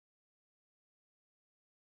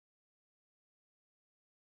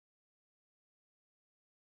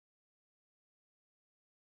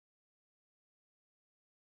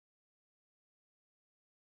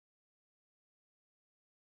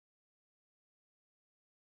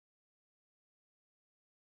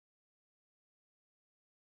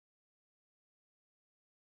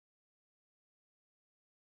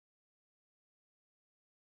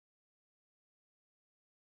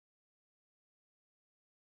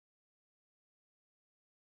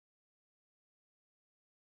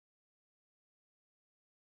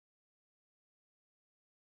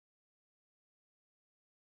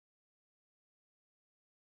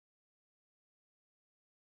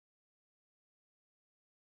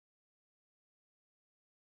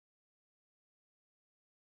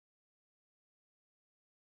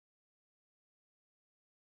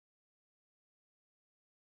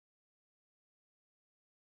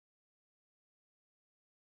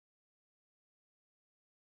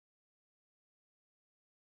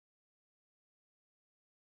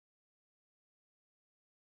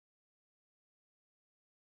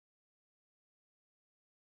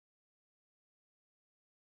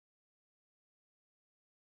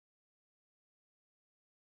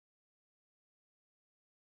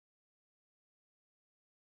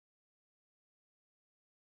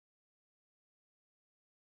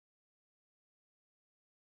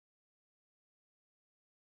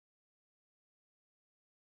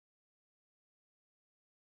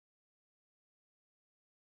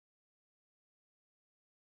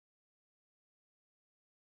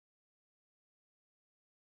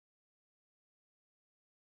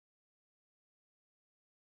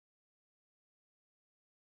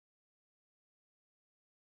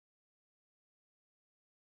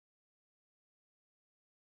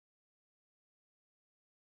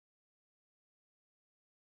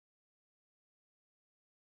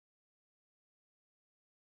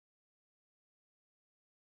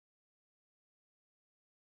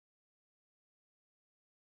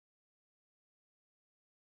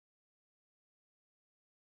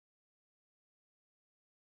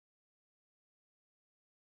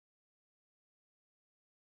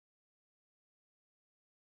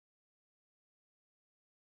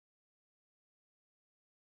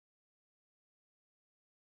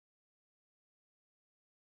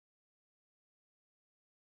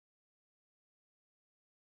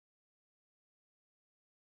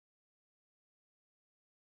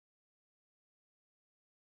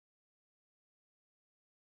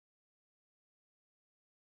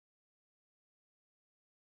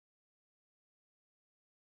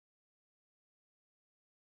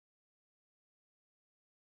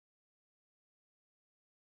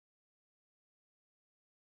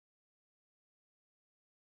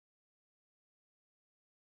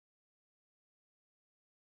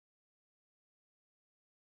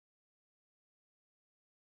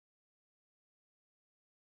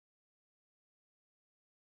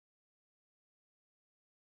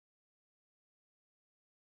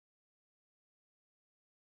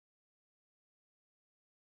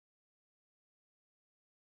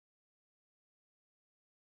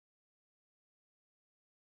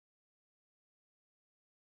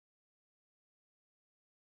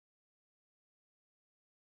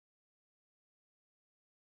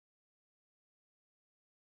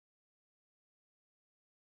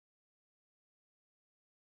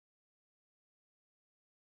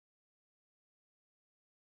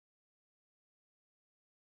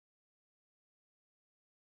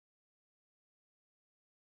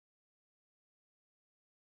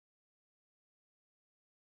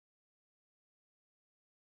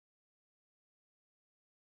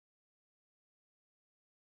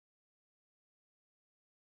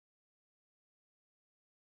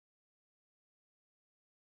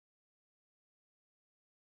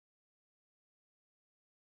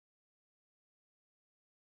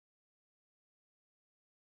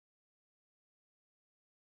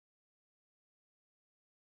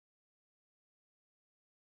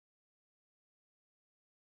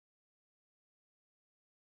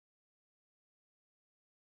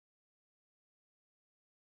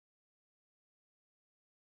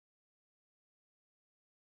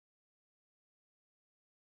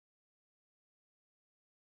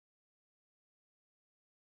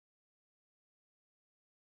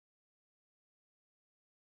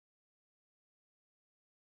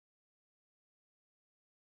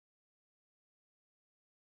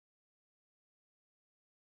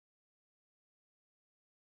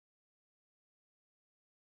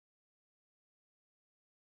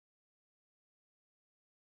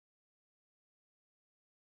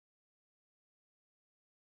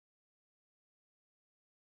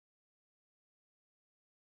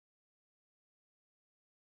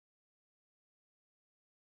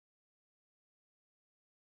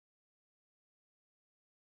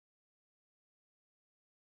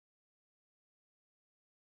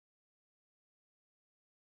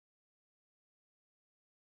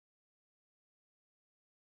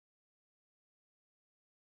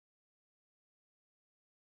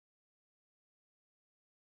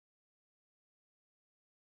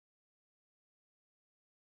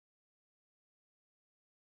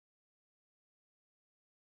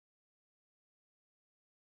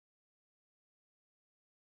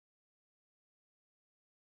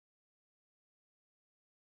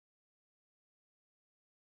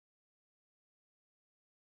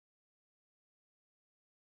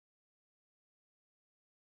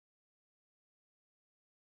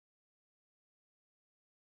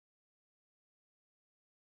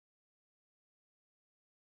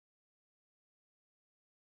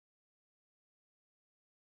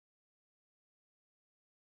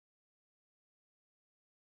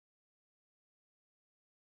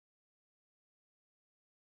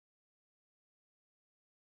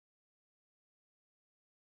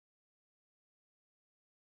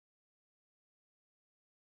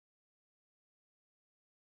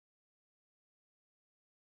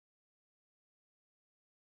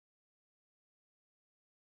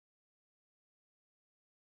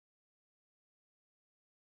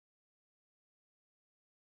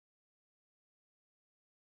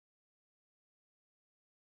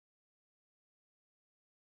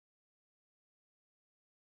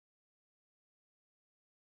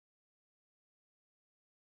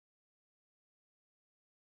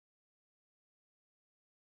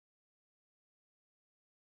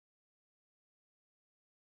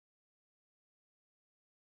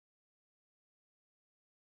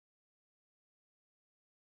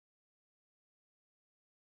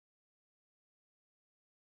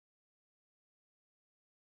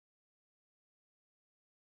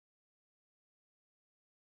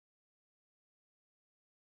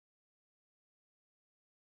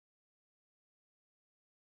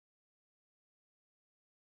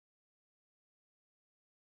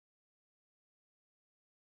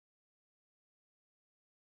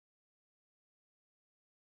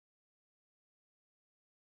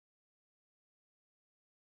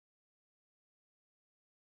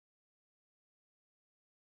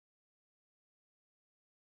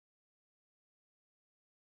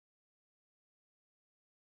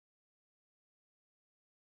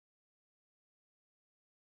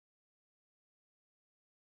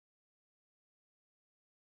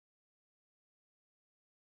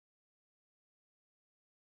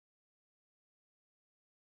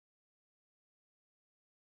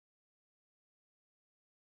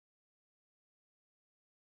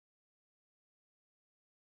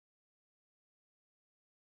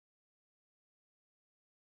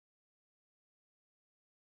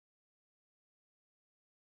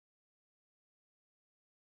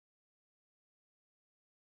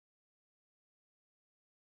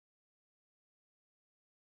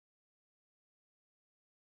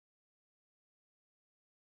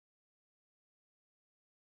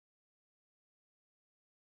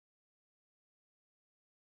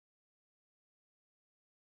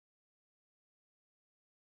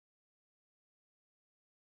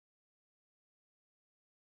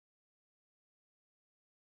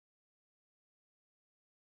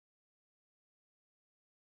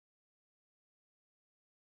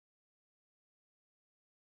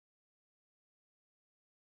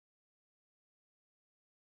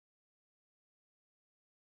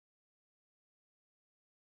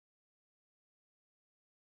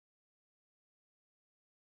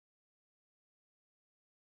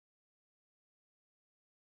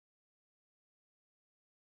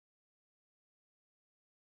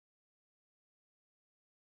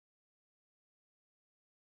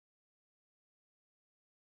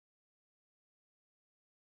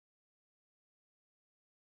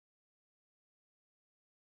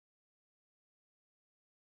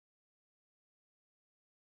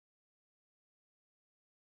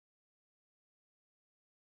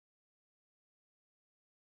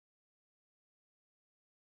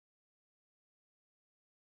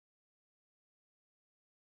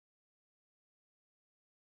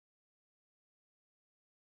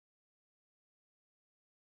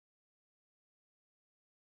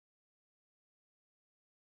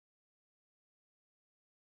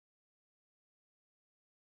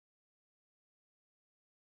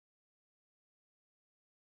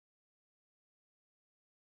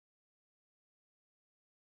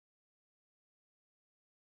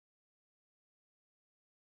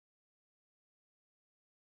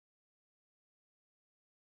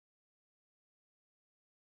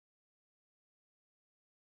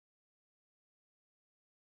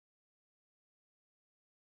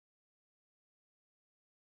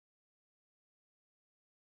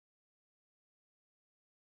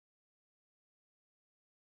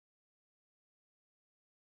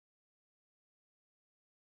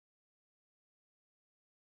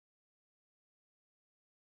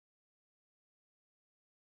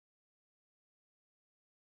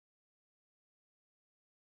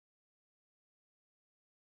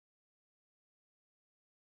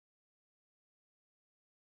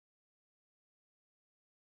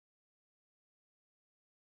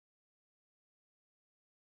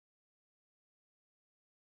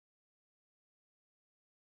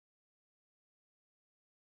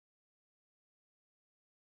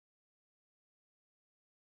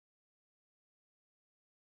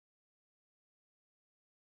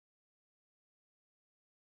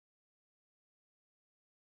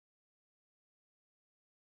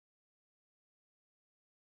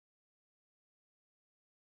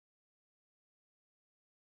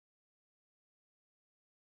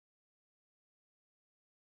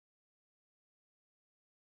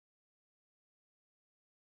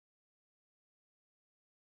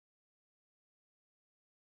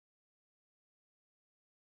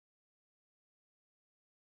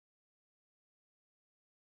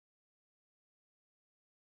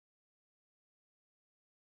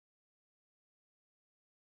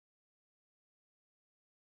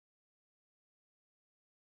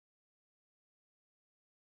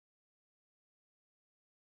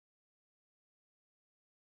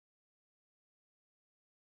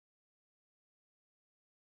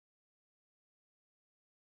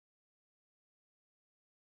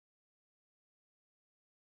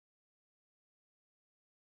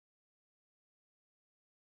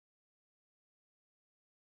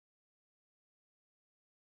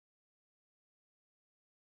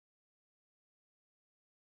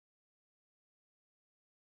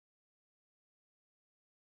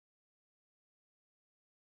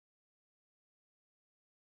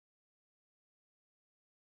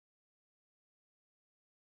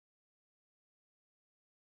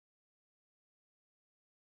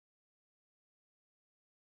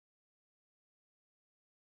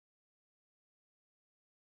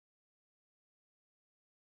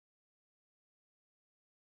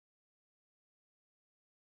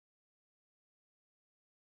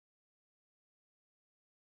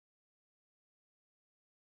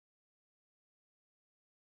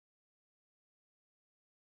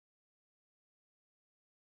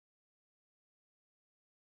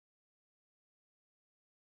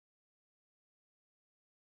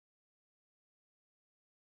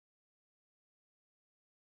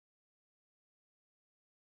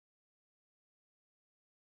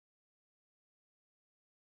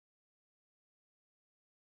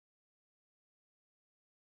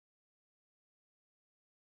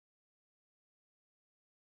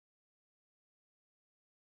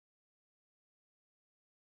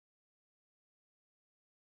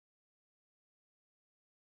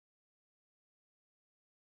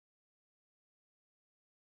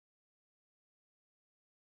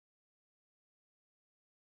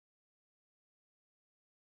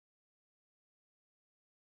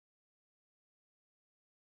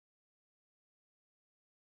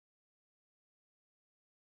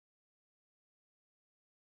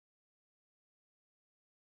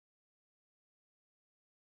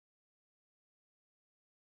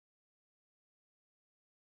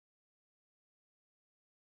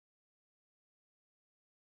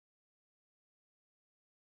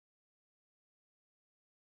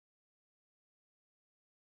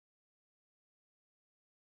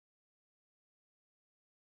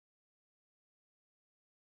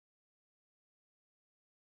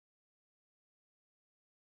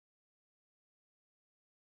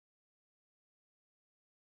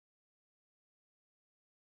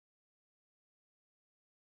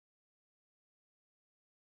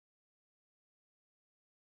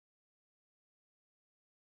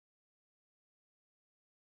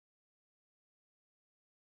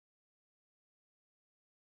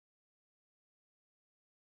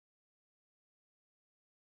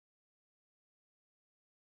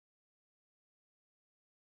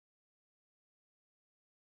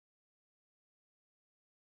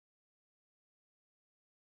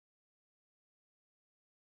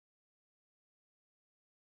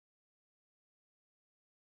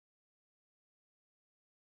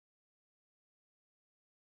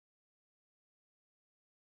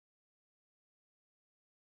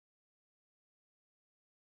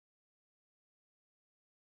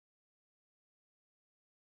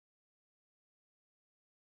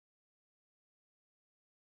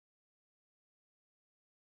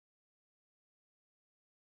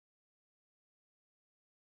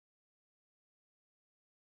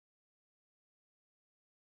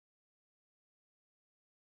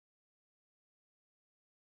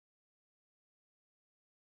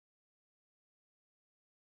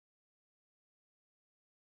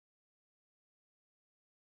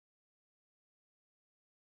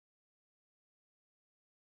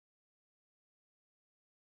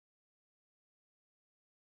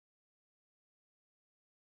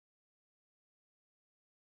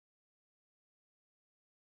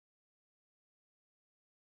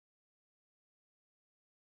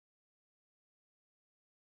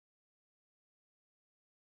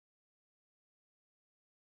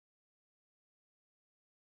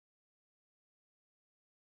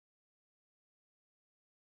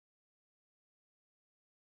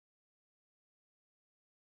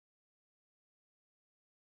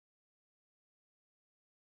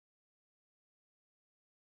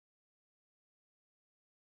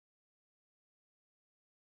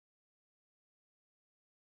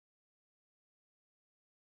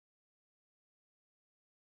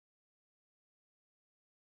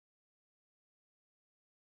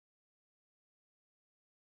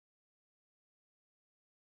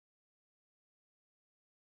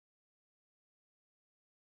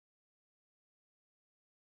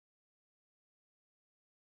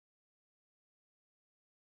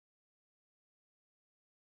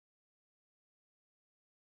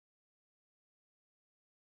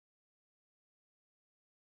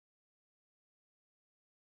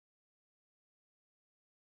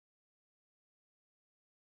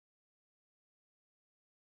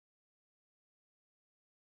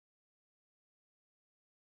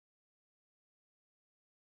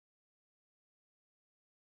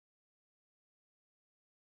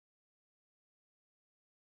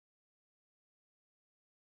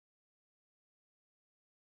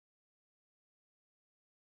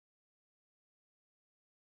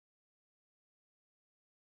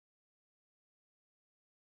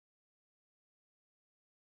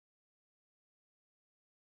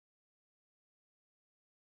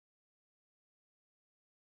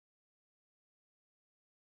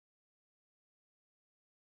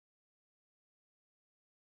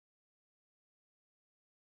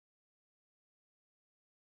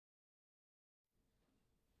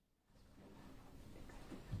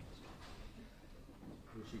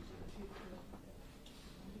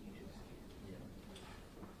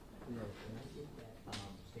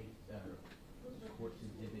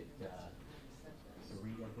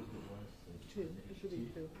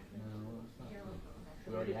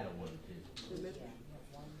 one too.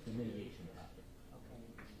 The mitigation packet.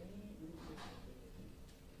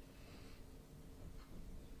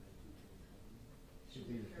 Should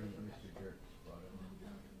be the thing that Mr. Dirk brought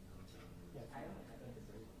up.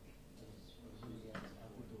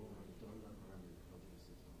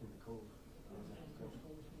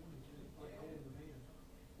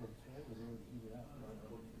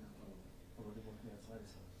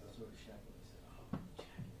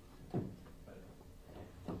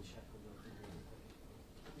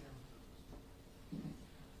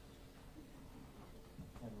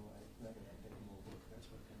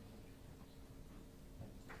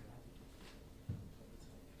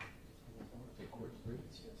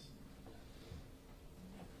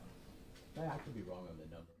 I could be wrong on the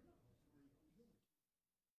number.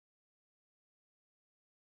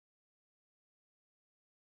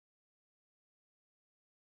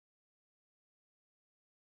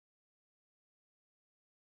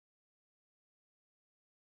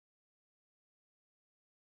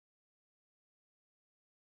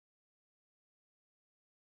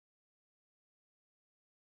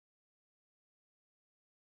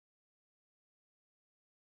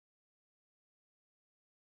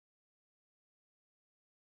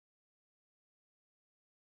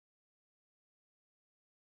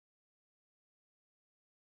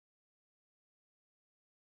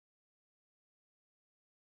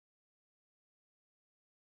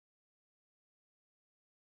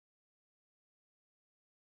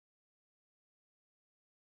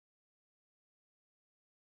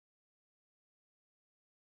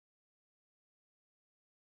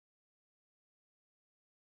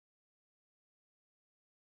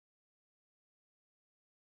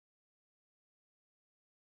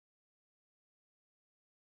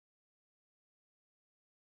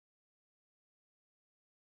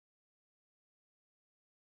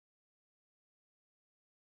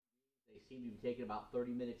 They seem to be taking about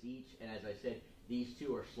 30 minutes each, and as I said, these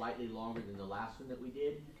two are slightly longer than the last one that we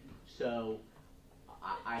did. So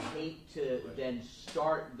I hate to then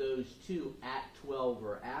start those two at 12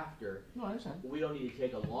 or after. No, I understand. We don't need to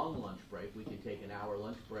take a long lunch break. We can take an hour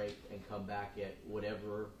lunch break and come back at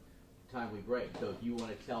whatever time we break. So if you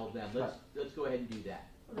want to tell them, let's go ahead and do that.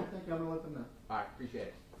 Okay, thank you. I'm gonna let them know. All right, appreciate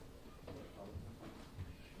it.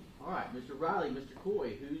 All right, Mr. Riley, Mr.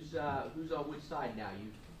 Coy, who's on which side now? You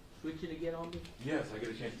switching again on me? Yes, I get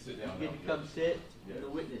a chance to sit down You get to come sit in the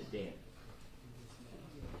witness stand.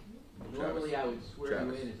 Normally I would swear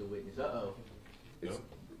Travis. you in as a witness. Uh-oh.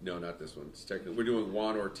 No, not this one. It's technically, we're doing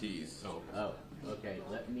Juan Ortiz. Oh, okay,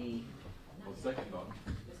 let me... Well, second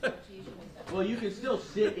thought. Well, you can still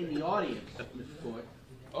sit in the audience, Mr. Coy.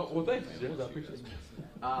 Oh, well, thanks, James. I appreciate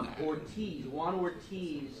it. Ortiz, Juan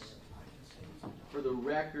Ortiz, for the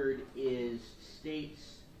record, is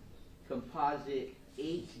state's composite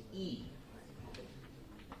 8E.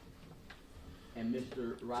 And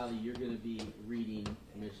Mr. Riley, you're going to be reading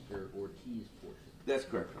Mr. Ortiz portion. That's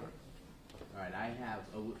correct, Your Honor. All right, I have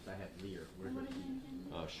Lear. Where's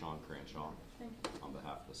Ortiz? Sean Cranshaw, on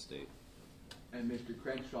behalf of the state. And Mr.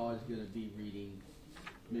 Crenshaw is going to be reading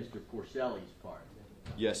Mr. Porcelli's part.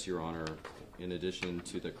 Yes, Your Honor. In addition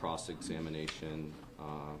to the cross-examination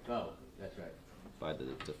Oh, that's right. by the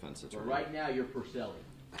defense But attorney. right now, you're Porcelli.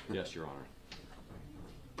 Yes, Your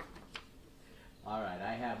Honor. All right,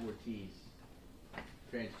 I have Ortiz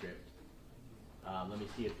transcript. Let me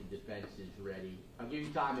see if the defense is ready. I'll give you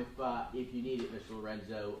time if you need it, Mr.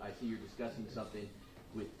 Lorenzo. I see you're discussing something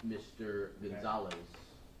with Mr. Gonzalez.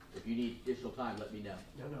 If you need additional time, let me know.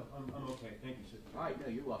 No, I'm okay. Thank you, sir. All right,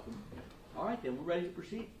 no, you're welcome. All right, then we're ready to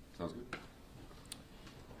proceed. Sounds good.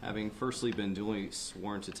 Having firstly been duly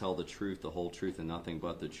sworn to tell the truth, the whole truth, and nothing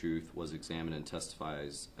but the truth, was examined and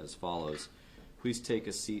testifies as follows. Please take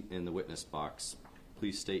a seat in the witness box.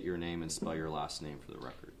 Please state your name and spell your last name for the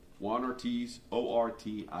record. Juan Ortiz,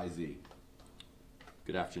 O-R-T-I-Z.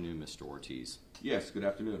 Good afternoon, Mr. Ortiz. Yes, good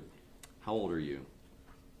afternoon. How old are you?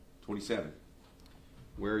 27.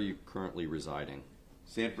 Where are you currently residing?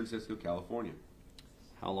 San Francisco, California.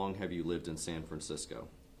 How long have you lived in San Francisco?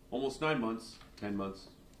 Almost 9 months, 10 months.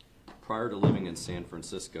 Prior to living in San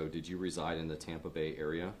Francisco, did you reside in the Tampa Bay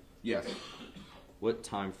area? Yes, What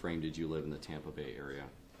time frame did you live in the Tampa Bay area?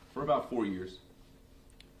 for about 4 years.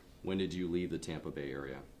 When did you leave the Tampa Bay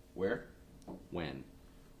area? Where? When?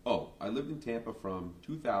 Oh, I lived in Tampa from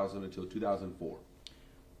 2000 until 2004.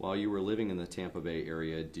 While you were living in the Tampa Bay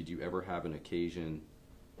area, did you ever have an occasion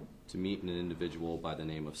to meet an individual by the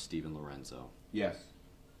name of Steven Lorenzo? Yes,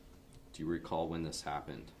 Do you recall when this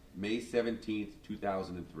happened? May 17th,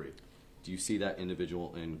 2003. Do you see that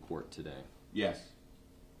individual in court today? Yes,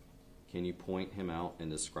 Can you point him out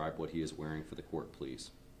and describe what he is wearing for the court,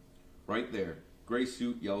 please? Right there. Gray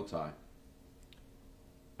suit, yellow tie.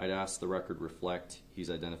 I'd ask the record reflect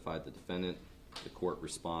he's identified the defendant. The court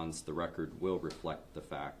responds the record will reflect the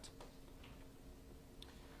fact.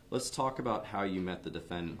 Let's talk about how you met the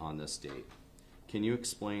defendant on this date. Can you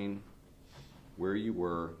explain where you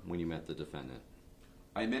were when you met the defendant?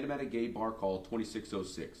 I met him at a gay bar called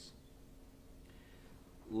 2606.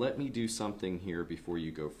 Let me do something here before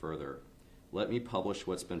you go further. Let me publish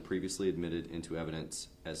what's been previously admitted into evidence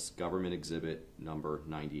as government exhibit number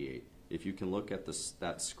 98. If you can look at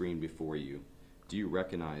that screen before you, do you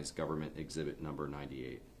recognize government exhibit number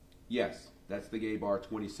 98? Yes, that's the gay bar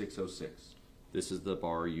 2606. This is the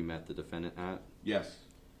bar you met the defendant at? Yes.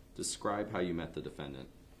 Describe how you met the defendant.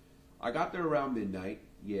 I got there around midnight.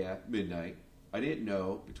 Yeah, midnight. I didn't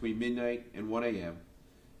know, between midnight and 1 a.m.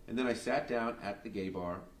 And then I sat down at the gay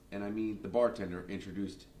bar, and the bartender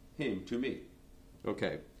introduced him to me.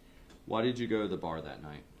 Okay. Why did you go to the bar that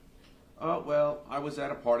night? Well, I was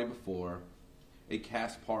at a party before, a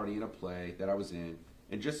cast party in a play that I was in,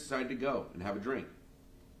 and just decided to go and have a drink.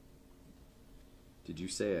 Did you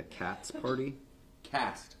say a cat's party?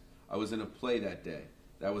 Cast. I was in a play that day.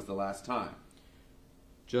 That was the last time.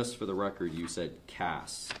 Just for the record, you said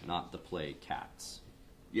cast, not the play Cats.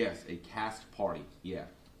 Yes, a cast party. Yeah.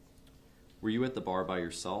 Were you at the bar by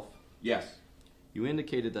yourself? Yes. You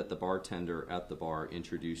indicated that the bartender at the bar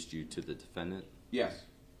introduced you to the defendant? Yes.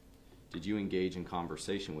 Did you engage in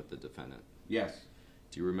conversation with the defendant? Yes.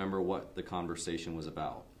 Do you remember what the conversation was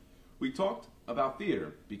about? We talked about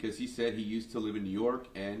theater because he said he used to live in New York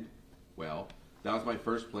and, well, that was my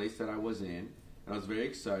first place that I was in, and I was very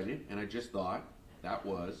excited, and I just thought that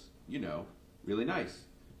was, really nice.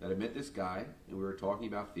 That I met this guy, and we were talking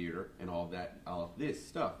about theater and all of this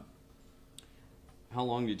stuff. How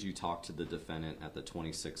long did you talk to the defendant at the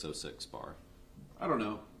 2606 bar? I don't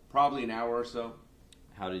know, probably an hour or so.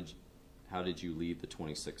 How did you leave the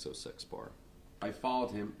 2606 bar? I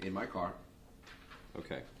followed him in my car.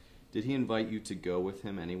 Okay. Did he invite you to go with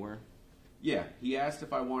him anywhere? Yeah, he asked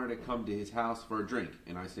if I wanted to come to his house for a drink,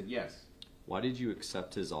 and I said yes. Why did you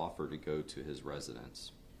accept his offer to go to his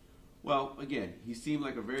residence? Well, again, he seemed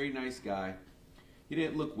like a very nice guy. He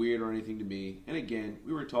didn't look weird or anything to me, and again,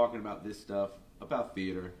 we were talking about this stuff, about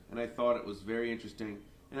theater, and I thought it was very interesting,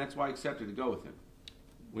 and that's why I accepted to go with him.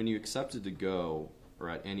 When you accepted to go, or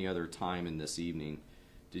at any other time in this evening,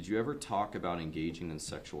 did you ever talk about engaging in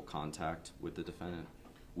sexual contact with the defendant?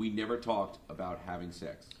 We never talked about having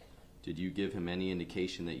sex. Did you give him any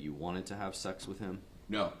indication that you wanted to have sex with him?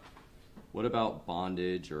 No. What about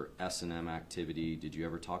bondage or S&M activity? Did you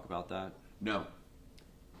ever talk about that? No.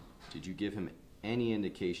 Did you give him any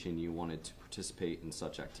indication you wanted to participate in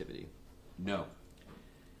such activity? No.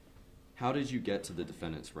 How did you get to the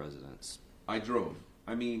defendant's residence? I drove.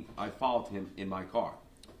 I followed him in my car.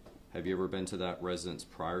 Have you ever been to that residence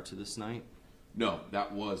prior to this night? No,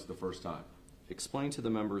 that was the first time. Explain to the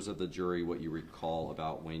members of the jury what you recall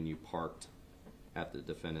about when you parked at the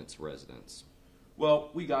defendant's residence. Well,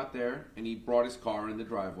 we got there, and he brought his car in the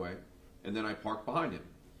driveway, and then I parked behind him.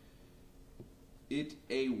 It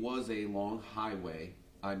was a long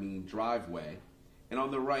driveway, and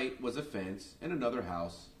on the right was a fence and another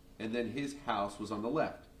house, and then his house was on the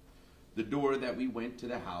left. The door that we went to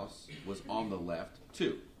the house was on the left,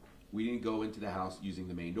 too. We didn't go into the house using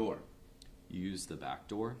the main door. You used the back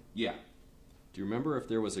door? Yeah. Do you remember if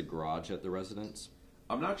there was a garage at the residence?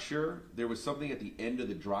 I'm not sure. There was something at the end of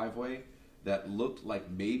the driveway that looked like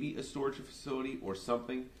maybe a storage facility or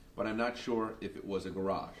something, but I'm not sure if it was a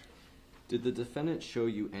garage. Did the defendant show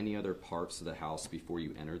you any other parts of the house before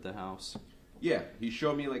you entered the house? Yeah, he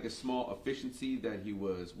showed me like a small efficiency that he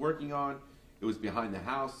was working on. It was behind the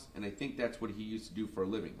house, and I think that's what he used to do for a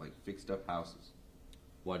living, like fixed up houses.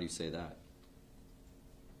 Why do you say that?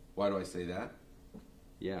 Why do I say that?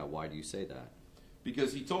 Yeah, why do you say that?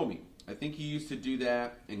 Because he told me. I think he used to do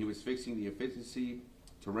that, and he was fixing the efficiency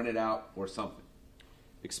to rent it out or something.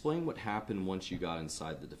 Explain what happened once you got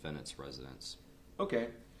inside the defendant's residence. Okay,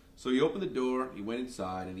 so he opened the door, he went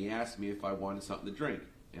inside, and he asked me if I wanted something to drink.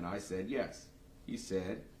 And I said yes. He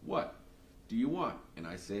said, "What do you want?" And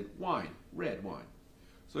I said, "Wine, red wine."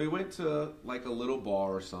 So he went to like a little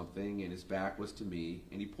bar or something, and his back was to me,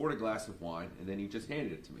 and he poured a glass of wine, and then he just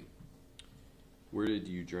handed it to me. Where did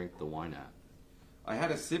you drink the wine at? I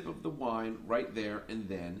had a sip of the wine right there, and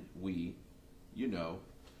then we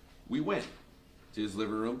went to his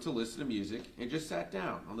living room to listen to music and just sat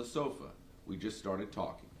down on the sofa. We just started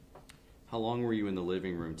talking. How long were you in the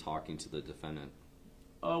living room talking to the defendant?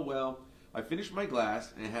 Oh, well, I finished my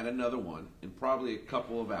glass and had another one in probably a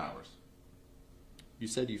couple of hours. You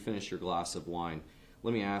said you finished your glass of wine.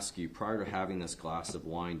 Let me ask you, prior to having this glass of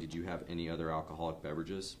wine, did you have any other alcoholic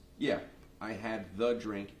beverages? Yeah, I had the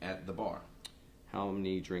drink at the bar. How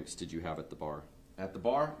many drinks did you have at the bar? At the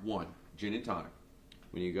bar, 1, gin and tonic.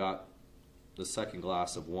 When you got the second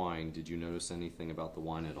glass of wine, did you notice anything about the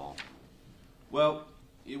wine at all? Well,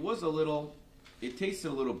 it tasted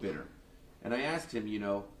a little bitter. And I asked him,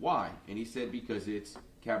 why? And he said because it's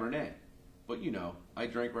Cabernet. But I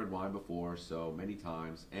drank red wine before so many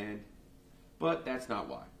times, but that's not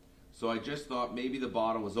why. So I just thought maybe the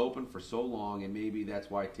bottle was open for so long and maybe that's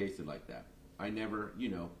why it tasted like that. I never,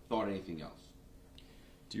 thought anything else.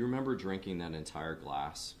 Do you remember drinking that entire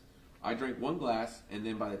glass? I drank 1 glass, and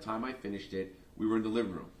then by the time I finished it, we were in the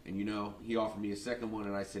living room. And he offered me a second one,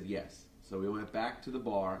 and I said yes. So we went back to the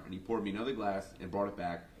bar, and he poured me another glass and brought it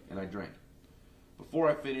back, and I drank. Before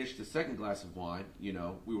I finished the second glass of wine,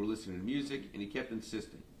 we were listening to music, and he kept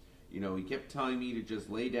insisting. He kept telling me to just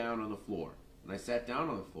lay down on the floor. And I sat down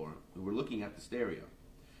on the floor. We were looking at the stereo.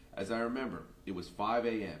 As I remember, it was 5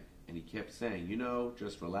 a.m., and he kept saying,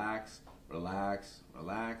 just relax, relax,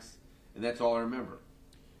 relax. And that's all I remember.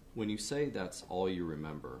 When you say that's all you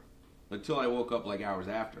remember... Until I woke up like hours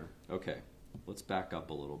after. Okay, let's back up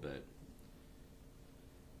a little bit.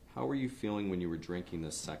 How were you feeling when you were drinking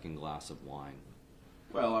this second glass of wine?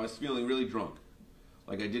 Well, I was feeling really drunk.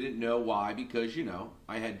 Like I didn't know why because,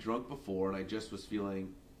 I had drunk before and I just was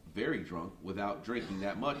feeling very drunk without drinking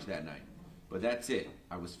that much that night. But that's it.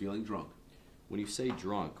 I was feeling drunk. When you say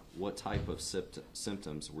drunk, what type of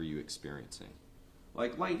symptoms were you experiencing?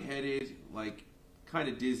 Like lightheaded, like kind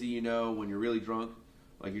of dizzy, when you're really drunk.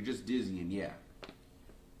 Like you're just dizzy and yeah.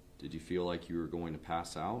 Did you feel like you were going to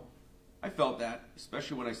pass out? I felt that,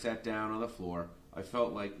 especially when I sat down on the floor. I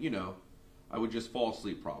felt like, I would just fall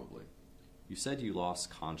asleep probably. You said you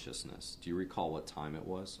lost consciousness. Do you recall what time it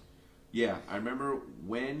was? Yeah, I remember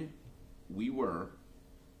when we were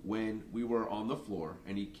on the floor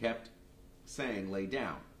and he kept saying, lay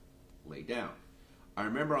down, lay down. I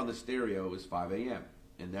remember on the stereo it was 5 a.m.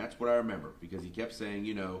 and that's what I remember because he kept saying,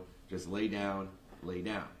 just lay down, lay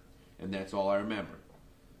down. And that's all I remember,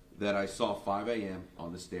 that I saw 5 a.m.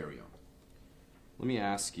 on the stereo. Let me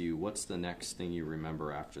ask you, what's the next thing you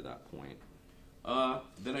remember after that point?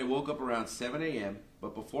 Then I woke up around 7 a.m.,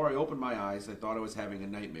 but before I opened my eyes, I thought I was having a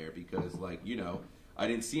nightmare because, I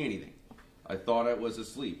didn't see anything. I thought I was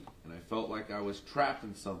asleep, and I felt like I was trapped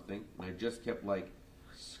in something, and I just kept,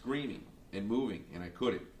 screaming and moving, and I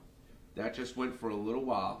couldn't. That just went for a little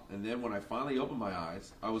while, and then when I finally opened my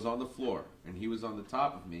eyes, I was on the floor, and he was on the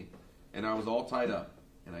top of me, and I was all tied up,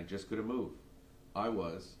 and I just couldn't move. I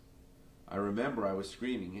remember I was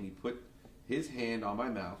screaming, and he put his hand on my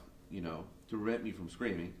mouth, to prevent me from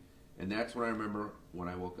screaming, and that's what I remember when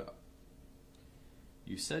I woke up.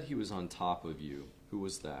 You said he was on top of you. Who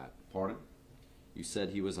was that? Pardon? You said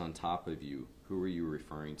he was on top of you. Who were you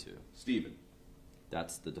referring to? Steven.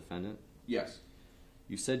 That's the defendant? Yes.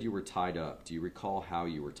 You said you were tied up. Do you recall how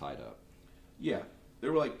you were tied up? Yeah.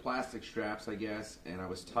 There were like plastic straps, I guess, and I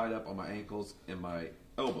was tied up on my ankles and my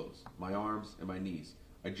elbows, my arms, and my knees.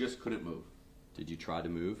 I just couldn't move. Did you try to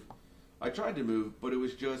move? I tried to move, but it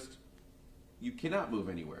was just, you cannot move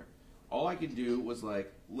anywhere. All I could do was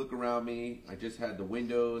look around me. I just had the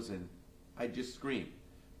windows and I'd just scream.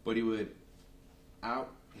 But he would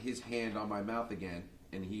out his hand on my mouth again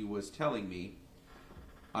and he was telling me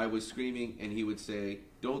I was screaming and he would say,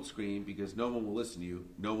 don't scream because no one will listen to you,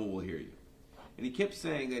 no one will hear you. And he kept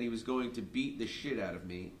saying that he was going to beat the shit out of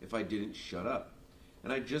me if I didn't shut up.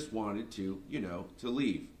 And I just wanted to, to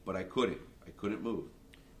leave, but I couldn't. I couldn't move.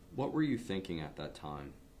 What were you thinking at that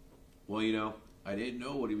time? Well, I didn't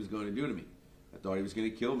know what he was going to do to me. I thought he was going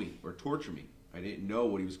to kill me or torture me. I didn't know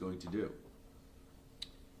what he was going to do.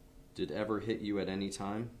 Did it ever hit you at any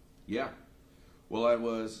time? Yeah. Well, I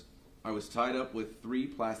was tied up with 3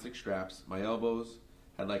 plastic straps. My elbows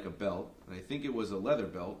had like a belt, and I think it was a leather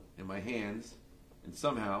belt, in my hands, and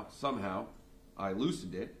somehow, I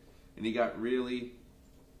loosened it, and he got really,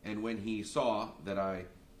 and when he saw that I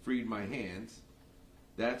freed my hands,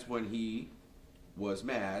 that's when he was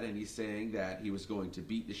mad, and he's saying that he was going to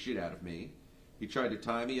beat the shit out of me. He tried to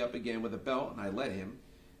tie me up again with a belt, and I let him,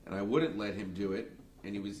 and I wouldn't let him do it,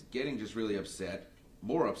 and he was getting just really upset,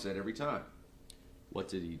 more upset every time. What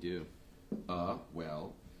did he do?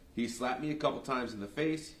 Well, he slapped me a couple times in the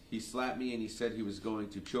face. He slapped me and he said he was going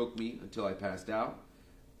to choke me until I passed out.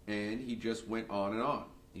 And he just went on and on.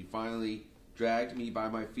 He finally dragged me by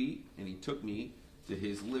my feet and he took me to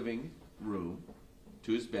his living room,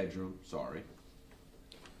 to his bedroom, sorry.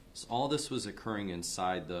 So all this was occurring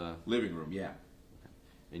inside the... Living room, yeah.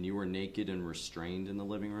 And you were naked and restrained in the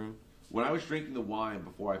living room? When I was drinking the wine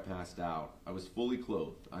before I passed out, I was fully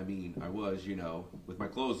clothed. I mean, I was, with my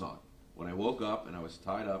clothes on. When I woke up and I was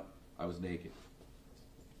tied up, I was naked.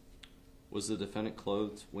 Was the defendant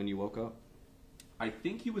clothed when you woke up? I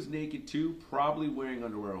think he was naked too, probably wearing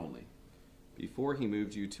underwear only. Before he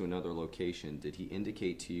moved you to another location, did he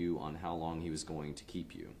indicate to you on how long he was going to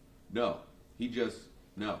keep you? No. He just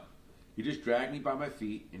dragged me by my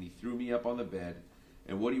feet and he threw me up on the bed.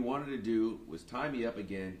 And what he wanted to do was tie me up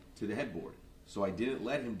again to the headboard. So I didn't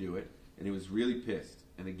let him do it, and he was really pissed.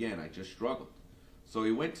 And again, I just struggled. So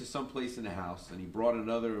he went to some place in the house, and he brought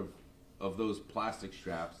another of those plastic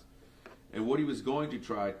straps. And what he was going to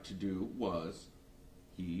try to do was,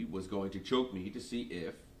 he was going to choke me to see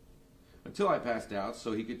if, until I passed out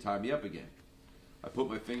so he could tie me up again. I put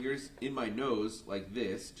my fingers in my nose like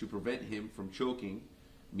this to prevent him from choking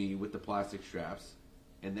me with the plastic straps.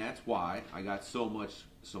 And that's why I got so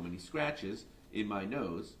many scratches in my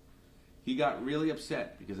nose. He got really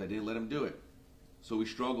upset because I didn't let him do it. So we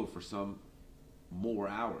struggled for some more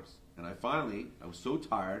hours. And I was so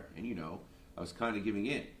tired, and I was kind of giving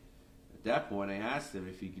in. At that point, I asked him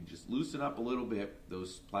if he could just loosen up a little bit,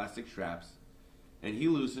 those plastic straps. And he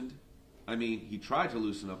loosened. I mean, he tried to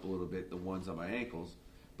loosen up a little bit, the ones on my ankles,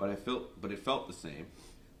 but it felt the same.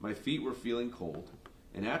 My feet were feeling cold.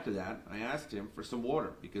 And after that, I asked him for some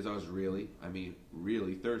water because I was really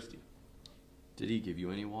thirsty. Did he give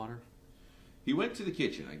you any water? He went to the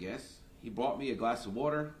kitchen, I guess. He bought me a glass of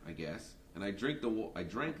water, I guess, and I drank the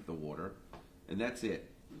water, and that's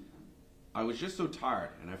it. I was just so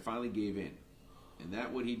tired, and I finally gave in. And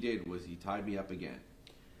what he did was he tied me up again.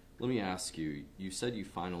 Let me ask you, you said you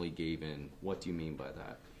finally gave in. What do you mean by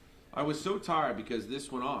that? I was so tired because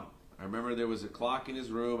this went on. I remember there was a clock in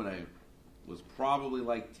his room, and I was probably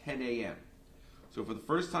like 10 a.m. So for the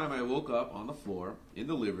first time I woke up on the floor in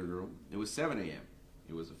the living room, it was 7 a.m.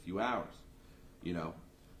 It was a few hours,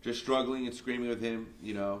 just struggling and screaming with him,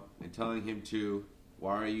 and telling him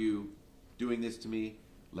why are you doing this to me?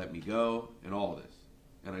 Let me go, and all this.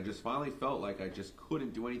 And I just finally felt like I just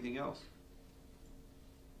couldn't do anything else.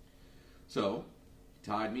 So he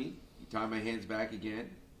tied my hands back again,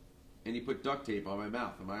 and he put duct tape on my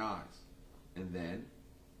mouth and my eyes. And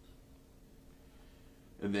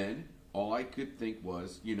then all I could think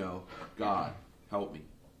was, God, help me.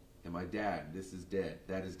 And my dad, this is dead.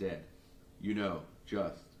 That is dead.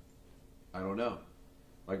 I don't know.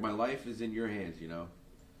 Like my life is in your hands,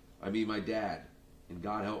 I mean, my dad, and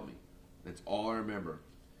God help me. That's all I remember.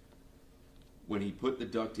 When he put the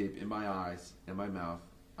duct tape in my eyes and my mouth,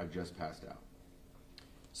 I just passed out.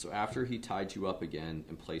 So after he tied you up again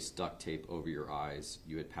and placed duct tape over your eyes,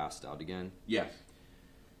 you had passed out again? Yes.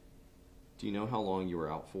 Do you know how long you were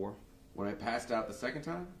out for? When I passed out the second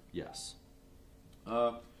time? Yes.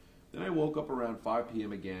 Then I woke up around 5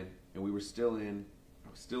 p.m. again, and I was still in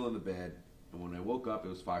the bed, and when I woke up, it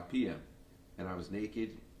was 5 p.m., and I was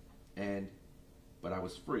naked, but I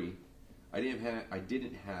was free. I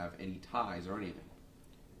didn't have any ties or anything.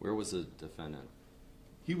 Where was the defendant?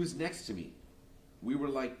 He was next to me. We were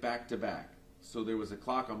like back to back. So there was a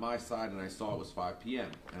clock on my side, and I saw it was 5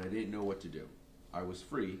 p.m., and I didn't know what to do. I was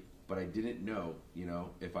free, but I didn't know,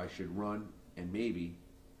 if I should run, and maybe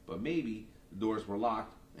the doors were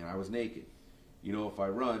locked, and I was naked. If I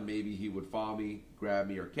run, maybe he would follow me, grab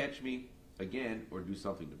me, or catch me again, or do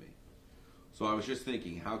something to me. So I was just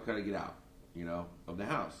thinking, how could I get out, of the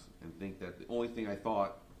house? And think that the only thing I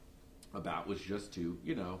thought about was just to,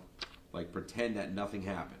 pretend that nothing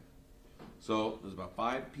happened. So it was about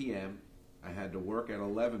 5 p.m. I had to work at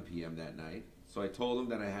 11 p.m. that night. So I told him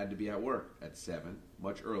that I had to be at work at 7,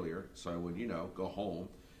 much earlier, so I would, go home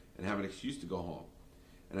and have an excuse to go home.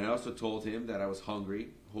 And I also told him that I was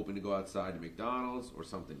hungry, hoping to go outside to McDonald's or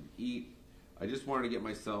something to eat. I just wanted to get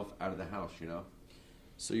myself out of the house,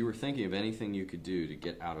 So you were thinking of anything you could do to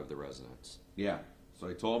get out of the residence? Yeah. So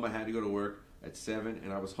I told him I had to go to work at 7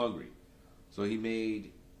 and I was hungry. So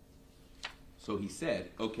he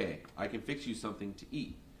said, okay, I can fix you something to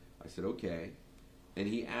eat. I said, okay. And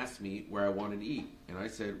he asked me where I wanted to eat. And I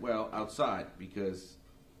said, well, outside, because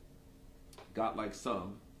got like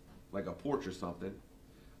a porch or something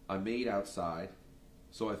I made outside.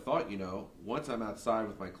 So I thought, once I'm outside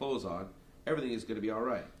with my clothes on, everything is going to be all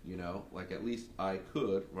right, like at least I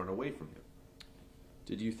could run away from him.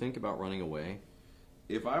 Did you think about running away?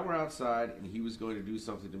 If I were outside and he was going to do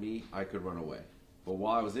something to me, I could run away. But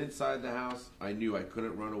while I was inside the house, I knew I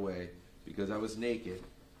couldn't run away because I was naked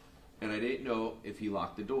and I didn't know if he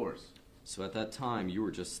locked the doors. So at that time, you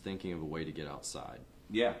were just thinking of a way to get outside.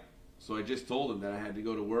 Yeah. So I just told him that I had to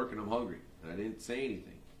go to work and I'm hungry. And I didn't say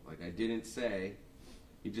anything.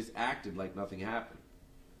 He just acted like nothing happened.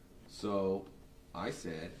 So I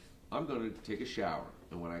said, I'm going to take a shower.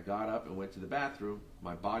 And when I got up and went to the bathroom,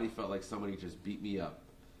 my body felt like somebody just beat me up.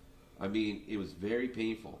 I mean, it was very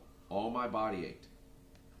painful. All my body ached.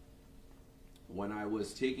 When I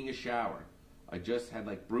was taking a shower, I just had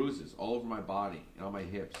like bruises all over my body and on my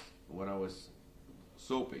hips. When I was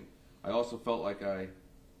soaping, I also felt like I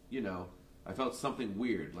felt something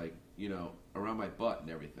weird, like, around my butt and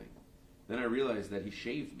everything. Then I realized that he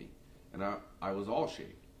shaved me, and I was all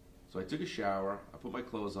shaved. So I took a shower, I put my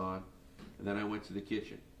clothes on, and then I went to the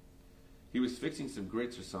kitchen. He was fixing some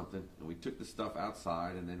grits or something, and we took the stuff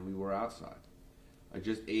outside, and then we were outside. I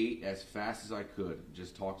just ate as fast as I could, and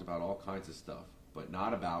just talked about all kinds of stuff, but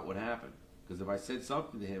not about what happened. Because if I said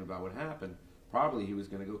something to him about what happened, probably he was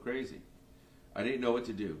going to go crazy. I didn't know what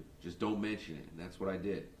to do. Just don't mention it, and that's what I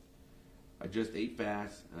did. I just ate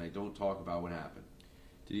fast, and I don't talk about what happened.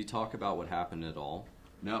 Did he talk about what happened at all?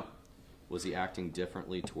 No. Was he acting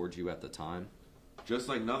differently towards you at the time? Just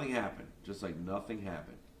like nothing happened. Just like nothing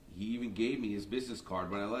happened. He even gave me his business card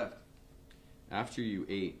when I left. After you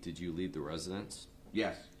ate, did you leave the residence?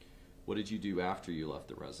 Yes. What did you do after you left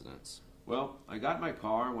the residence? Well, I got in my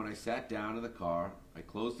car, and when I sat down in the car, I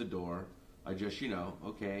closed the door. I just,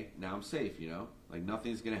 okay, now I'm safe, like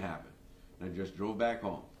nothing's going to happen. And I just drove back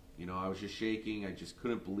home. I was just shaking. I just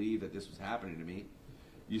couldn't believe that this was happening to me.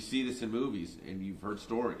 You see this in movies, and you've heard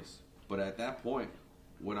stories. But at that point,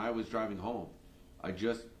 when I was driving home, I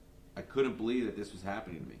couldn't believe that this was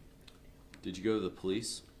happening to me. Did you go to the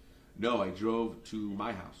police? No, I drove to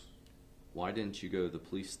my house. Why didn't you go to the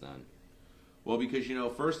police then? Well, because,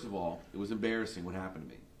 first of all, it was embarrassing what happened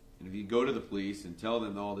to me. And if you go to the police and tell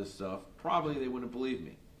them all this stuff, probably they wouldn't believe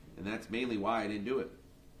me. And that's mainly why I didn't do it.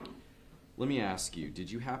 Let me ask you, did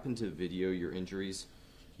you happen to video your injuries?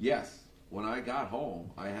 Yes. When I got home,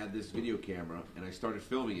 I had this video camera, and I started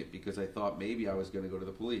filming it because I thought maybe I was going to go to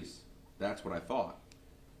the police. That's what I thought.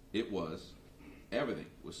 It was everything.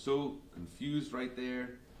 Was so confused right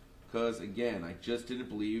there because, again, I just didn't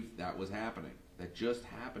believe that was happening. That just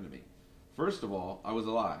happened to me. First of all, I was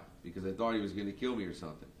alive because I thought he was going to kill me or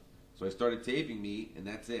something. So I started taping me, and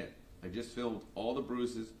that's it. I just filmed all the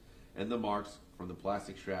bruises and the marks from the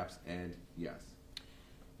plastic straps, and yes.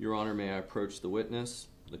 Your Honor, may I approach the witness?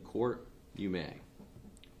 The court? You may.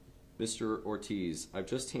 Mr. Ortiz, I've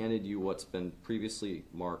just handed you what's been previously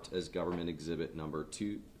marked as government exhibit number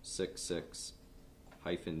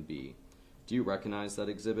 266-B. Do you recognize that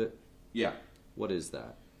exhibit? Yeah. What is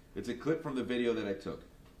that? It's a clip from the video that I took.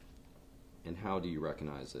 And how do you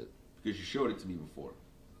recognize it? Because you showed it to me before.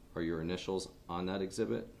 Are your initials on that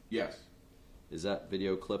exhibit? Yes. Is that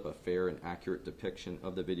video clip a fair and accurate depiction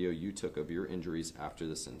of the video you took of your injuries after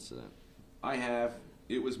this incident? I have.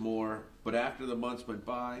 It was more, but after the months went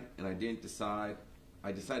by and I decided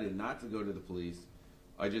not to go to the police.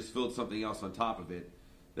 I just filled something else on top of it.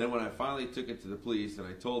 Then when I finally took it to the police and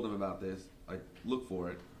I told them about this, I looked for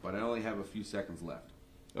it, but I only have a few seconds left.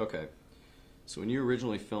 Okay. So when you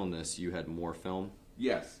originally filmed this, you had more film?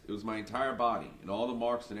 Yes, it was my entire body and all the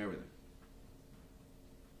marks and everything.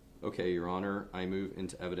 Okay, Your Honor, I move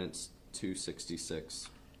into evidence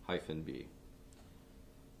 266-B.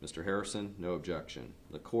 Mr. Harrison, no objection.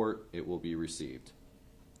 The court, it will be received.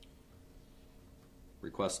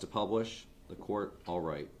 Request to publish. The court, all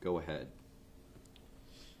right, go ahead.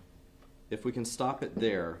 If we can stop it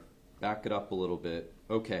there, back it up a little bit.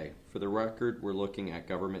 Okay, for the record, we're looking at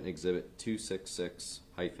Government Exhibit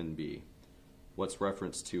 266-B. What's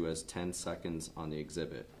referenced to as 10 seconds on the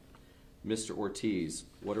exhibit. Mr. Ortiz,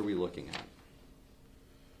 what are we looking at?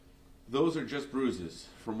 Those are just bruises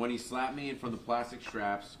from when he slapped me and from the plastic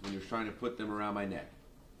straps when he was trying to put them around my neck.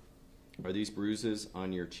 Are these bruises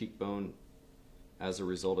on your cheekbone as a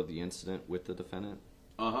result of the incident with the defendant?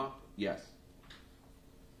 Uh-huh, yes.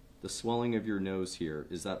 The swelling of your nose here,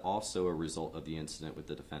 is that also a result of the incident with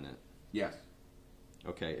the defendant? Yes.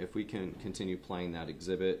 Okay, if we can continue playing that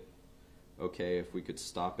exhibit. Okay, if we could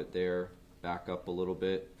stop it there, back up a little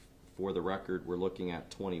bit. For the record, we're looking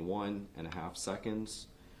at 21.5 seconds.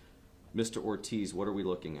 Mr. Ortiz, what are we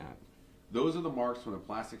looking at? Those are the marks from the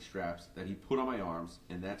plastic straps that he put on my arms,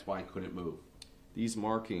 and that's why I couldn't move. These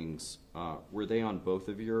markings, were they on both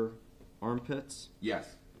of your armpits?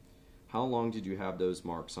 Yes. How long did you have those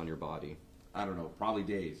marks on your body? I don't know, probably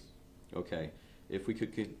days. Okay, if we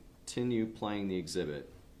could continue playing the exhibit.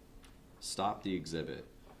 Stop the exhibit.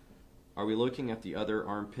 Are we looking at the other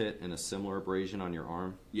armpit and a similar abrasion on your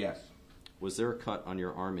arm? Yes. Was there a cut on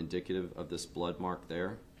your arm indicative of this blood mark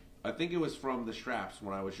there? I think it was from the straps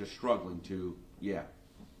when I was just struggling to, yeah.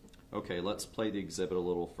 Okay, let's play the exhibit a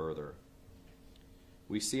little further.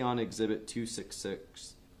 We see on exhibit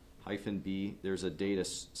 -B, there's a data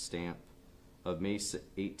stamp of May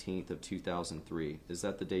 18th of 2003. Is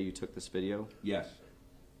that the day you took this video? Yes.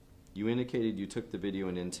 You indicated you took the video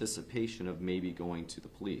in anticipation of maybe going to the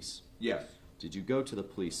police. Yes. Did you go to the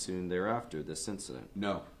police soon thereafter this incident?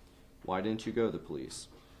 No. Why didn't you go to the police?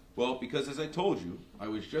 Well, because as I told you, I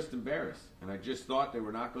was just embarrassed, and I just thought they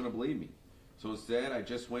were not going to believe me. So instead, I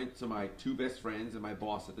just went to my two best friends and my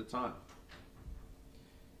boss at the time.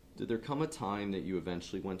 Did there come a time that you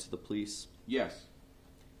eventually went to the police? Yes.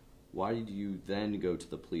 Why did you then go to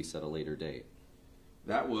the police at a later date?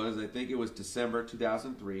 That was, I think it was December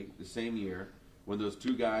 2003, the same year, when those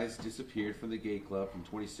two guys disappeared from the gay club from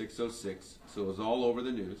 2606, so it was all over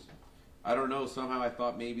the news. I don't know, somehow I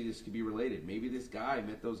thought maybe this could be related. Maybe this guy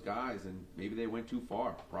met those guys and maybe they went too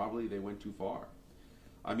far. Probably they went too far.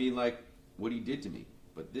 I mean, like what he did to me.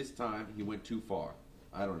 But this time he went too far.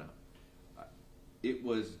 I don't know. It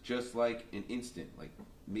was just like an instant. Like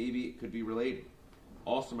maybe it could be related.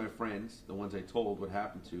 Also, my friends, the ones I told what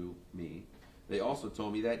happened to me, they also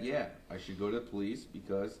told me that, yeah, I should go to the police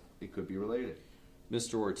because it could be related.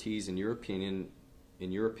 Mr. Ortiz, in your opinion,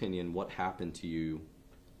 what happened to you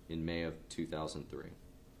in May of 2003?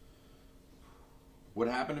 What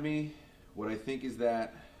happened to me? What I think is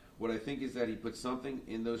that he put something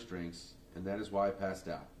in those drinks, and that is why I passed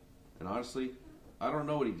out. And honestly, I don't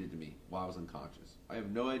know what he did to me while I was unconscious. I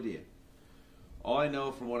have no idea. All I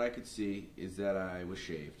know from what I could see is that I was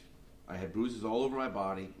shaved. I had bruises all over my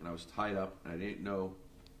body, and I was tied up, and I didn't know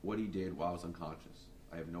what he did while I was unconscious.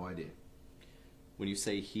 I have no idea. When you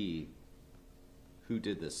say he, who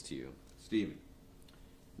did this to you? Steven.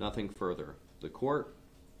 Nothing further. The court,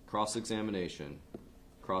 cross-examination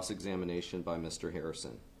by Mr.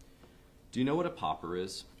 Harrison. Do you know what a popper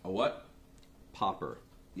is? A what? Popper.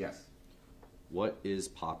 Yes. What is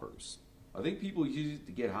poppers? I think people use it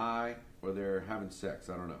to get high or they're having sex.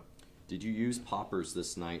 I don't know. Did you use poppers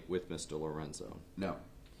this night with Mr. Lorenzo? No.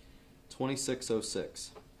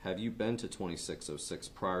 2606. Have you been to 2606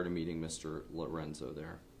 prior to meeting Mr. Lorenzo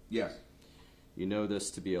there? Yes. You know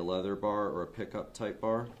this to be a leather bar or a pickup type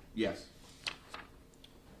bar? Yes.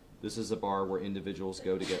 This is a bar where individuals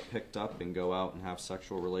go to get picked up and go out and have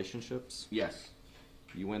sexual relationships? Yes.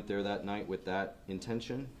 You went there that night with that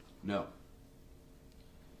intention? No.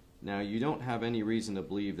 Now, you don't have any reason to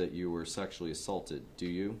believe that you were sexually assaulted, do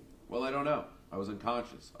you? Well, I don't know. I was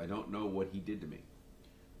unconscious. I don't know what he did to me.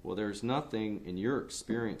 Well, there's nothing, in your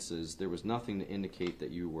experiences, there was nothing to indicate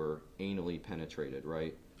that you were anally penetrated,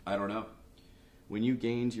 right? I don't know. When you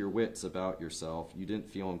gained your wits about yourself, you didn't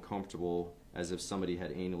feel uncomfortable as if somebody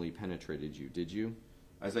had anally penetrated you, did you?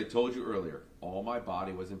 As I told you earlier, all my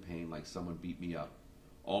body was in pain like someone beat me up.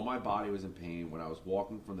 All my body was in pain when I was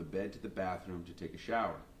walking from the bed to the bathroom to take a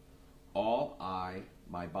shower.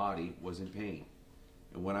 My body was in pain.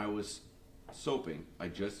 And when I was soaping, I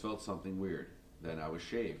just felt something weird. Then I was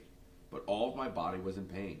shaved. But all of my body was in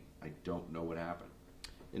pain. I don't know what happened.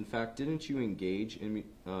 In fact, didn't you engage in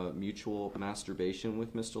mutual masturbation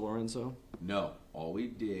with Mr. Lorenzo? No. All we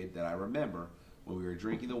did that I remember when we were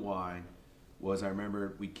drinking the wine was I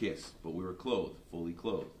remember we kissed, but we were clothed, fully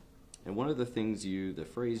clothed. And one of the things the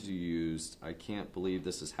phrase you used, I can't believe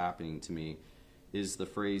this is happening to me, is the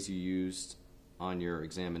phrase you used on your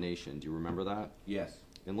examination. Do you remember that? Yes.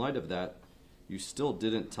 In light of that, you still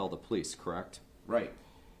didn't tell the police, correct? Right.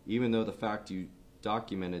 Even though the fact you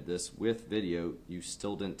documented this with video, you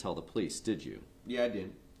still didn't tell the police, did you? Yeah, I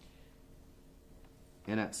did.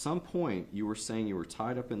 And at some point, you were saying you were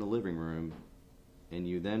tied up in the living room, and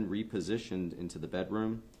you then repositioned into the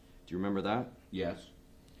bedroom. Do you remember that? Yes.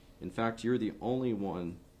 In fact, you're the only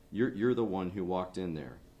one, you're the one who walked in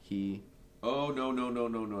there. Oh,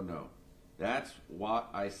 no. That's what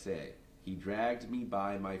I say. He dragged me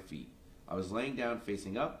by my feet. I was laying down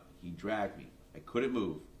facing up. He dragged me. I couldn't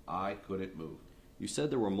move. You said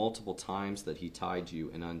there were multiple times that he tied you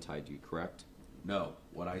and untied you, correct? No.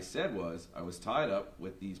 What I said was I was tied up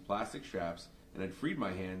with these plastic straps and I'd freed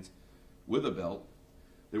my hands with a belt.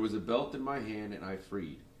 There was a belt in my hand and I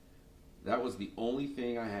freed. That was the only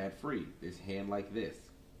thing I had free, this hand like this.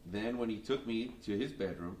 Then when he took me to his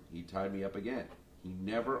bedroom, he tied me up again. He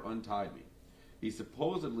never untied me. He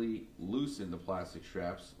supposedly loosened the plastic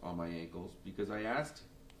straps on my ankles because I asked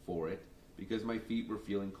for it because my feet were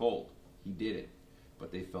feeling cold. He did it,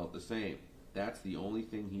 but they felt the same. That's the only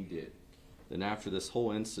thing he did. Then after this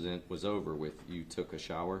whole incident was over with, you took a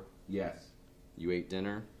shower? Yes. You ate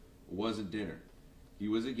dinner? It wasn't dinner. He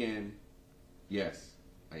was again. Yes.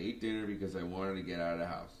 I ate dinner because I wanted to get out of the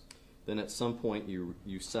house. Then at some point you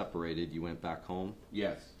separated, you went back home?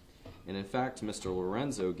 Yes. And in fact, Mr.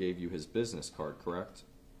 Lorenzo gave you his business card, correct?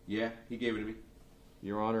 Yeah, he gave it to me.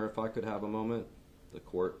 Your Honor, if I could have a moment. The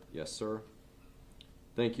court, yes, sir.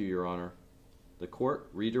 Thank you, Your Honor. The court,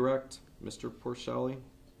 redirect Mr. Porcelli?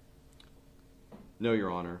 No,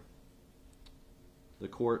 Your Honor. The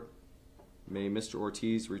court, may Mr.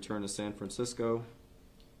 Ortiz return to San Francisco?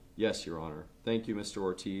 Yes, Your Honor. Thank you, Mr.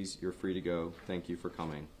 Ortiz. You're free to go. Thank you for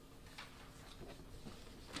coming.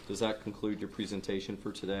 Does that conclude your presentation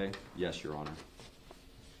for today? Yes, Your Honor.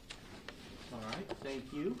 All right,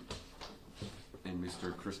 thank you. And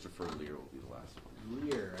Mr. Christopher Lear will be the last one.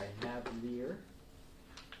 Lear, I have Lear.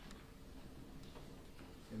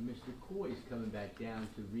 And Mr. Coy's coming back down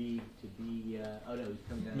to read to be, oh no, he's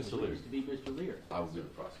coming down Mr. Lear. to be Mr. Lear. I will be the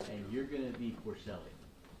prosecutor. And you're gonna be Porcelli.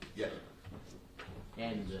 Yeah.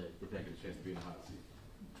 And the defendant. Chance to be in the hot seat.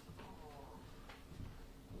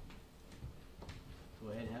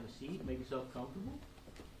 Go ahead and have a seat, make yourself comfortable.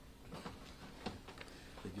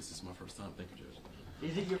 I think this is my first time. Thank you, Judge.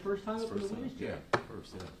 Is it your first time up in the First time. witness chair? Yeah,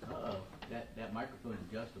 first, yeah. Uh-oh, that microphone's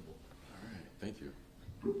adjustable. All right, thank you.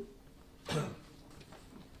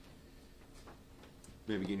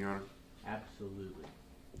 May I begin, Your Honor? Absolutely.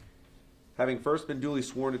 Having first been duly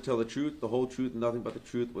sworn to tell the truth, the whole truth, and nothing but the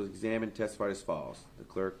truth, was examined and testified as follows. The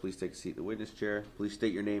clerk, please take a seat in the witness chair. Please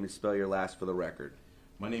state your name and spell your last for the record.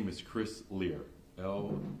 My name is Chris Lear,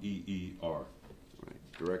 L-E-E-R. All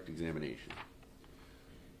right, direct examination.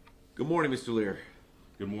 Good morning, Mr. Lear.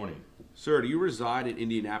 Good morning. Sir, do you reside in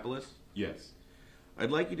Indianapolis? Yes,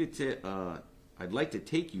 I'd like to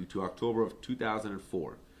take you to October of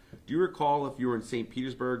 2004. Do you recall if you were in St.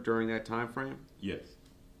 Petersburg during that time frame? yes.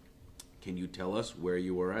 Can you tell us where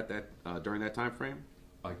you were at that during that time frame?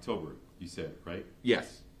 October, you said, right?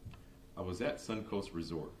 Yes. I was at Suncoast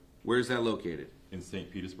Resort Where's that located? in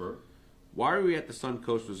St. Petersburg, Why were we at the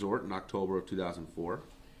Suncoast Resort in October of 2004?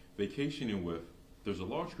 vacationing with, there's a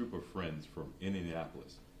large group of friends from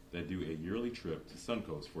Indianapolis that do a yearly trip to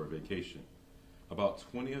Suncoast for a vacation. About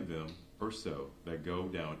 20 of them or so that go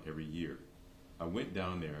down every year. I went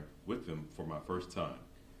down there with them for my first time.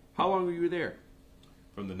 How long were you there?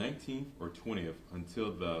 From the 19th or 20th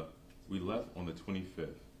until we left on the 25th.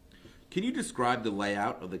 Can you describe the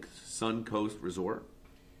layout of the Suncoast Resort?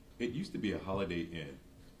 It used to be a Holiday Inn.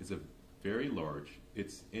 It's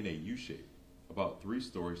it's in a U shape, about 3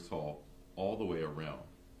 stories tall, all the way around.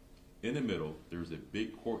 In the middle, there's a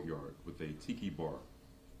big courtyard with a tiki bar.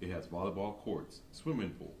 It has volleyball courts,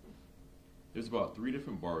 swimming pool. There's about 3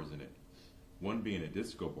 different bars in it. One being a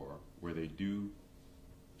disco bar where they do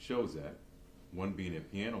shows at, one being a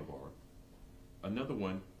piano bar, another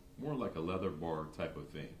one more like a leather bar type of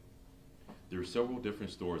thing. There are several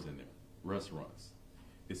different stores in there, restaurants.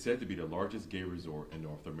 It's said to be the largest gay resort in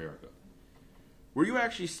North America. Were you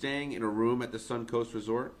actually staying in a room at the Suncoast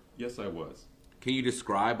Resort? Yes, I was. Can you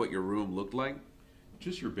describe what your room looked like?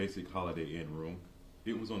 Just your basic Holiday Inn room.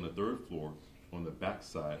 It was on the 3rd floor on the back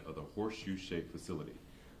side of the horseshoe-shaped facility.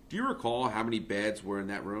 Do you recall how many beds were in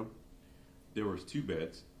that room? There was 2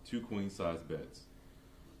 beds, 2 queen-size beds.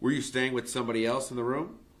 Were you staying with somebody else in the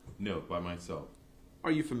room? No, by myself.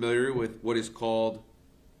 Are you familiar with what is called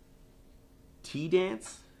tea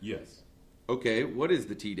dance? Yes. Okay, what is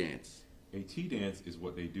the tea dance? A tea dance is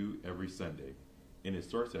what they do every Sunday, and it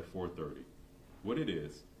starts at 4:30. What it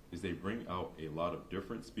is they bring out a lot of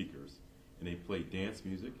different speakers, and they play dance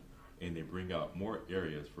music, and they bring out more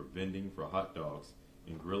areas for vending for hot dogs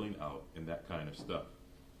and grilling out and that kind of stuff.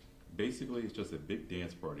 Basically, it's just a big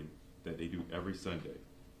dance party that they do every Sunday.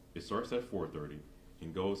 It starts at 4:30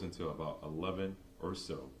 and goes until about 11 or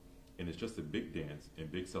so, and it's just a big dance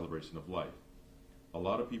and big celebration of life. A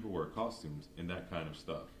lot of people wear costumes and that kind of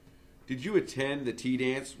stuff. Did you attend the tea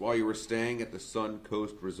dance while you were staying at the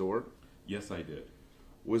Suncoast Resort? Yes, I did.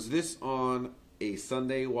 Was this on a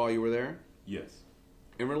Sunday while you were there? Yes.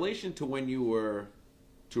 In relation to when you were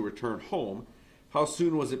to return home, how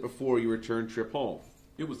soon was it before you returned trip home?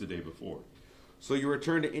 It was the day before. So you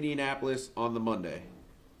returned to Indianapolis on the Monday.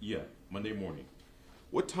 Yeah, Monday morning.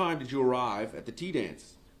 What time did you arrive at the tea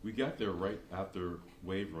dance? We got there right after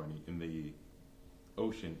wave running in the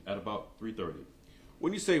ocean at about 3:30.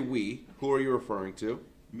 When you say we, who are you referring to?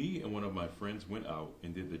 Me and one of my friends went out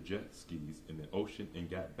and did the jet skis in the ocean and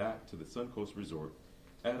got back to the Suncoast Resort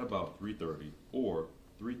at about 3:30 or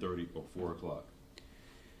 4 o'clock.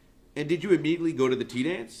 And did you immediately go to the tea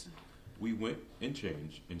dance? We went and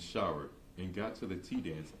changed and showered and got to the tea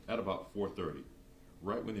dance at about 4:30,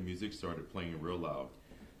 right when the music started playing real loud.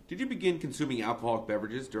 Did you begin consuming alcoholic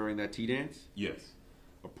beverages during that tea dance? Yes.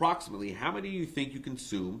 Approximately how many do you think you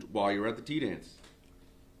consumed while you were at the tea dance?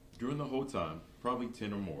 During the whole time, probably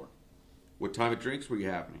 10 or more. What type of drinks were you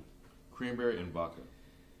having? Cranberry and vodka.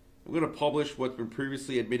 I'm going to publish what's been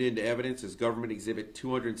previously admitted into evidence as Government Exhibit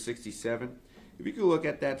 267. If you could look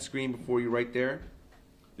at that screen before you right there,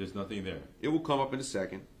 There's nothing there. it will come up in a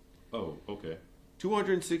second. Oh, okay.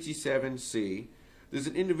 267C, there's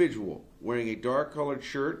an individual wearing a dark colored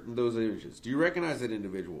shirt in those images. Do you recognize that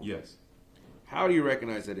individual? Yes. How do you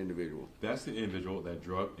recognize that individual? That's the individual that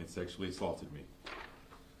drugged and sexually assaulted me.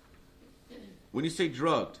 When you say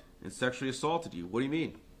drugged and sexually assaulted you, what do you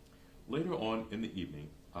mean? Later on in the evening,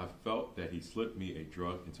 I felt that he slipped me a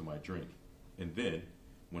drug into my drink. And then,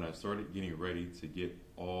 when I started getting ready to get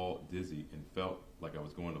all dizzy and felt like I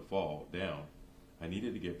was going to fall down, I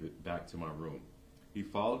needed to get back to my room. He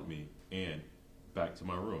followed me and back to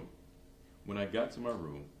my room. When I got to my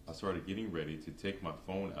room, I started getting ready to take my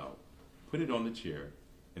phone out, put it on the chair,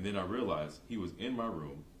 and then I realized he was in my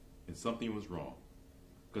room and something was wrong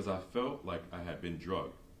because I felt like I had been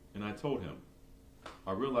drugged, and I told him.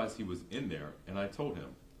 I realized he was in there, and I told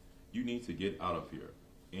him, "You need to get out of here."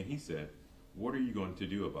 And he said, "What are you going to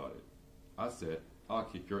do about it?" I said, "I'll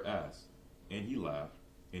kick your ass." And he laughed,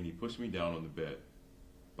 and he pushed me down on the bed.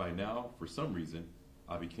 By now, for some reason,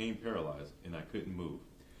 I became paralyzed, and I couldn't move.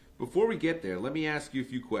 Before we get there, let me ask you a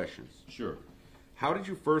few questions. Sure. How did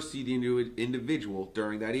you first see the individual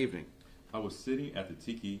during that evening? I was sitting at the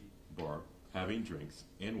tiki bar, having drinks,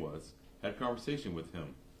 and had conversation with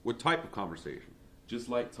him. What type of conversation? Just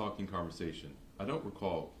like talking conversation. I don't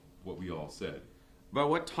recall what we all said. About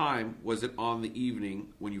what time was it on the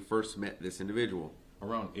evening when you first met this individual?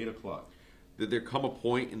 Around 8 o'clock. Did there come a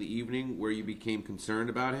point in the evening where you became concerned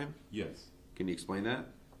about him? Yes. Can you explain that?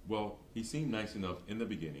 Well, he seemed nice enough in the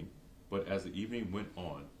beginning, but as the evening went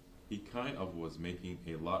on, he kind of was making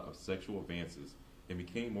a lot of sexual advances and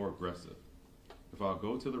became more aggressive. If I'll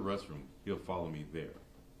go to the restroom, he'll follow me there.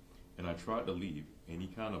 And I tried to leave, and he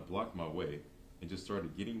kind of blocked my way and just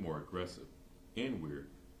started getting more aggressive and weird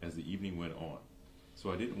as the evening went on.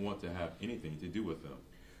 So I didn't want to have anything to do with him.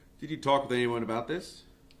 Did you talk with anyone about this?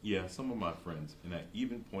 Yeah, some of my friends, and I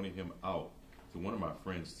even pointed him out to one of my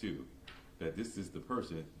friends too, that this is the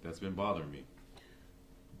person that's been bothering me.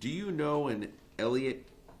 Do you know an Elliot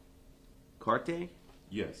Carte?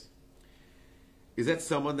 Yes. Is that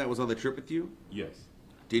someone that was on the trip with you? Yes.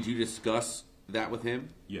 Did you discuss that with him?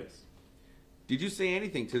 Yes. Did you say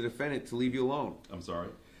anything to the defendant to leave you alone? I'm sorry?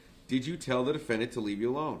 Did you tell the defendant to leave you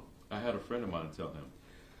alone? I had a friend of mine tell him.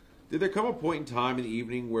 Did there come a point in time in the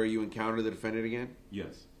evening where you encountered the defendant again?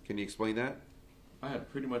 Yes. Can you explain that? I had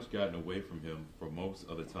pretty much gotten away from him for most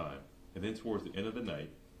of the time, and then towards the end of the night,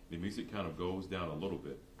 the music kind of goes down a little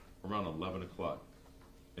bit, around 11 o'clock.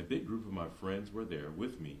 A big group of my friends were there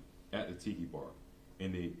with me at the tiki bar,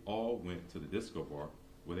 and they all went to the disco bar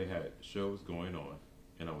where they had shows going on,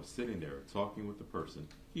 and I was sitting there talking with the person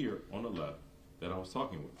here on the left that I was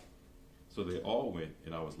talking with. So they all went,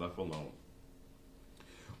 and I was left alone.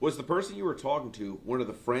 Was the person you were talking to one of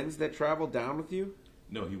the friends that traveled down with you?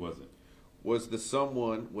 No, he wasn't. Was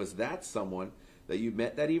that someone that you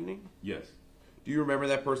met that evening? Yes. Do you remember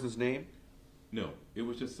that person's name? No, it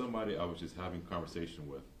was just somebody I was just having conversation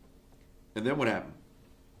with. And then what happened?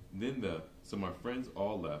 Then so my friends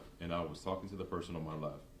all left, and I was talking to the person on my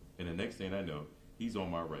left. And the next thing I know, he's on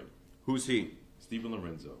my right. Who's he? Steven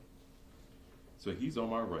Lorenzo. So he's on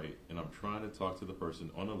my right, and I'm trying to talk to the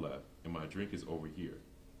person on the left, and my drink is over here.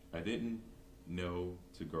 I didn't know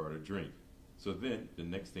to guard a drink. So then, the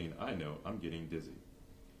next thing I know, I'm getting dizzy.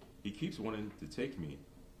 He keeps wanting to take me,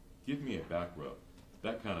 give me a back rub,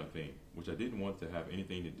 that kind of thing, which I didn't want to have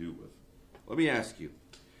anything to do with. Let me ask you.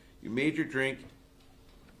 You made your drink.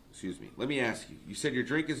 Excuse me. Let me ask you. You said your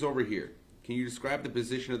drink is over here. Can you describe the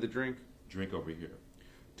position of the drink? Drink over here.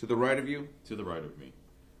 To the right of you? To the right of me.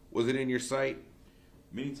 Was it in your sight?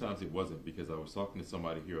 Many times it wasn't because I was talking to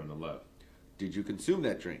somebody here on the left. Did you consume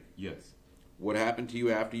that drink? Yes. What happened to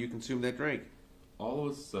you after you consumed that drink? All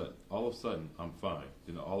of a sudden, I'm fine.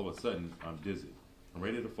 Then all of a sudden, I'm dizzy. I'm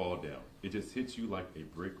ready to fall down. It just hits you like a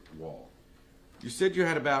brick wall. You said you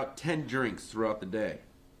had about 10 drinks throughout the day.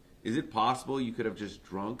 Is it possible you could have just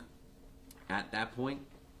drunk at that point?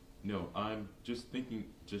 No, I'm just thinking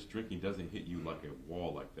just drinking doesn't hit you like a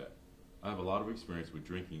wall like that. I have a lot of experience with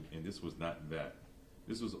drinking, and this was not that.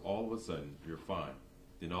 This was all of a sudden, you're fine.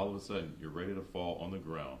 Then all of a sudden, you're ready to fall on the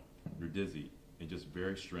ground. You're dizzy and just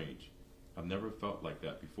very strange. I've never felt like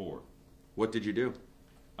that before. What did you do?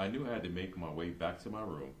 I knew I had to make my way back to my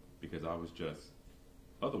room because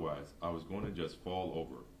otherwise I was going to just fall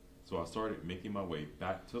over. So I started making my way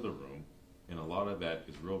back to the room, and a lot of that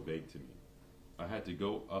is real vague to me. I had to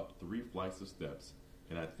go up 3 flights of steps,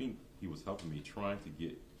 and I think he was helping me trying to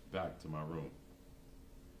get back to my room.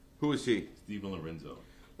 Who is he? Steven Lorenzo.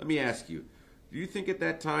 Let me ask you. Do you think at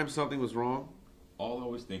that time something was wrong? All I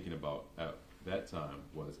was thinking about at that time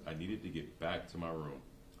was I needed to get back to my room.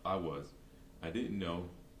 I didn't know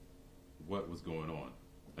what was going on.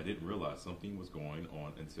 I didn't realize something was going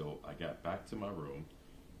on until I got back to my room,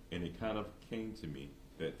 and it kind of came to me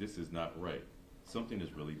that this is not right. Something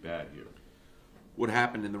is really bad here. What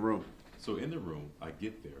happened in the room? So in the room, I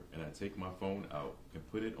get there and I take my phone out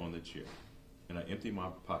and put it on the chair, and I empty my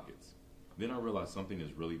pockets. Then I realize something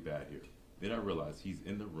is really bad here. Then I realize he's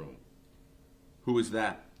in the room. Who is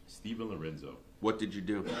that? Steven Lorenzo. What did you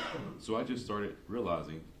do? So I just started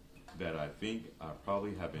realizing that I think I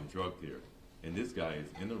probably have been drugged here, and this guy is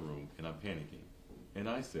in the room and I'm panicking. And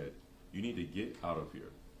I said, "You need to get out of here."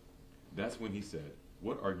 That's when he said,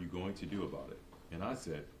 "What are you going to do about it?" And I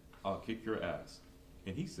said, "I'll kick your ass."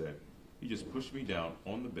 And he said, he just pushed me down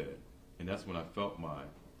on the bed, and that's when I felt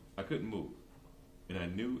I couldn't move. And I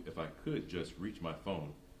knew if I could just reach my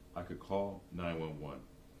phone, I could call 911,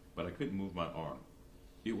 but I couldn't move my arm.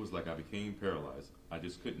 It was like I became paralyzed. I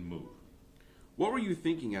just couldn't move. What were you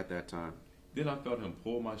thinking at that time? Then I felt him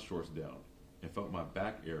pull my shorts down and felt my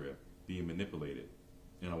back area being manipulated.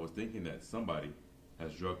 And I was thinking that somebody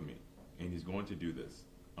has drugged me, and he's going to do this.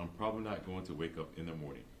 I'm probably not going to wake up in the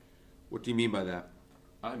morning. What do you mean by that?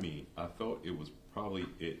 I mean, I felt it was probably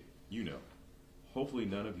it, you know. Hopefully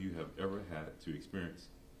none of you have ever had to experience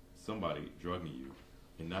somebody drugging you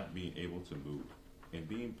and not being able to move and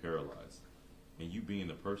being paralyzed. And you being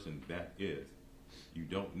the person that is, you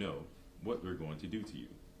don't know what they're going to do to you.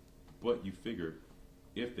 But you figure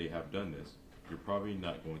if they have done this, you're probably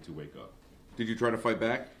not going to wake up. Did you try to fight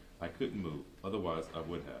back? I couldn't move, otherwise I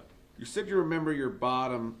would have. You said you remember your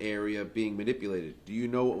bottom area being manipulated. Do you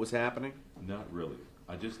know what was happening? Not really.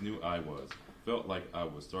 I just knew felt like I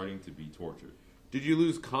was starting to be tortured. Did you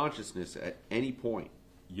lose consciousness at any point?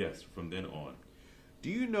 Yes, from then on. Do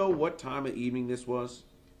you know what time of evening this was?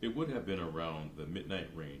 It would have been around the midnight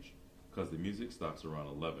range, because the music stops around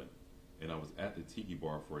 11, and I was at the tiki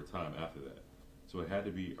bar for a time after that, so it had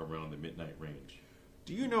to be around the midnight range.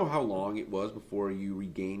 Do you know how long it was before you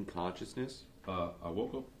regained consciousness? I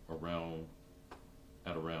woke up around,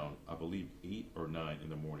 I believe, 8 or 9 in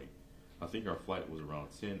the morning. I think our flight was around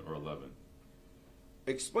 10 or 11.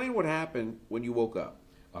 Explain what happened when you woke up.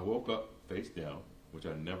 I woke up face down, which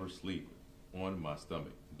I never sleep on my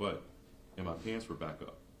stomach, and my pants were back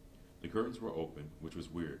up. The curtains were open, which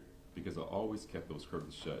was weird, because I always kept those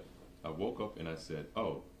curtains shut. I woke up and I said,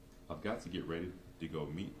 "Oh, I've got to get ready to go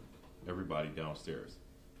meet everybody downstairs,"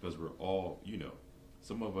 because we're all,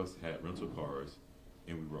 some of us had rental cars,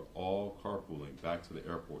 and we were all carpooling back to the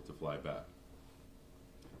airport to fly back.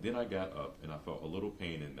 Then I got up and I felt a little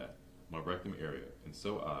pain in my rectum area, and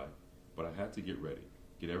but I had to get ready,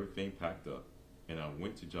 get everything packed up, and I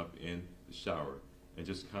went to jump in the shower and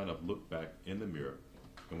just kind of look back in the mirror.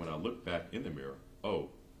 And when I looked back in the mirror, oh,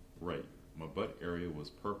 right, my butt area was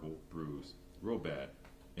purple, bruised, real bad,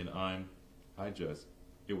 and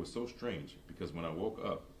it was so strange, because when I woke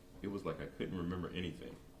up, it was like I couldn't remember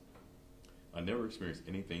anything. I never experienced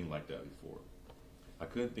anything like that before. I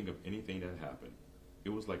couldn't think of anything that happened. It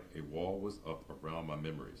was like a wall was up around my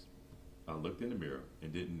memories. I looked in the mirror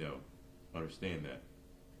and didn't understand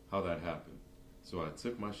how that happened. So I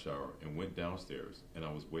took my shower and went downstairs, and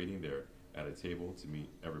I was waiting there at a table to meet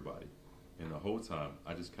everybody. And the whole time,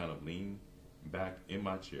 I just kind of leaned back in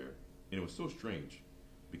my chair, and it was so strange,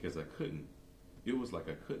 because it was like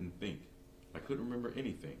I couldn't think. I couldn't remember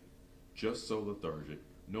anything. Just so lethargic,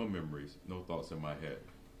 no memories, no thoughts in my head.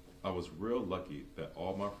 I was real lucky that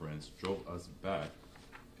all my friends drove us back,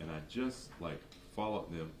 and I just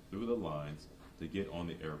followed them through the lines to get on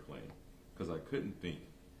the airplane, because I couldn't think.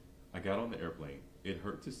 I got on the airplane. It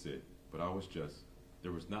hurt to sit, but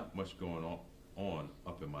there was not much going on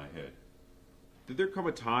up in my head. Did there come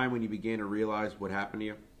a time when you began to realize what happened to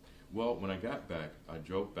you? Well, when I got back, I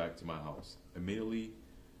drove back to my house. Immediately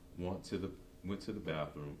went to the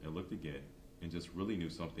bathroom and looked again, and just really knew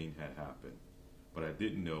something had happened, but I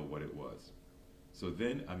didn't know what it was. So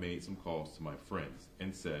then I made some calls to my friends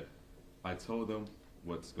and I told them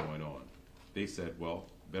what's going on. They said, "Well,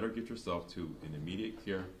 better get yourself to an immediate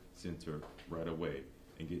care center right away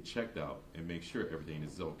and get checked out and make sure everything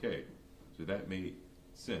is okay." So that made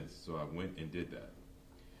sense, so I went and did that.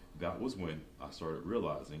 That was when I started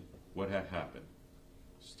realizing what had happened.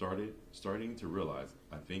 Starting to realize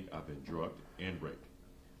I think I've been drugged and raped.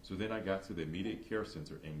 So then I got to the immediate care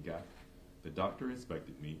center and the doctor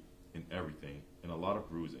inspected me and everything, and a lot of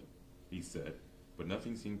bruising, he said, but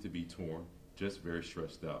nothing seemed to be torn, just very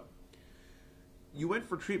stressed out. You went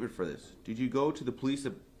for treatment for this. Did you go to the police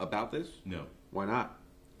about this? No. Why not?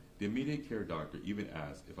 The immediate care doctor even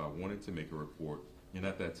asked if I wanted to make a report, and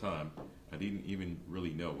at that time, I didn't even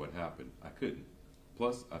really know what happened. I couldn't.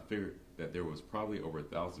 Plus, I figured that there was probably over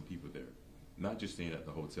 1,000 people there, not just staying at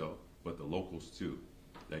the hotel, but the locals too,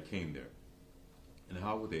 that came there. And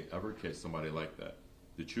how would they ever catch somebody like that?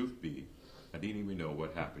 The truth be, I didn't even know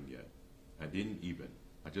what happened yet.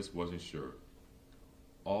 I just wasn't sure.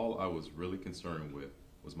 All I was really concerned with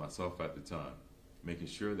was myself at the time, making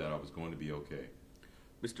sure that I was going to be okay.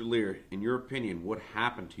 Mr. Lear, in your opinion, what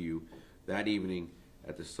happened to you that evening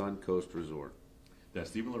at the Suncoast Resort? That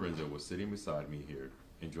Steven Lorenzo was sitting beside me here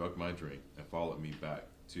and drugged my drink and followed me back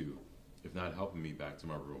to, if not helping me back to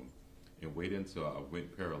my room, and waited until I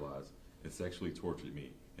went paralyzed and sexually tortured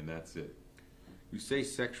me, and that's it. You say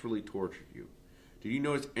sexually tortured you. Did you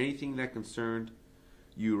notice anything that concerned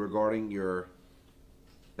you regarding your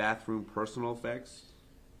bathroom personal effects?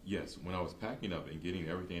 Yes, when I was packing up and getting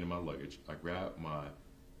everything in my luggage, I grabbed my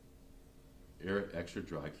Air Extra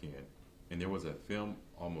Dry can, and there was a film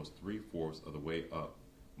almost 3/4 of the way up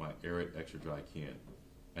my Air Extra Dry can.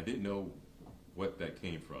 I didn't know what that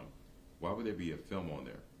came from. Why would there be a film on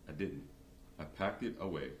there? I didn't. I packed it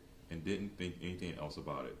away and didn't think anything else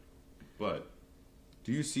about it. But,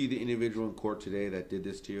 Do you see the individual in court today that did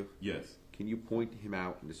this to you? yes, Can you point him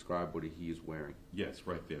out and describe what he is wearing? yes,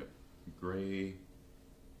 right there. Gray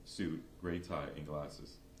suit, gray tie, and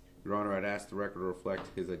glasses. Your Honor, I'd ask the record to reflect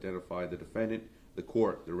his identify the defendant. The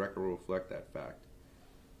court, the record will reflect that fact.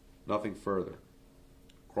 Nothing further.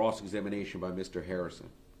 Cross-examination by Mr. Harrison.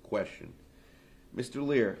 Question. Mr.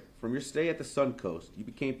 Lear, from your stay at the Suncoast, you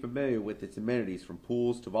became familiar with its amenities from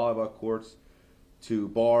pools to volleyball courts to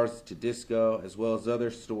bars to disco, as well as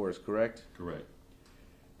other stores, correct? Correct.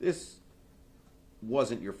 This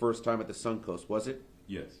wasn't your first time at the Suncoast, was it?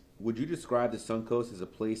 Yes. Would you describe the Suncoast as a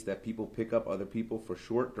place that people pick up other people for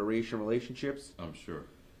short duration relationships? I'm sure.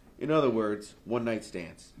 In other words, one night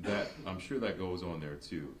stands. I'm sure that goes on there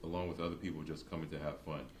too, along with other people just coming to have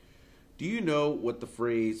fun. Do you know what the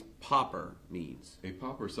phrase popper means? A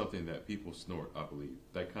popper is something that people snort, I believe.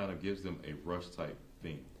 That kind of gives them a rush type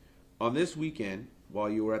thing. On this weekend, while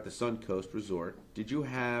you were at the Suncoast Resort, did you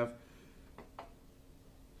have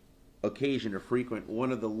occasion to frequent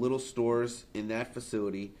one of the little stores in that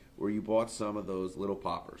facility where you bought some of those little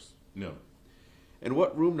poppers? No. And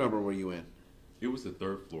what room number were you in? It was the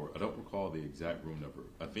third floor. I don't recall the exact room number.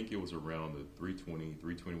 I think it was around the 320,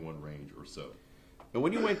 321 range or so. And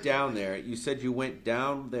when you went down there, you said you went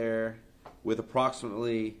down there with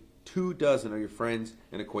approximately 24 of your friends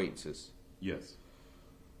and acquaintances. Yes.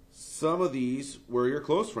 Some of these were your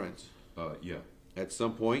close friends. Yeah. At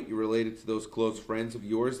some point, you related to those close friends of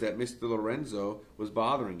yours that Mr. Lorenzo was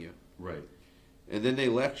bothering you. Right. And then they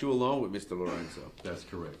left you alone with Mr. Lorenzo. That's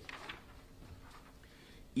correct.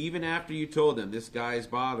 Even after you told them, this guy is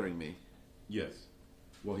bothering me, Yes.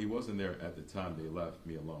 Well, he wasn't there at the time they left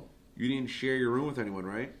me alone. you didn't share your room with anyone,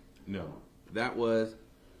 right? No. That was,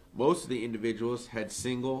 most of the individuals had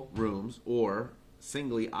single rooms or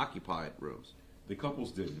singly occupied rooms. The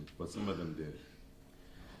couples didn't, but some of them did.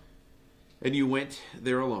 And you went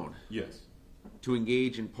there alone Yes. to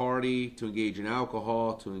engage in party, to engage in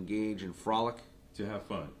alcohol, to engage in frolic. To have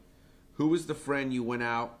fun. Who was the friend you went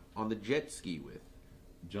out on the jet ski with?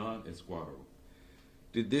 John Esquadro.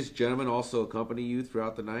 Did this gentleman also accompany you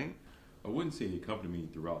throughout the night? I wouldn't say he accompanied me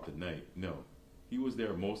throughout the night. No. He was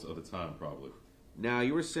there most of the time, probably. Now,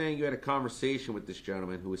 you were saying you had a conversation with this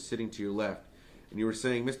gentleman who was sitting to your left, and you were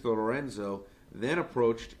saying Mr. Lorenzo then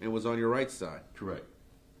approached and was on your right side. Correct.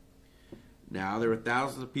 Now, there were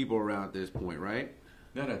thousands of people around at this point, right?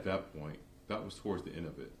 Not at that point. That was towards the end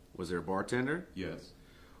of it. Was there a bartender? Yes.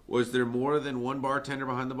 Was there more than one bartender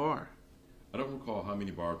behind the bar? I don't recall how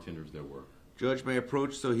many bartenders there were. Judge may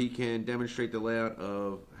approach so he can demonstrate the layout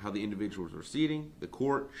of how the individuals were seating. The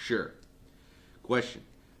court, sure. Question.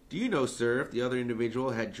 Do you know, sir, if the other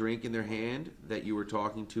individual had drink in their hand that you were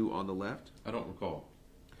talking to on the left? I don't recall.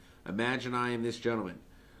 Imagine I am this gentleman.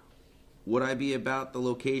 Would I be about the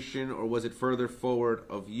location, or was it further forward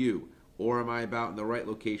of you? Or am I about in the right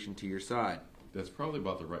location to your side? That's probably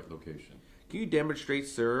about the right location. Can you demonstrate,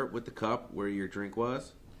 sir, with the cup where your drink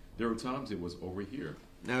was? There were times it was over here.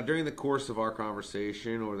 Now, during the course of our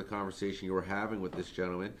conversation, or the conversation you were having with this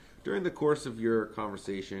gentleman, during the course of your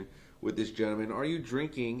conversation with this gentleman, are you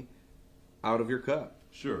drinking out of your cup?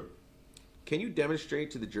 Sure. Can you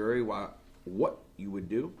demonstrate to the jury what you would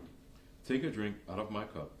do? Take a drink out of my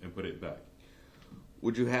cup and put it back.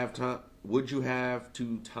 Would you have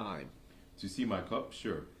to time? To see my cup?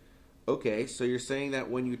 Sure. Okay, so you're saying that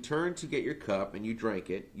when you turned to get your cup and you drank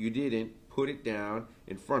it, you didn't put it down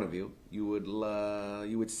in front of you. You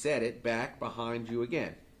would set it back behind you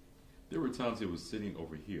again. There were times it was sitting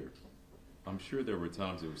over here. I'm sure there were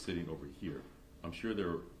times it was sitting over here. I'm sure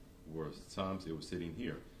there were times it was sitting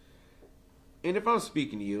here. And if I'm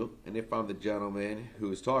speaking to you, and if I'm the gentleman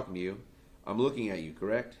who is talking to you, I'm looking at you,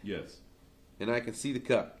 correct? Yes. And I can see the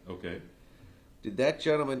cup. Okay. Did that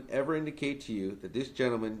gentleman ever indicate to you that this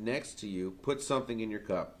gentleman next to you put something in your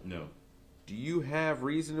cup? No. Do you have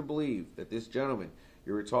reason to believe that this gentleman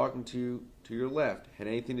you were talking to your left had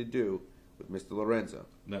anything to do with Mr. Lorenzo?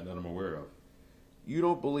 Not that I'm aware of. You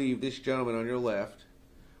don't believe this gentleman on your left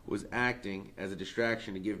was acting as a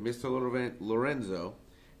distraction to give Mr. Lorenzo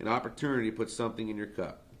an opportunity to put something in your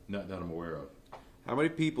cup? Not that I'm aware of. How many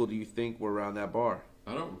people do you think were around that bar?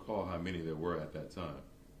 I don't recall how many there were at that time.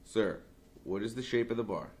 Sir, what is the shape of the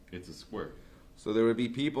bar? It's a square. So there would be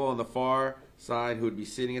people on the far side who would be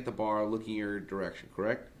sitting at the bar looking your direction,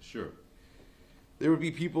 correct? Sure. There would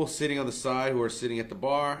be people sitting on the side who are sitting at the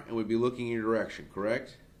bar and would be looking in your direction,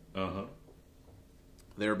 correct? Uh-huh.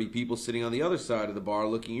 There would be people sitting on the other side of the bar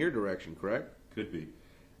looking your direction, correct? Could be.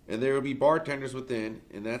 And there would be bartenders within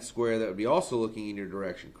in that square that would be also looking in your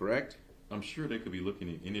direction, correct? I'm sure they could be looking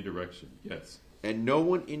in any direction. Yes. And no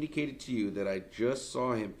one indicated to you that I just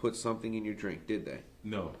saw him put something in your drink, did they?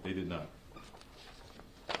 No, they did not.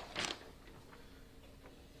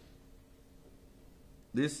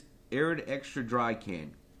 This Arid Extra Dry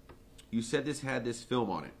can, you said this had this film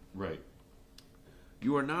on it. Right.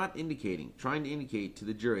 You are not trying to indicate to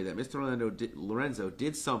the jury that Mr. Lorenzo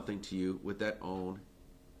did something to you with that own,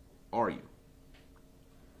 are you?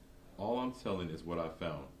 All I'm telling is what I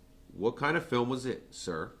found. What kind of film was it,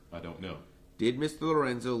 sir? I don't know. Did Mr.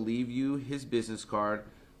 Lorenzo leave you his business card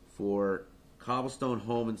for cobblestone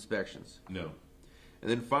home inspections? No. And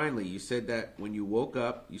then finally, you said that when you woke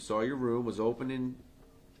up, you saw your room was open in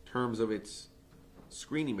terms of its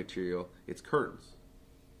screening material, its curtains.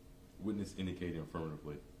 Witness indicated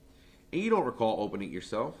affirmatively. And you don't recall opening it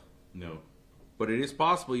yourself, No. but it is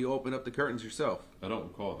possible you opened up the curtains yourself. I don't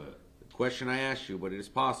recall that. The question I asked you, but it is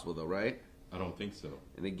possible though, right? I don't think so.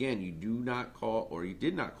 And again, you do not call, or you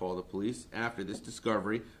did not call the police after this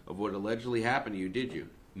discovery of what allegedly happened to you, did you?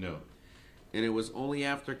 No. And it was only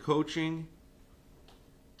after coaching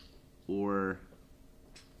or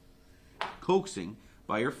coaxing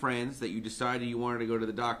by your friends that you decided you wanted to go to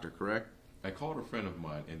the doctor, correct? I called a friend of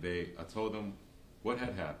mine and I told them what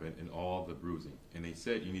had happened and all the bruising. And they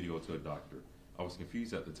said you need to go to a doctor. I was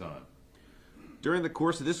confused at the time. During the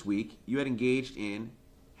course of this week, you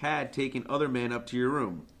had taken other men up to your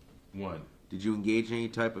room. 1. Did you engage in any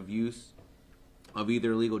type of use of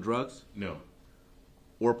either illegal drugs No.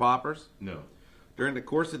 or poppers? No. During the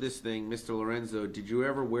course of this thing, Mr. Lorenzo, did you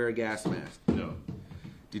ever wear a gas mask? No.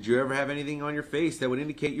 Did you ever have anything on your face that would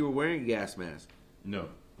indicate you were wearing a gas mask? No.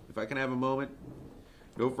 If I can have a moment.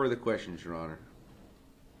 No further questions, Your Honor.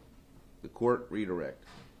 The court redirect.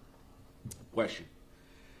 Question.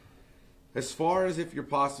 As far as if you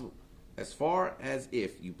possibly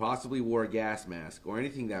wore a gas mask or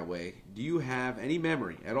anything that way, do you have any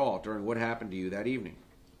memory at all during what happened to you that evening?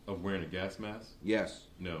 Of wearing a gas mask? Yes.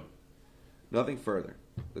 No. Nothing further.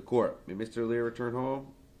 The court. May Mr. Lear return home?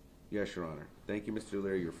 Yes, Your Honor. Thank you, Mr.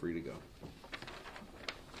 Lear. You're free to go.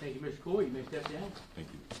 Thank you, Mr. Coy. You may step down. Thank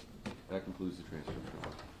you. That concludes the transcription.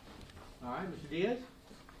 All right, Mr. Diaz?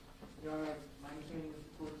 Your Honor, my understanding is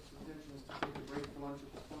the court's intention is to take a break for lunch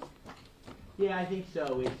at this point. Yeah, I think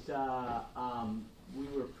so. It's we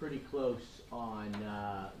were pretty close on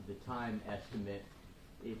the time estimate.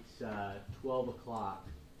 It's 12 o'clock,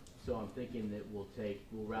 so I'm thinking that we'll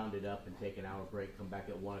round it up and take an hour break. Come back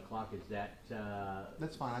at 1 o'clock. Is that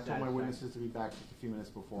That's fine. I told my witnesses to be back just a few minutes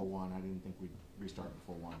before 1. I didn't think we'd restart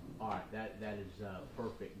before 1. All right? That is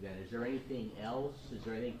perfect. Then, is there anything else? Is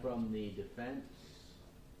there anything from the defense?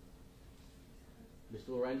 Mr.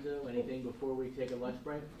 Lorenzo, anything before we take a lunch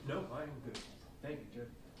break? No, I am good. Thank you, Judge.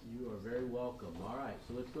 You are very welcome. All right,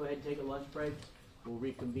 so let's go ahead and take a lunch break. We'll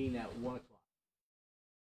reconvene at 1 o'clock.